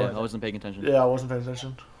got I no don't idea. know. I wasn't paying attention. Yeah, I wasn't paying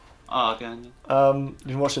attention. Oh, again. You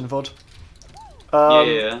can watch it in VOD.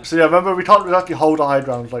 Yeah. So yeah, remember we can't exactly hold a high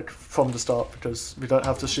ground like from the start because we don't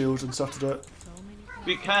have the shields and stuff to do it.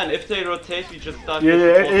 We can. If they rotate, we just start.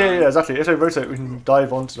 Yeah, exactly. If they rotate, we can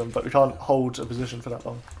dive onto them, but we can't hold a position for that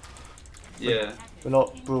long. Yeah. We're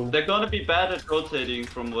not brawl. They're gonna be bad at rotating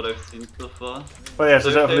from what I've seen so far. Oh yeah, so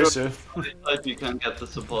if don't have they an issue. rotate, we can get the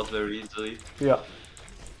support very easily. Yeah.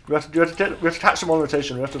 We have to catch them on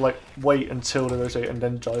rotation. We have to like wait until they rotate and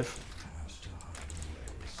then dive.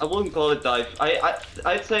 I wouldn't call it dive.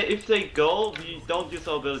 I'd say if they go, we don't use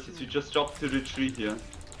our abilities. We just drop to retreat here.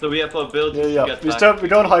 So we have our abilities to get back. We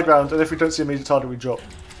go on high ground, and if we don't see a immediate target, we drop.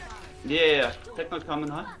 Yeah. Techno coming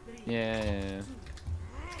high. Yeah.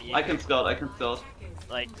 I can scout.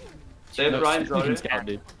 Like, They have Ryan's You can already. scout,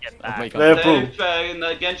 dude. get Oh my back. God. They have They brawl.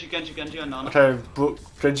 have Genji and Nana. Okay,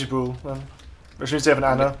 Genji brawl. Which means they have an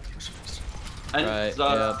Ana. And Right.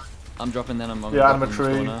 Zara. Yeah. I'm dropping then. I'm Yeah, Ana dropping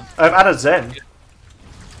McCree. corner. I have Ana Zen.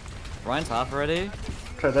 Ryan's half already.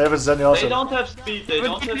 Okay, they have a Zen They also. don't have speed. They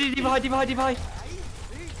don't have speed. Diva high.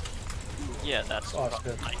 Yeah, that's. Oh,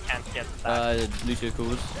 shit. I can't get back. Lucio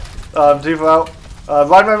calls. Diva out.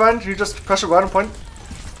 Ryan, can you just pressure Ryan on point?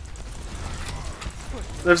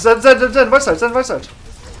 There's Zen, right side.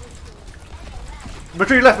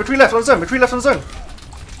 McCree left on zone.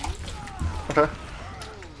 Okay.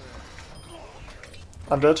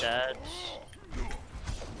 I'm dead. Dead.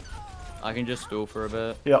 I can just stall for a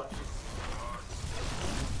bit. Yeah.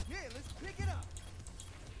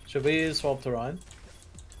 Should we swap to Ryan?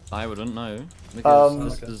 I wouldn't know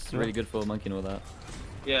because this Okay. is really good for monkey and all that.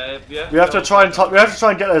 Yeah. We have to try and get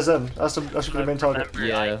their Zen. That should be the main target.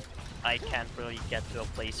 Remember, Yeah. I can't really get to a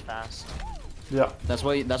place fast. Yeah. That's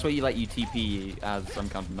why you like you TP as I'm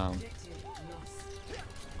counting down.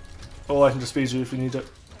 Or I can just speed you if you need it.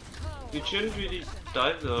 We shouldn't really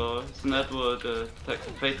dive though. Isn't that what the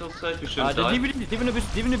fatal said? We shouldn't dive.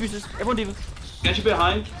 Diva boosters. Everyone Diva. Genji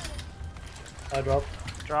behind. I dropped.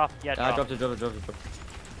 Drop. Yeah, I drop. dropped it.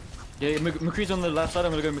 Yeah, McCree's on the left side.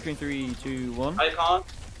 I'm gonna go McCree in 3, 2, 1. I can't.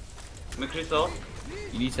 McCree's out.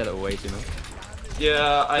 You need to set it away too much.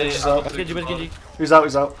 Yeah, Genji's out. Genji. He's out.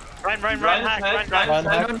 Run, Ryan hack, head, run. Ryan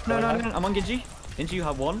hack. No. I'm on Genji. Genji, you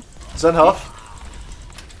have one. Zen half.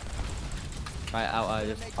 Right, out.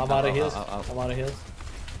 I'm out of heals. Out. I'm out of heals.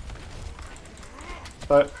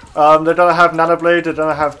 Right. They don't have Nano Blade, they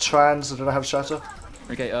don't have Trans, they don't have Shatter.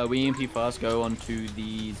 Okay, we EMP first, go on to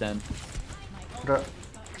the Zen. Okay.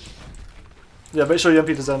 Yeah, make sure you EMP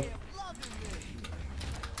the Zen.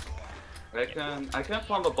 I can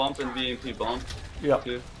farm a bomb and VMP bomb. Yeah.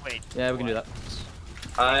 Too. Wait. Yeah, we can do that.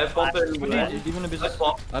 I have bomb in Do red. you want to business?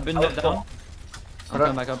 Bomb. I've been I knocked have down. bomb. I'm Okay.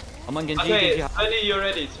 coming back up. I'm on Genji. Okay, Genji. Sven, are you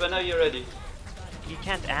ready? Sven, are you ready? He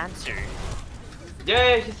can't answer.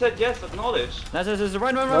 Yeah, he said yes, acknowledge. Nice,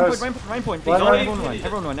 Ryan Nice. point, Ryan point. Ryan, Please,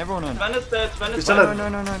 Ryan. everyone run. Sven is dead, Sven is He's dead.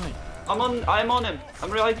 dead. No. I'm on him.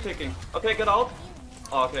 I'm right clicking. Okay, get out.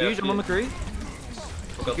 Oh, okay. Huge, I'm on McCree.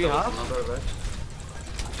 Forgot McCree there was half. another red.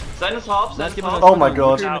 Sven is half, Sven Let's is give him half. a- Oh my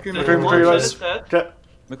god. McCree, McCree, One res. is dead. Get.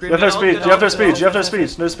 McCree, You have no Get out, speed, get you have no out, speed, get you have no out.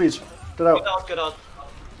 speed, no speed. Get out. Get out.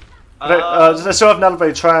 Okay, they still have Nano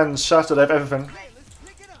Blade, Trans, Shatter, they have everything.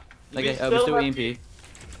 Okay, still we still have- EMP.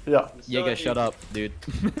 Yeah. Jaeger, shut up, dude.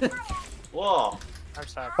 Whoa. I'm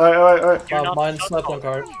sorry. Alright. You're not Mine shot slept on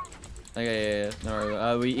called. card. Okay, yeah. No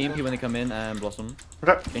worry. We EMP when they come in and Blossom.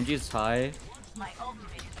 Okay. Genji's high.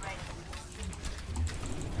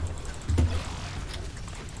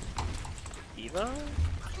 Eva?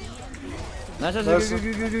 Nice, Nice.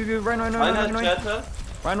 go. Ryan, Mine has Jetta.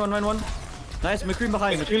 Ryan, one. Nice, McCree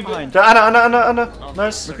behind. Yeah, Anna.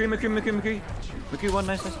 Nice. McCree one,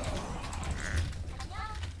 nice.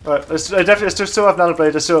 Right, they definitely still have Nano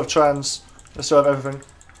Blade, they still have Trans, they still have everything.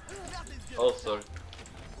 Oh, sorry.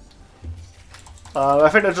 I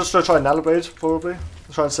think they're just gonna try Nano Blade, probably.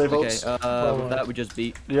 Try and save Okay, ults. with that we just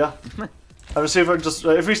beat. Yeah. And see if we can just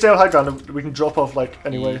if we stay on high ground, we can drop off like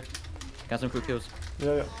anyway. Got some quick kills.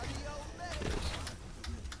 Yeah.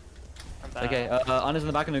 I'm back. Okay, Anna's in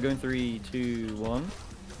the back and they're going 3, 2, 1.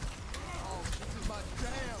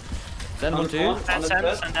 Then 1, 2. And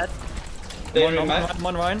dead. They One, remax.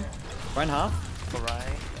 one, Ryan. Ryan half.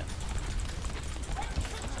 Alright.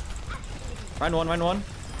 Ryan 1. Ryan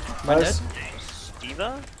Nice. dead.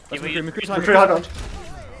 Eva? That's Eva, McCree time. McCree high ground.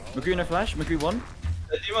 McCree no flash. McCree 1.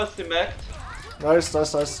 The Dima's demacked.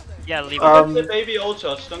 Nice. Yeah, leave Um, Get the baby ult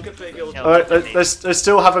charge. Don't get baby ult Yeah. charge. Alright, they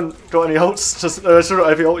still haven't got any ults, just they still got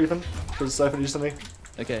heavy ult even, because I haven't used any.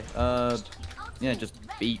 Okay, yeah, just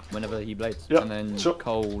beat whenever he blades. Yeah, And then sure.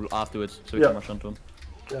 Cole afterwards so we Yeah. can rush onto him.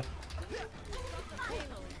 Yeah.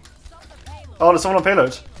 Oh, there's someone on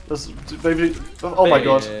payload. There's maybe. Oh my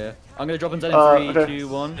god. Yeah. I'm gonna drop in Zen in Okay. 3, 2,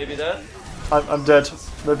 1. Maybe that. I'm dead.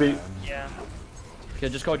 Maybe. Yeah. Okay,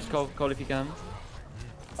 just call if you can.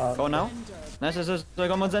 Go on now. Nice.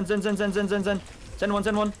 Come on, Zen.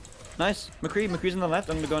 Zen 1. Nice. McCree's on the left.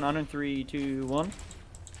 I'm gonna go on Anna in 3, 2, 1.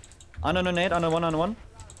 Anna no nade. Anna 1.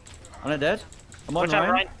 Anna dead. I'm on Watch out,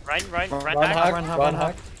 Ryan. Ryan Run back. hack, Run run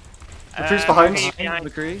hack. hack. McCree's behind. Behind.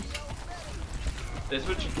 McCree. They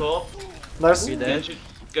switch to top. Nice. Be dead.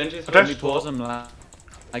 Genji's Okay. Can we switch pause? top. I'm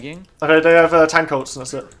lagging. Okay, they have tank ults, and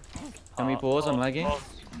that's it. Can we pause? I'm lagging.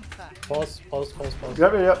 Pause.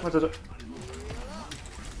 Yep, I did it.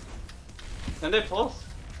 Can they pause?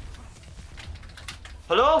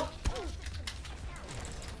 Hello?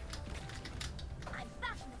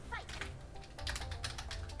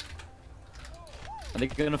 Are they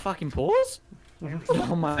gonna fucking pause?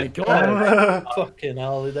 Oh my god. Fucking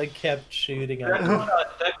hell, they kept shooting They're at me.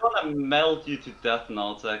 gonna melt you to death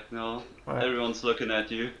now, Techno. Right. Everyone's looking at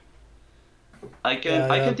you. I Yeah,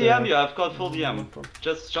 can yeah, DM you, I've got full DM.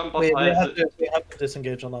 Just jump up We high. have to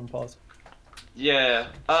disengage on unpause. Yeah.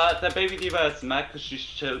 The baby diva has Mac because she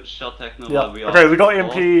shot Techno Yeah. while we are. Okay, we got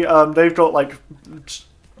EMP. They've got like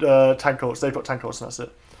tank ults. They've got tank ults, and that's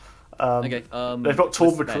it. Okay, They've got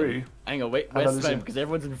Torb where's Sven? McCree. Hang on, wait, I where's don't Sven? see. Because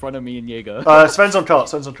everyone's in front of me and Jaeger. Sven's on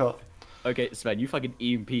cart. Okay, Sven, you fucking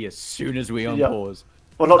EMP as soon as we Yeah. unpause.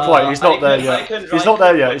 Well, not quite. He's not there I yet. can He's not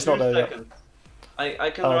there yet. He's right-click not for there 2 yet. seconds. I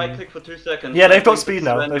can Um, right click for 2 seconds. Yeah, they've I got think speed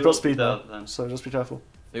now. Sven They've will got speed do now. that then. So just be careful.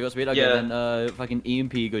 They got speed? Okay, Yeah. then fucking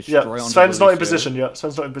EMP goes straight Yeah, on Sven's not in Lucio. position yet.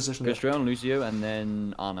 Sven's not in position Go yet. straight on Lucio and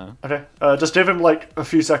then Anna. Okay. Just give him like a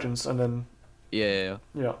few seconds, and then Yeah.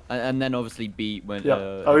 yeah. And then obviously beat when. Yeah.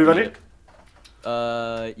 Are we ready?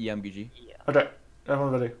 Yeah, I'm GG. Okay.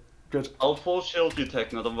 Everyone ready? Good. I'll full shield you,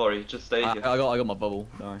 Techno, don't worry, just stay I here. got my bubble.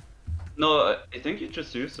 Don't worry. No, I think you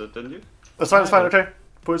just used it, didn't you? That's fine. It's fine. Okay.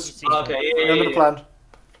 Boys. Okay, yeah. Remember the plan.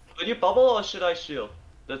 Will you bubble or should I shield?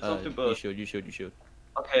 That's up to You both. should.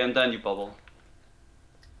 Okay, and then you bubble.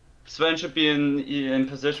 Sven should be in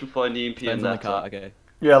position for an EMP Depends in on the that car. time. Okay.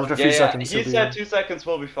 Yeah, like a few Yeah, seconds. he he'll be said 2 seconds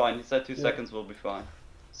will be fine. He said 2 seconds will be fine.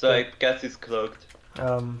 So I guess he's cloaked.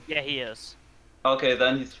 Yeah, he is. Okay,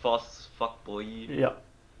 then he's fast as fuck, boy. Yeah.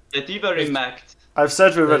 The Diva remacked. I've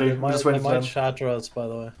said we're ready. They We're just waiting for might them. shatter us, by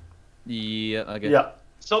the way. Yeah. Okay. Yeah.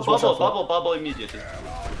 So Just watch out for it. bubble immediately.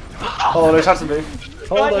 Oh, they shot me.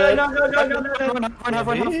 Hold it.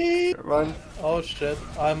 Run. Oh shit,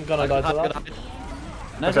 I'm gonna die to that.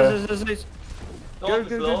 Nice, Okay. nice.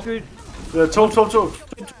 Top is low. Good. Yeah, top. Top.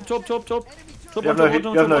 You have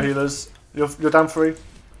no healers. You're down 3.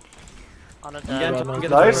 On a Again, dead.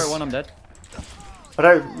 get Nice. the one, I'm dead. I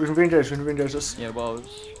don't. We can re-engage this. Yeah, well,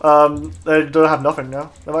 They don't have nothing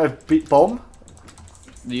now. They might have beat bomb.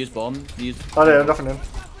 they use bomb. They use... Oh, they have nothing in.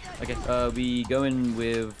 Okay, we go in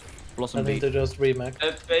with Blossom I think B. they just remake.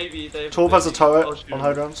 Baby, they have Torb has a baby. turret Oh, shoot. on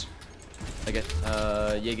high grounds. Okay,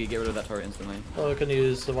 yeah, get rid of that turret instantly. Oh, can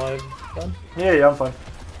you survive then? Yeah, I'm fine.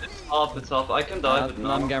 It's off. I can die with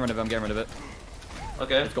No, I'm now. getting rid of it.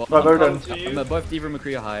 Okay. Let's go. Right, very Come done. to you. Both Diva and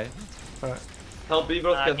McCree are high. Help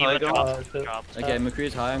Bebros get high ground. shit. Okay, McCree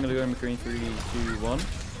is high. I'm gonna go in McCree in 3, 2, 1.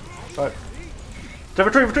 Right.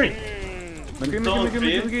 Retreat.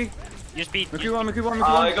 McCree. You speed. McCree 1.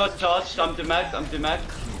 I got charged. I'm the max.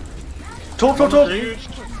 Top. Huge.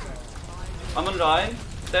 I'm on Ryan.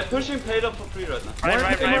 They're pushing payload for free right now.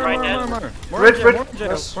 Right dead. Red.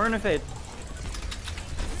 Yes. More in a fade.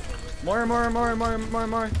 More.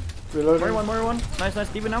 Reloading. More one. Nice,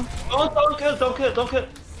 Diva now. Oh, don't kill.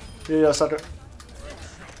 Yeah, suck it.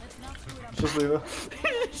 Just leave her.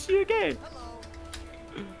 She okay.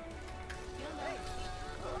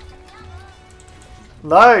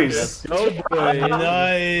 Nice! Oh boy.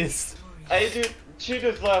 Nice! Hey dude, she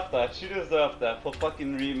deserved that. For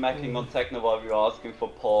fucking remacking on Techno while we were asking for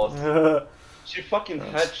pause. She fucking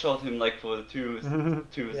headshot him like for two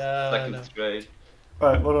Yeah, seconds straight.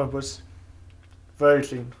 Right, well done, boys. Very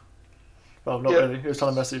clean. Well, not Yeah. really. It was kind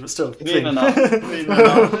of messy, but still. Clean enough.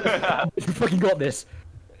 You fucking got this.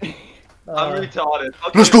 I'm retarded.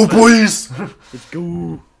 Okay, Let's go, Sven. boys! Let's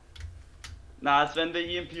go. Nah, Sven, the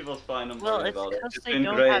EMP was fine. I'm Well, worried it's about it. because It's they been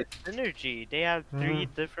don't great. have synergy. They have 3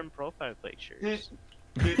 different profile pictures.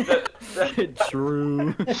 Dude,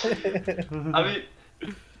 True. I mean,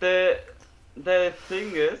 the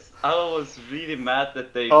thing is, I was really mad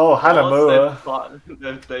that they Oh, Hanamura.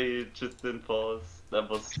 that they just didn't pause. That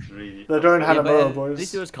was really. They're doing Yeah, Hanamura, but boys.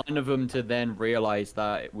 this was kind of them to then realize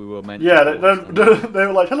that we were meant Yeah, to they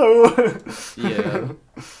were like, hello! Yeah.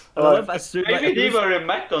 I Alright. love as soon Maybe like, they were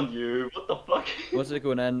remacked on you. What the fuck? what's it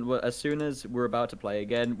going on? As soon as we're about to play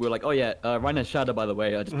again, we're like, oh yeah, Ryan has shadow by the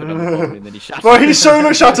way. I just put it on the bottom and then he shattered. Bro, he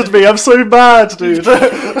solo shattered me, I'm so mad, dude!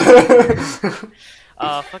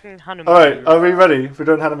 Fucking Hanuma. Alright, are we ready? We're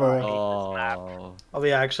doing Hanamura. Oh. Are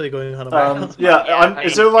we actually going Hanama?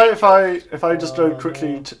 Is it alright if I just go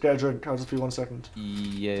quickly to get a drink? I'll just be 1 second.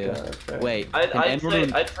 Yeah. Okay. Wait. I'd say we anyone,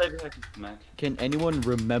 had to smack. can anyone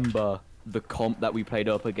remember the comp that we played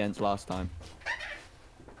up against last time?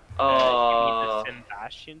 You mean the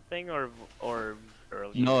Sebastian thing or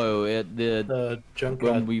earlier? No, The junk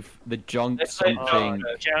when rat. the junk Let's say something.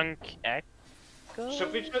 Junk Echo?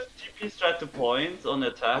 Should we just TP strat the points on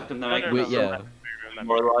attack and then I can Yeah.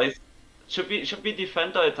 moralize? Should we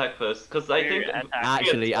defend or attack first? Because I think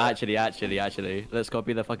Actually, let's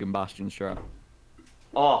copy the fucking Bastion strat.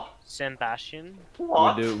 Oh, Sebastian?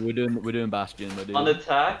 what? We're doing Bastion. We're doing. On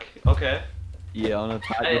attack? Okay. Yeah, on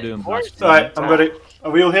attack Hey, we're doing of course. Bastion. Alright, I'm ready.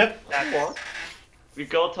 Are we all here? That's, We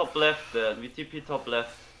go top left then. We TP top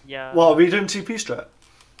left. yeah. What, are we doing TP strat?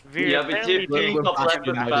 Yeah, we apparently TP we're top left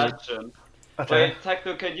with Bastion, Bastion. Okay. Wait,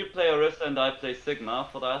 Tacto, can you play Orisa and I play Sigma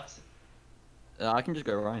for that? I can just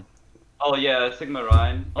go Ryan. Oh yeah, Sigma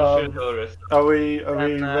Ryan. I'll shoot Orisa. Are we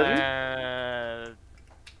And, ready?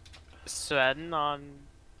 Sven on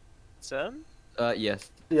Sim?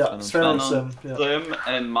 Yes. Yeah, Sven and on Sim. Yeah. Sim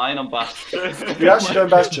and mine on Bastion. We actually going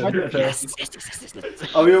Bastion. Okay.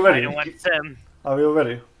 Are we all I ready? don't want Sim. Are we all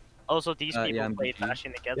ready? Also, these Yeah, people I'm played GG.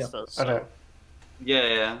 Bastion against us. So. Okay.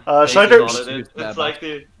 Yeah. Should I They do- got it. It's like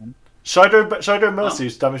the. Should I go Mercy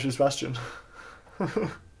to damage this Bastion? We're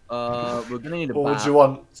gonna need a Or would bat, you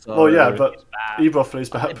want? so- Well, yeah, but It's bad. Ebroth plays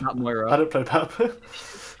I Bap. did Bat Moira. I don't play Bap.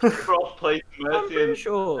 Cross plays I'm Mercy pretty and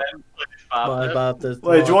sure. Sven plays Bap. My Baptist.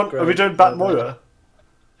 Wait, do you want? Are we doing Bat Moira?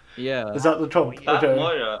 Yeah. Is that the comp? Bap Okay.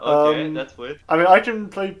 Moira. Okay, that's weird. I mean, I can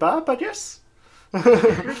play Bap, I guess.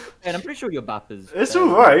 And I'm pretty sure your Bap is. It's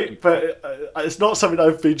alright, but it's not something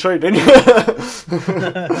I've been training. And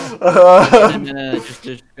then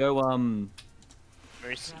just go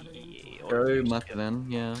Mercy. go Mucker then,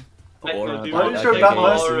 yeah. Tacto, do you Why want don't you go Sigma Bat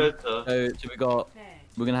or Mercy? Orisa? So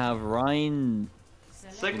we're gonna have Ryan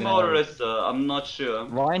Sigma or Orisa? I'm not sure.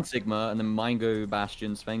 Sigma, and then mine go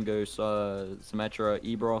Bastion, Sven go Symmetra,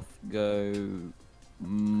 Ebroth go.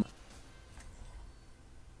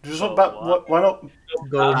 Do you just want Bat? Why not?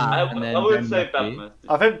 Go. and then I would Ben say Mercy. Bat Mercy.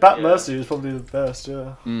 I think Bat Yeah. Mercy is probably the best,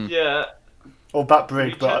 yeah. Mm. Yeah. Or Bat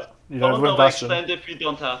Brig, We but You don't Don't win Bastion. overextend if you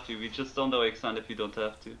don't have to. We just don't overextend if you don't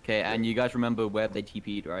have to. Okay, and you guys remember where they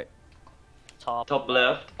TP'd, right? Top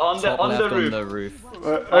left. On the Top on left the on roof. the roof.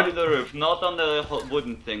 On the roof, not on the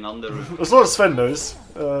wooden thing, on the roof. As long as Sven knows,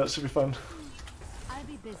 it should be fun. I'll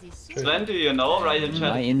be busy soon. Sven, do you know? Right in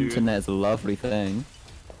chat. My internet's a lovely thing.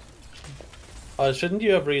 Shouldn't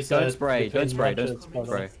you have reset? Don't spray, between don't spray, don't matches, by the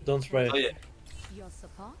spray. way? Don't spray. Oh, yeah. Your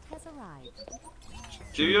support has arrived.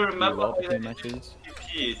 Do you remember well how between you matches.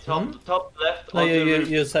 TP? Top left No, on the you roof.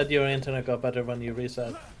 you said your internet got better when you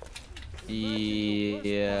reset.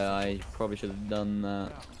 Yeah, I probably should have done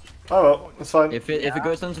that. Oh well, it's fine. If it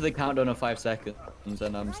goes down to the countdown of 5 seconds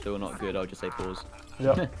and I'm still not good, I'll just say pause.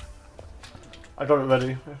 Yeah. I got it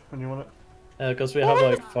ready when you want it. Because we have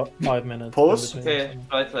like 5 minutes. Pause? in between,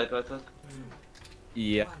 Okay, so- right side.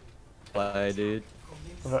 Yeah, I did.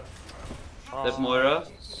 Okay. There's Moira.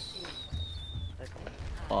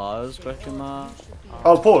 Pause? Question mark.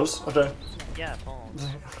 Oh, pause? Okay. Yeah, pause.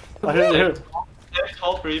 I didn't hear it. There's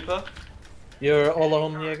top Reaper. You're all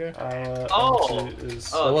alone, Jaeger. Oh! empty is...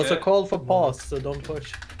 Oh. There was a okay. call for pause, so don't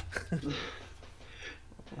push.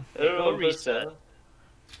 Everyone reset.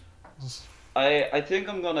 I think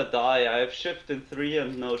I'm gonna die. I have shift in 3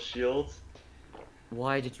 and no shields.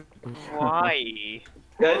 Why did you... Why?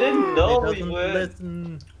 I didn't know He we doesn't were.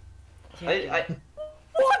 listen. I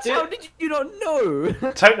What? How did you not know?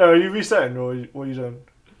 Techno, are you resetting or what are you doing?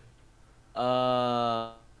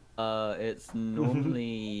 It's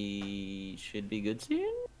normally should be good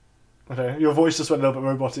soon. Okay, your voice just went a little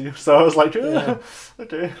bit roboty, so I was like, Yeah.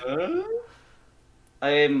 okay.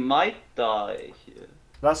 I might die here.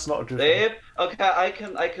 That's not a good thing. Okay,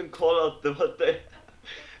 I can call out the what they've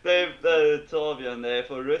Torbjorn, they've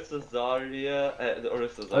Orisa Zarya,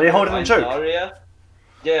 Orisa Zarya. Are they holding in choke? Zarya.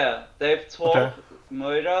 Yeah, they've Torb, Okay.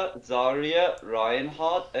 Moira, Zarya,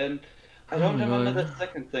 Reinhardt, and I don't Oh my remember God. the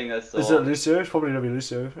second thing I saw. Is it Lucio? It's probably gonna be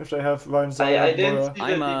Lucio if they have Ryan Zaya. I didn't Moira. see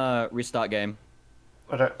I'm restart game.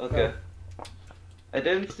 Okay. Okay. I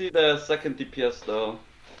didn't see the second DPS though.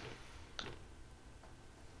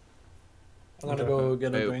 I'm gonna go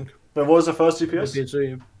get a Wait. drink. But what was the first DPS?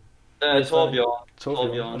 PG. Torbjorn.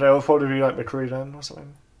 Torbjorn. Okay, it'll probably be like McCree then or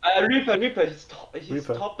something. Reaper, he's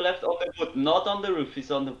Reaper. top left on the wood, not on the roof, he's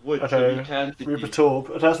on the wood, so Okay, you can't see. Reaper Torb.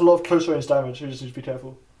 It has a lot of close range damage, you just need to be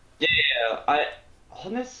careful. Yeah, I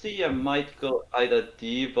honestly I might go either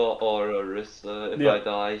Diva or Orisa if Yeah. I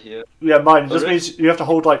die here. Yeah, mine. It just Orisa- means you have to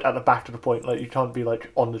hold like at the back of the point, like you can't be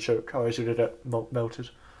like on the choke, otherwise you're gonna get melted.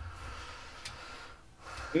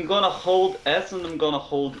 I'm gonna hold S and I'm gonna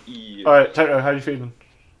hold E. Alright, Techno, how you feeling?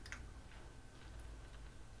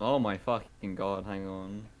 Oh my fucking god! Hang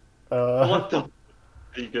on. What the? Are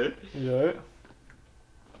you good? Yeah.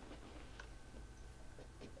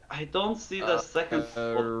 I don't see the second.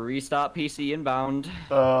 Restart PC inbound.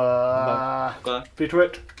 Okay.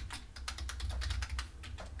 Betwixt.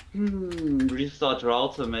 Restart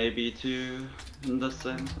router maybe too. In the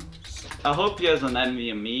same. I hope he has an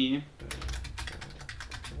NVMe.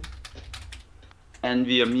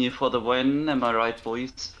 NVMe for the win, am I right,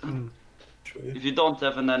 boys? True. If you don't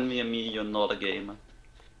have an NVMe, you're not a gamer.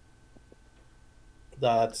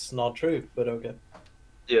 That's not true, but okay.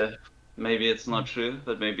 Yeah, maybe it's not true,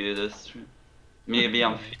 but maybe it is true. Maybe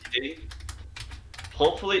I'm feeding.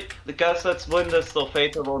 Hopefully, the guys, let's win this so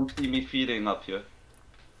Fatal won't see me feeding up here.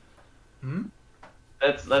 Hmm?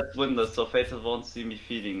 Let's win this so Fatal won't see me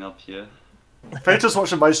feeding up here. Fatal's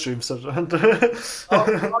watching my stream, so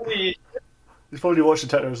Sorry. he's probably watching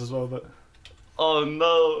Techno's as well, but Oh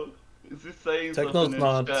no! Is he saying Techno's something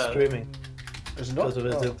not in chat? streaming is it not? because of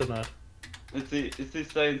his Oh. internet. Is he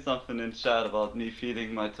saying something in chat about me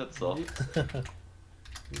feeding my tits off?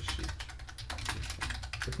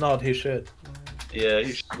 If not, he should. Yeah,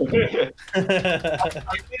 he should.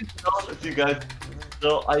 I didn't notice you guys.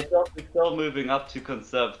 So I thought we're still moving up to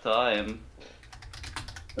conserve time.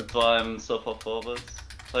 That's why I'm so far forward.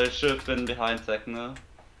 So I should have been behind Techno.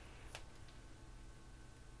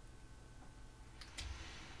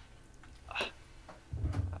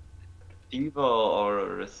 Diva or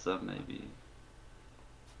Orisa maybe.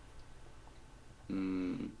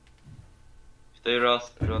 If they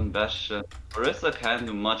run Bastion, Orisa can't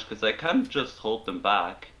do much because I can't just hold them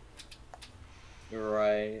back.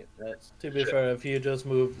 Right. That's To be fair, if you just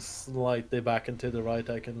move slightly back and to the right,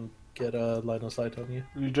 I can get a line of sight on you.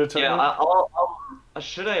 You did Techno? Yeah,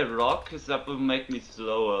 should I rock? Because that will make me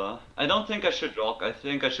slower. I don't think I should rock. I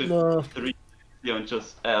think I should No. 360 and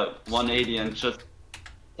just 180 and just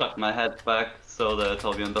tuck my head back so that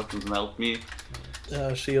Torbjorn doesn't melt me.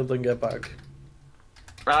 Shield and get back.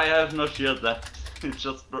 I have no shield left. It's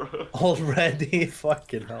just broke. Already?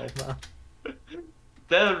 Fucking hell, man.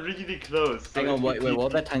 They're really close. So Hang on, wait, if we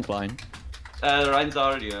what? Their tank line? Rein's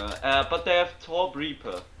Aria. But they have Torb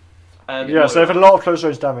Reaper. And Yeah, so they have a lot of close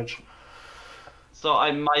range damage. So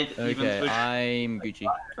I might even Okay, switch. I'm Gucci.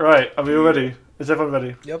 Right, are we all ready? Is everyone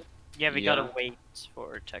ready? Yep. Yeah, we Yeah. gotta wait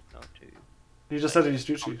for Techno to You just said he's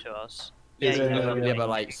come Gucci. to us. Yeah, Yeah, yeah, Yeah, but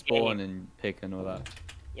like spawn and pick and all that.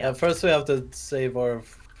 Yeah. First we have to save our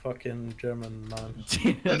fucking German man.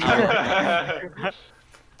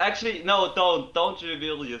 Actually, no, don't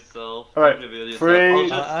reveal yourself. Alright, Don't reveal yourself. three, I'll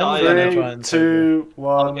just I'm die gonna and- try 3, and 2,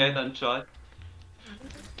 1. Okay, then try.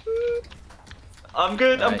 I'm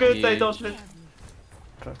good, I'm Right, good, they you- don't hit.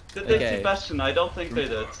 Okay. Did they Okay. see Bastion? I don't think they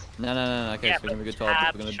did. No, okay, Yeah, so we're gonna go but top,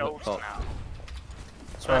 tab we're gonna shows go top. now.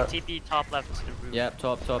 So Alright. TP top left is the room. Yep,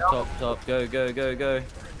 top, go. Go,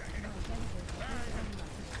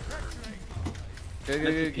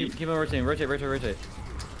 keep on rotate.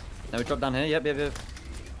 Now we drop down here, yep.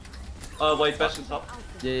 Oh wait, Bastion's up.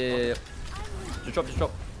 Yeah. Just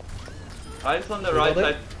drop. Ryan's on the You right got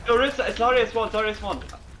side. it? Yo, sorry, it's one.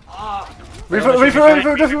 Ah, Reaper,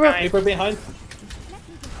 definitely. Reaper behind.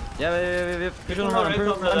 Yeah. Push on the Right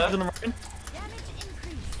on the left. right.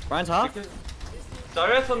 Ryan's half?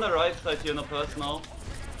 Darius on the right side, you know, personal.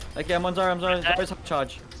 Okay, I'm on Zara, Zara's half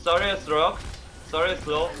charge. Darius rock. Darius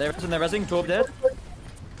low. They're resing, Torb dead.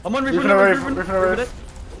 I'm on Reaper Reaper.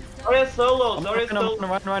 Darius solo, I'm Darius on solo.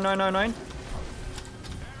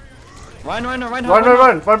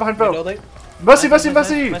 Ryan. Run behind Bill. Reloading. Mercy.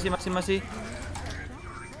 Mercy.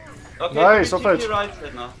 Okay, Nice, do we well TP played. right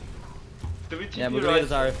side now? Do we TP Yeah, we'll do right the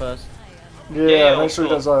Zara first. Yeah, make of sure he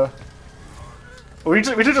course. does we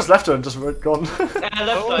did just left her and just gone. Left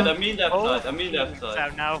side, I mean left Oh. side, I mean left side.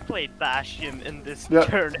 I've now played Bastion in this Yeah.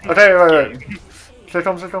 turn. Okay, right. Here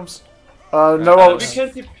comes. No We ults. can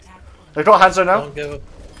TP, They've got hands on now. Don't give up.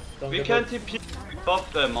 Don't we give can up. TP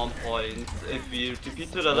above them on points if we TP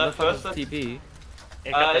to the What the left fuck is first. TP.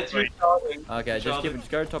 It's recharging. Okay, just Recharging.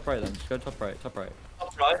 go top right then. Just go top right. Top right.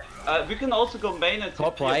 We can also go main and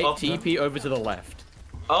Top TP right, above them. TP over to the left.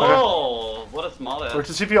 Oh, what a small We're ass.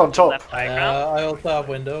 to TP on top. Left diagram. I also have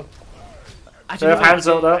window. They have hands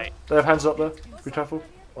up there. Be careful.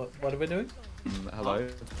 What are we doing? Hello.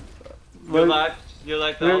 You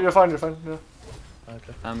like that? You're fine. Yeah.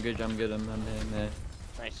 Okay. I'm good. I'm here.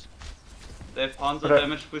 Nice. They have Panzer Okay.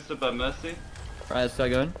 damage boosted by Mercy. Right, let's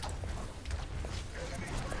start going.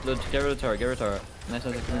 Look, get rid of turret. Nice,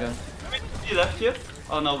 keep going. You left here?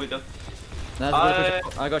 Oh no, we don't. Nice,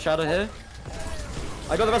 I got shadow here.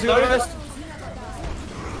 I got the best.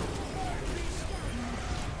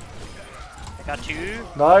 I got 2.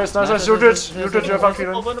 Nice. You're good. You're fucking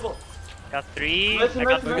Oh, good. winnable. Got 3. Mercy, I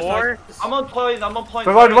got Mercy, 4. I'm on point.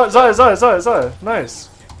 Revive. Zaya. Nice.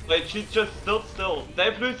 Wait, she just stood still. They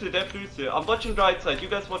have Lucy. I'm watching right side. You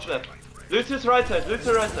guys watch left. Lucy's right side.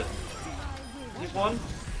 He's one.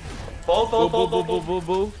 Ball.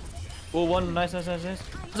 Bull, one. Nice. Hands.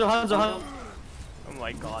 Oh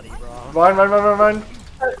my god, bro. Ryan.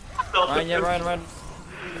 Ryan.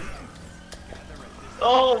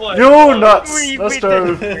 Oh my You god. nuts. We Let's did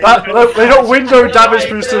go. it. They got window damage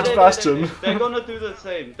boosted to Bastion. They're gonna do the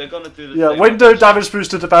same. Yeah, same. window damage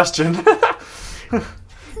boosted to Bastion.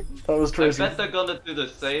 That was I crazy. bet they're gonna do the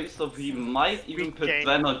same, so we might even put gained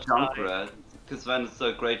Sven on time. Junkrat. Because Sven is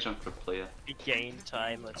a great Junkrat player. We gain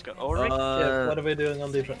time. Let's go. Ulrich? Yeah, what are we doing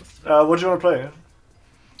on defense? What do you want to play?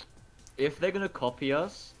 If they're gonna copy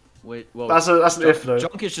us, wait, well, That's an if though.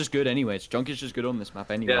 Junk is just good anyways. Junk is just good on this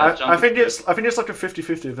map anyway. Yeah. I think it's like a 50-50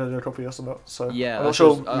 if they're gonna copy us or not. So Yeah, I'm not that's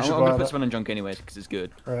sure. just- We I'm should gonna buy put that. Sven on Junk anyways because it's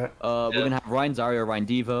good. Right. We're gonna have Ryan Zarya, Ryan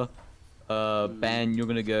Diva. Ben, you're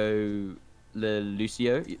gonna go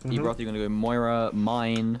Lucio. Ebroth, you're gonna go Moira.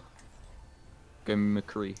 Mine. Go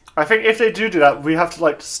McCree. I think if they do that, we have to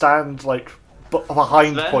like stand like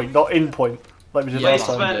behind Sven? point, not in point, like we did Yeah, last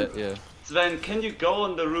Sven. time. yeah. Sven, can you go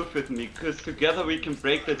on the roof with me? Because together we can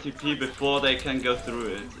break the TP before they can go through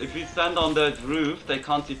it. If we stand on that roof, they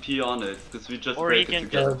can't TP on it, because we just Or break you it can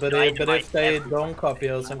together. But Dynamite if they everyone. don't copy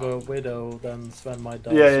us and go Widow, then Sven might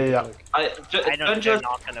die. Yeah. Like, I don't Sven think they're just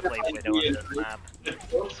not gonna play Widow on this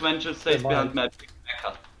map. Sven just stays They behind might.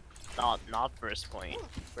 Mecha. Not first point.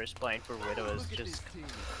 First point for Widow is just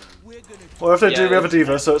Well, if they do, Yeah, we have a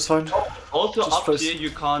diva, so it's fine. Also Just up close. here you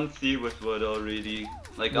can't see with Widow really.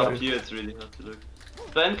 Like Yeah. up here it's really hard to look.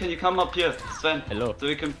 Sven, can you come up here? Sven. Hello. So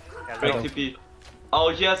we can break Hello. TP. Oh,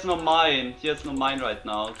 he has no mine. He has no mine right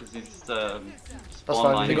now because he's spawn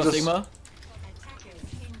fine, mining. They got Just- Sigma.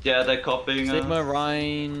 Yeah, they're copying us. Sigma,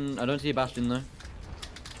 Ryan. I don't see a Bastion though.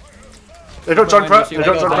 They got Ryan, Junkrat. you They see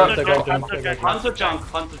got what I Junkrat. They got Junk.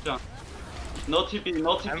 Hunter junk. No TP,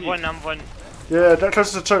 no TP. I'm one. Yeah, don't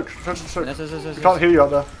close to the choke. Close to the choke. Yes. We can't heal you out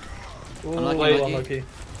there. Ooh, Unlucky. unlucky.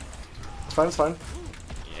 It's fine, it's fine.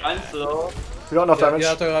 I'm slow. You got enough Yeah, damage. you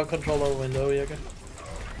have to have control over window, Jaeger.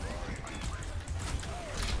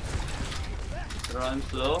 I'm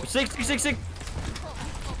slow. 6.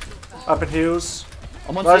 Up in heals.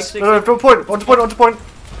 I'm on Nice. 6. No, on point. On point.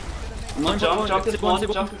 I'm on jump is one.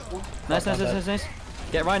 Nice.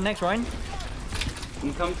 Get Ryan next, Ryan.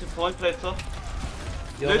 I'm coming to point plate up.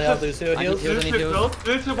 You only have Lucio heals. Heals.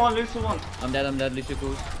 Lucio one. I'm dead, Lucio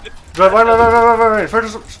cools. Right.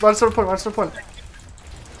 First, run to the point.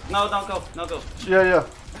 No, go. Yeah.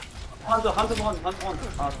 Hunter one.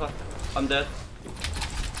 Ah, fuck. I'm dead.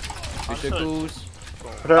 Lucio cools.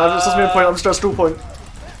 Okay, this is me in point. I'm just at a stool point.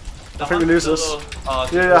 I think we lose this.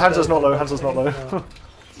 Yeah, Hanzo's not low.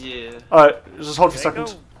 Yeah. Alright, just hold for a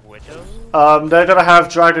second. They're gonna have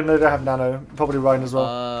Dragon, they're gonna have Nano. Probably Ryan as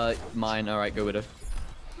well. Mine. Alright, go with it.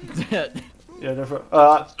 Yeah, go for it.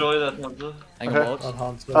 Destroy that Hunter. Hang on, Okay.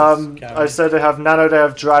 bolts. I said they have Nano, they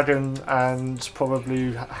have Dragon, and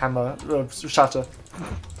probably Hammer, Shatter.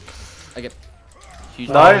 I get huge.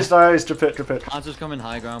 Nice. Drip it. Hanzo's coming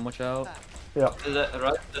high ground, watch out. Yeah. Is that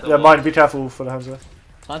right? Yeah, mine, be careful for the Hanzo.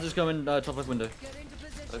 Hanzo's coming top left window.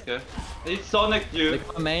 Okay. He's Sonic you. They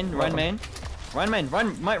come main, Ryan main.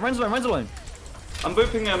 Ryan's alone. I'm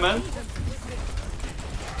whipping him in.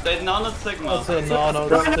 They nano Sigma. That's a nano.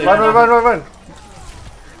 Run.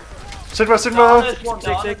 Sigma. Ana is one,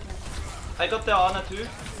 Sick. Ana. I got the Ana too.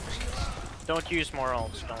 Don't use more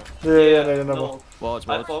ults, don't. Yeah, no. Walls.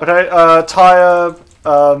 Okay, Tyre,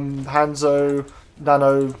 Hanzo,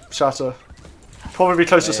 Nano, Shatter. Probably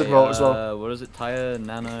close to Sigma as well. What is it? Tyre,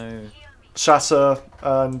 Nano. Shatter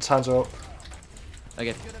and Hanzo.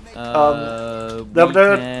 Okay. They're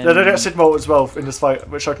gonna get Sigma ult as well in this fight,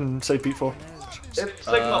 which I can save beat for. If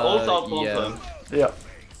Sigma ults out bomb yeah. them. Yeah.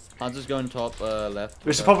 Hanzo's going top left.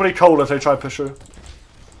 We should probably call if they try push through.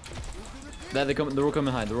 They're all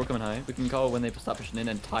coming high. We can call when they start pushing in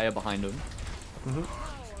and Tyre behind them.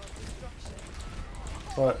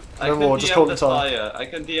 Right, I no can more, just call DM the the Tyre. tire. I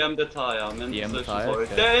can DM the tire. I'm in DM the position tire, for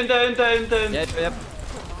it. okay. They're in. Yep.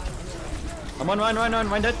 I'm on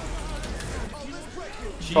Ryan dead.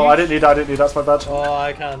 Oh, I didn't need, that's my bad. Oh,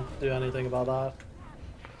 I can't do anything about that.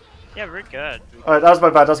 Yeah, we're good. Alright, that's my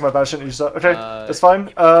bad, I shouldn't use that. Okay, it's fine.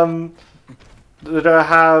 They're gonna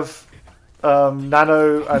have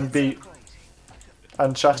Nano and Beat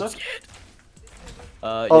and Shatter.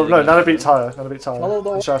 Oh no, Nano beat Tyre.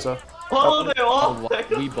 And Shatter. Oh, they all.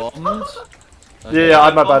 We bombed. Yeah,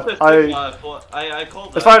 I'm my bad. I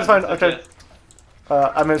called It's fine. Okay.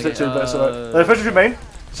 I meant it too, but it's alright. Push with your main.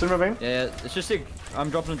 Cinema main. Yeah, it's just sick. I'm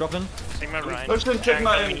dropping. Sigma Ryan. Push them, check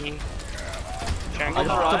my aim. Check On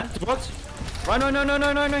the Ryan. What? Ryan,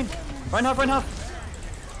 Ryan half.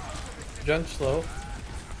 Junk slow.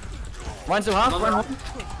 Ryan still half. Ryan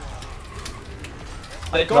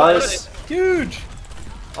I got Nice. it. Huge!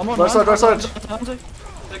 I'm on. Right side. Hanzo.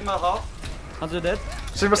 Sigma half. Hanzo dead.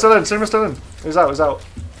 Sigma still in. He's out.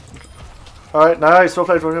 Alright, nice. Well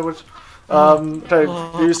played, Wood. Okay,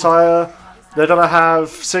 use Tyre. They're gonna have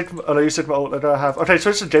Sigma. Oh no, use Sigma ult. They're gonna have. Okay,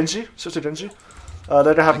 switch to Genji. They're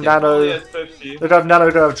gonna have Nano. They're gonna have Nano.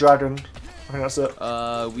 They're gonna have Dragon. I think that's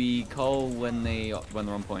it. We call when they're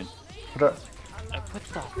on point. Okay.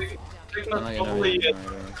 Sigma's probably.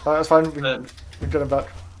 Alright, that's fine. We can get him back.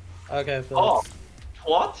 Okay, Phil. Oh,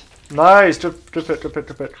 what? Nice. Good pick. Did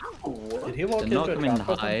he walk They're into not a coming trap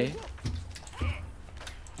or high.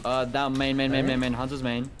 Down main. Hanzo's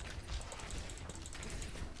main.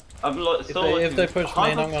 I'm If they push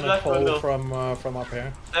main, I'm gonna left pull window. from up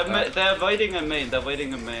here. They're waiting in main.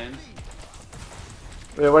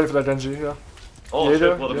 Yeah, waiting for that Genji. Yeah. Oh Yeah,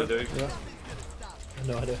 shit! What am I doing? Yeah.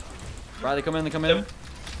 No idea. Right, they come in.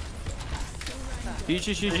 Huge.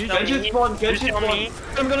 Genji's one. Got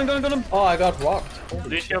him. Oh, I got rocked. Holy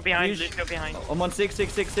Lucio shit. behind. I'm on 6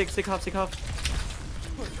 half.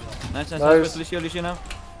 Nice. Nice. Lucio now.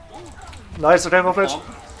 Nice. Okay, well played.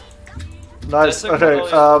 Nice. Sigma Okay.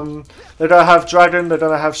 ult. They're gonna have Dragon. They're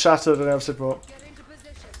gonna have Shatter. They're gonna have Sigma.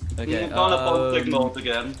 Okay. He's gonna bomb Sigma ult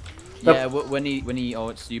again. Yeah, when he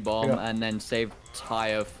ults, you bomb Yeah. and then save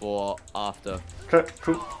Tyre for after. Okay,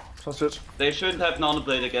 cool. Sounds good. They shouldn't have Nano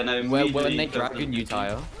Blade again. When they Dragon, you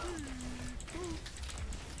Tyre.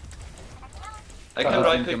 I can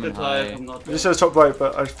right click the coming tire. high. I'm not. You said top right,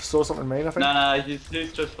 but I saw something main. I think. Nah, he's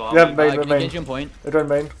just farming. Yeah, main. Can you Main. get you on point? They're doing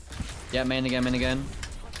main. Yeah, main again.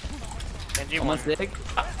 Genji I'm on one. 6.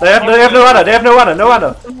 They have no Ana. No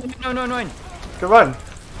Ana. No. Good run.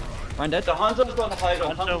 Ryan dead. The Hanzo's on the high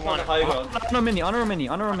ground. Hanzo Hanzo's on the high ground. Honor mini. Behind.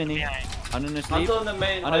 Honor no sleep. Hanzo on the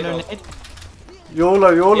main high Honor no ground. nade. YOLO,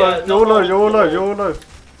 YOLO, Yeah, no YOLO, more, YOLO, no. YOLO.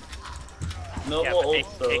 No Yeah, more but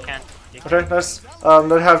ult they though. can't. Okay, nice.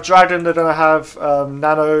 They have Dragon, they're gonna have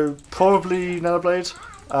Nano, probably Nanoblade,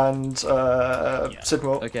 and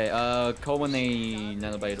Sigma. Okay, call when they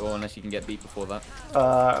nanoblade, or unless you can get beat before that.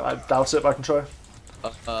 I doubt it, but I can try.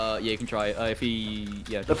 Yeah, you can try. If he,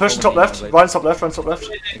 yeah. They're just pushing call top when left, they nanoblade. Ryan's top left, Ryan's top left.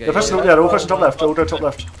 Okay, They're pushing, yeah, they're all pushing top left, they're all going top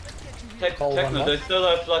left. Techno, they still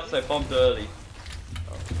have flux, I bombed early.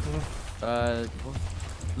 They're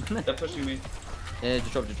pushing me. Yeah,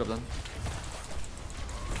 just drop them.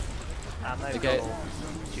 I'm gonna Okay. go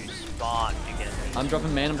to spawn again. I'm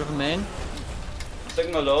dropping main.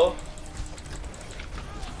 Sigma low.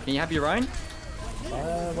 Can you have your Ryan?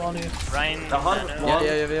 On you. Ryan. The hunt- Nano,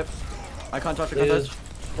 Yeah. I can't touch. Is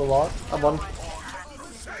the lot. I'm on.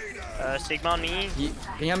 Sigma on me.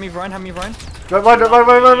 Can you have me Ryan? Ryan. Ryan.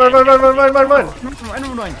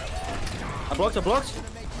 Ryan. I blocked.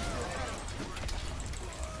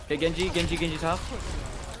 Okay, Genji's half.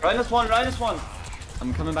 Rhinus one.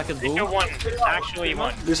 I'm coming back as bull. Sigma one. Actually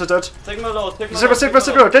one. Lisa's dead. Sigma low, Sigma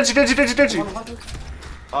Sigma. Genji.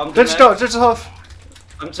 I'm Genji's down, Genji's half.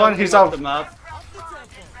 I'm fine, he's jumping out. off the map.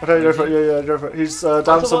 Okay, go for it, yeah, go for it. He's down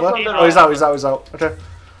Also, somewhere. what's on the Oh, he's right? out. Okay.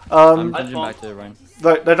 I'm changing spawned. back to Ryan.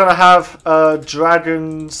 They're gonna have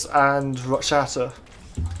Dragons and Shatter.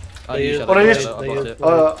 Oh, you shut Oh, it, no, I he's- blocked it.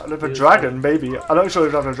 They have a Dragon, maybe. I'm not sure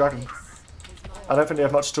they have a Dragon. I don't think they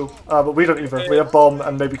have much at all. But we don't either. We have Bomb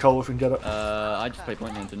and maybe Cole if we can get it. I just played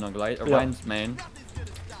point into Nogglite. Yeah. Ryan's main.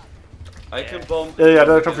 I can bomb. Yeah,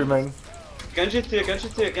 they're coming main. Genji's here.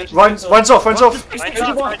 Ryan's off. Ryan's off.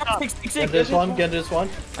 Get this one.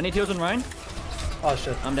 I need heals on Ryan. Oh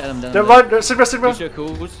shit. I'm dead. They're Ryan, Sigma. Lucio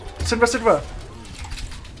cools. Sigma.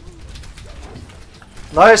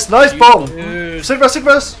 Nice Bomb. Dude. Sigma.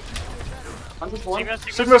 I'm just one.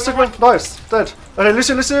 Sigma. Nice. Dead. Okay,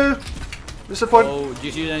 Lucio point. Oh,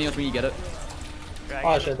 just use any else when you get it.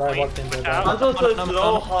 Oh shit, I walked into that. Hanzo's so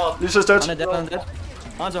low half. Lucio's dead. I'm dead.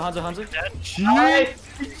 Hanzo. Nice.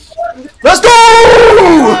 Let's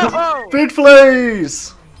go! Big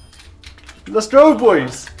plays! Let's go,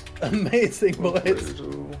 boys! Amazing, boys.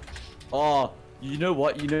 Oh, you know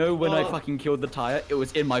what? You know when I fucking killed the tire? It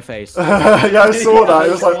was in my face. Yeah, I saw that.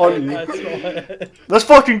 It was like on you. I saw it. Let's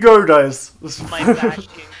fucking go, guys. My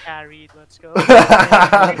Bastion carried. Let's go.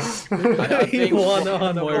 I think He won for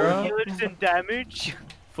on a Hanamura, Healers and damage.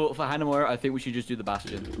 for Hanamura, I think we should just do the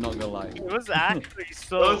Bastion. Not gonna lie. It was actually That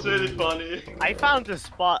so. was really funny. I found a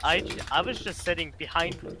spot. I was just sitting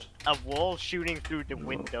behind a wall, shooting through the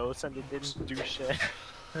windows, and it didn't do shit.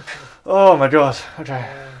 Oh my god. Okay.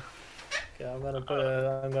 Yeah, I'm gonna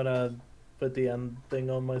put the end thing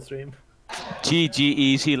on my stream.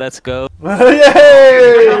 GGEU, let's go.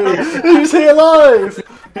 Yay! He's here live!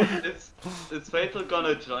 Is Fatal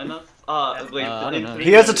gonna join us? Wait, I don't know.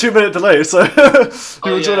 He has a 2-minute delay, so he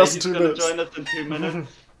will join us in he's 2 gonna minutes. join us in 2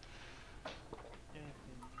 minutes.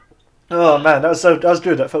 Oh man, that was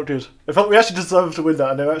good. That felt good. I felt we actually deserved to win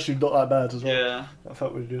that, and they're actually not that bad as well. Yeah. That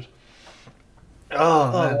felt really good.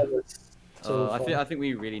 Oh man. that was so fun. I think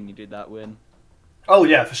we really needed that win. Oh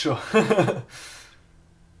yeah, for sure.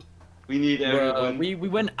 We need everyone. We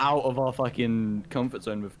went out of our fucking comfort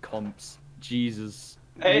zone with comps. Jesus.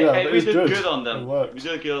 Hey, Yeah, hey, it we was did good. good on It them. worked. We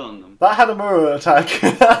did good on them. That Hanamura attack.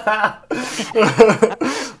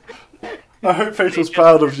 I hope Fatal's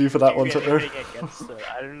proud of you for that one, Tottenham.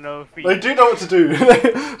 I don't know if we. They do know what to do.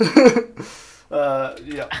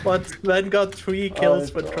 Yeah. But Sven got 3 kills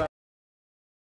for trying.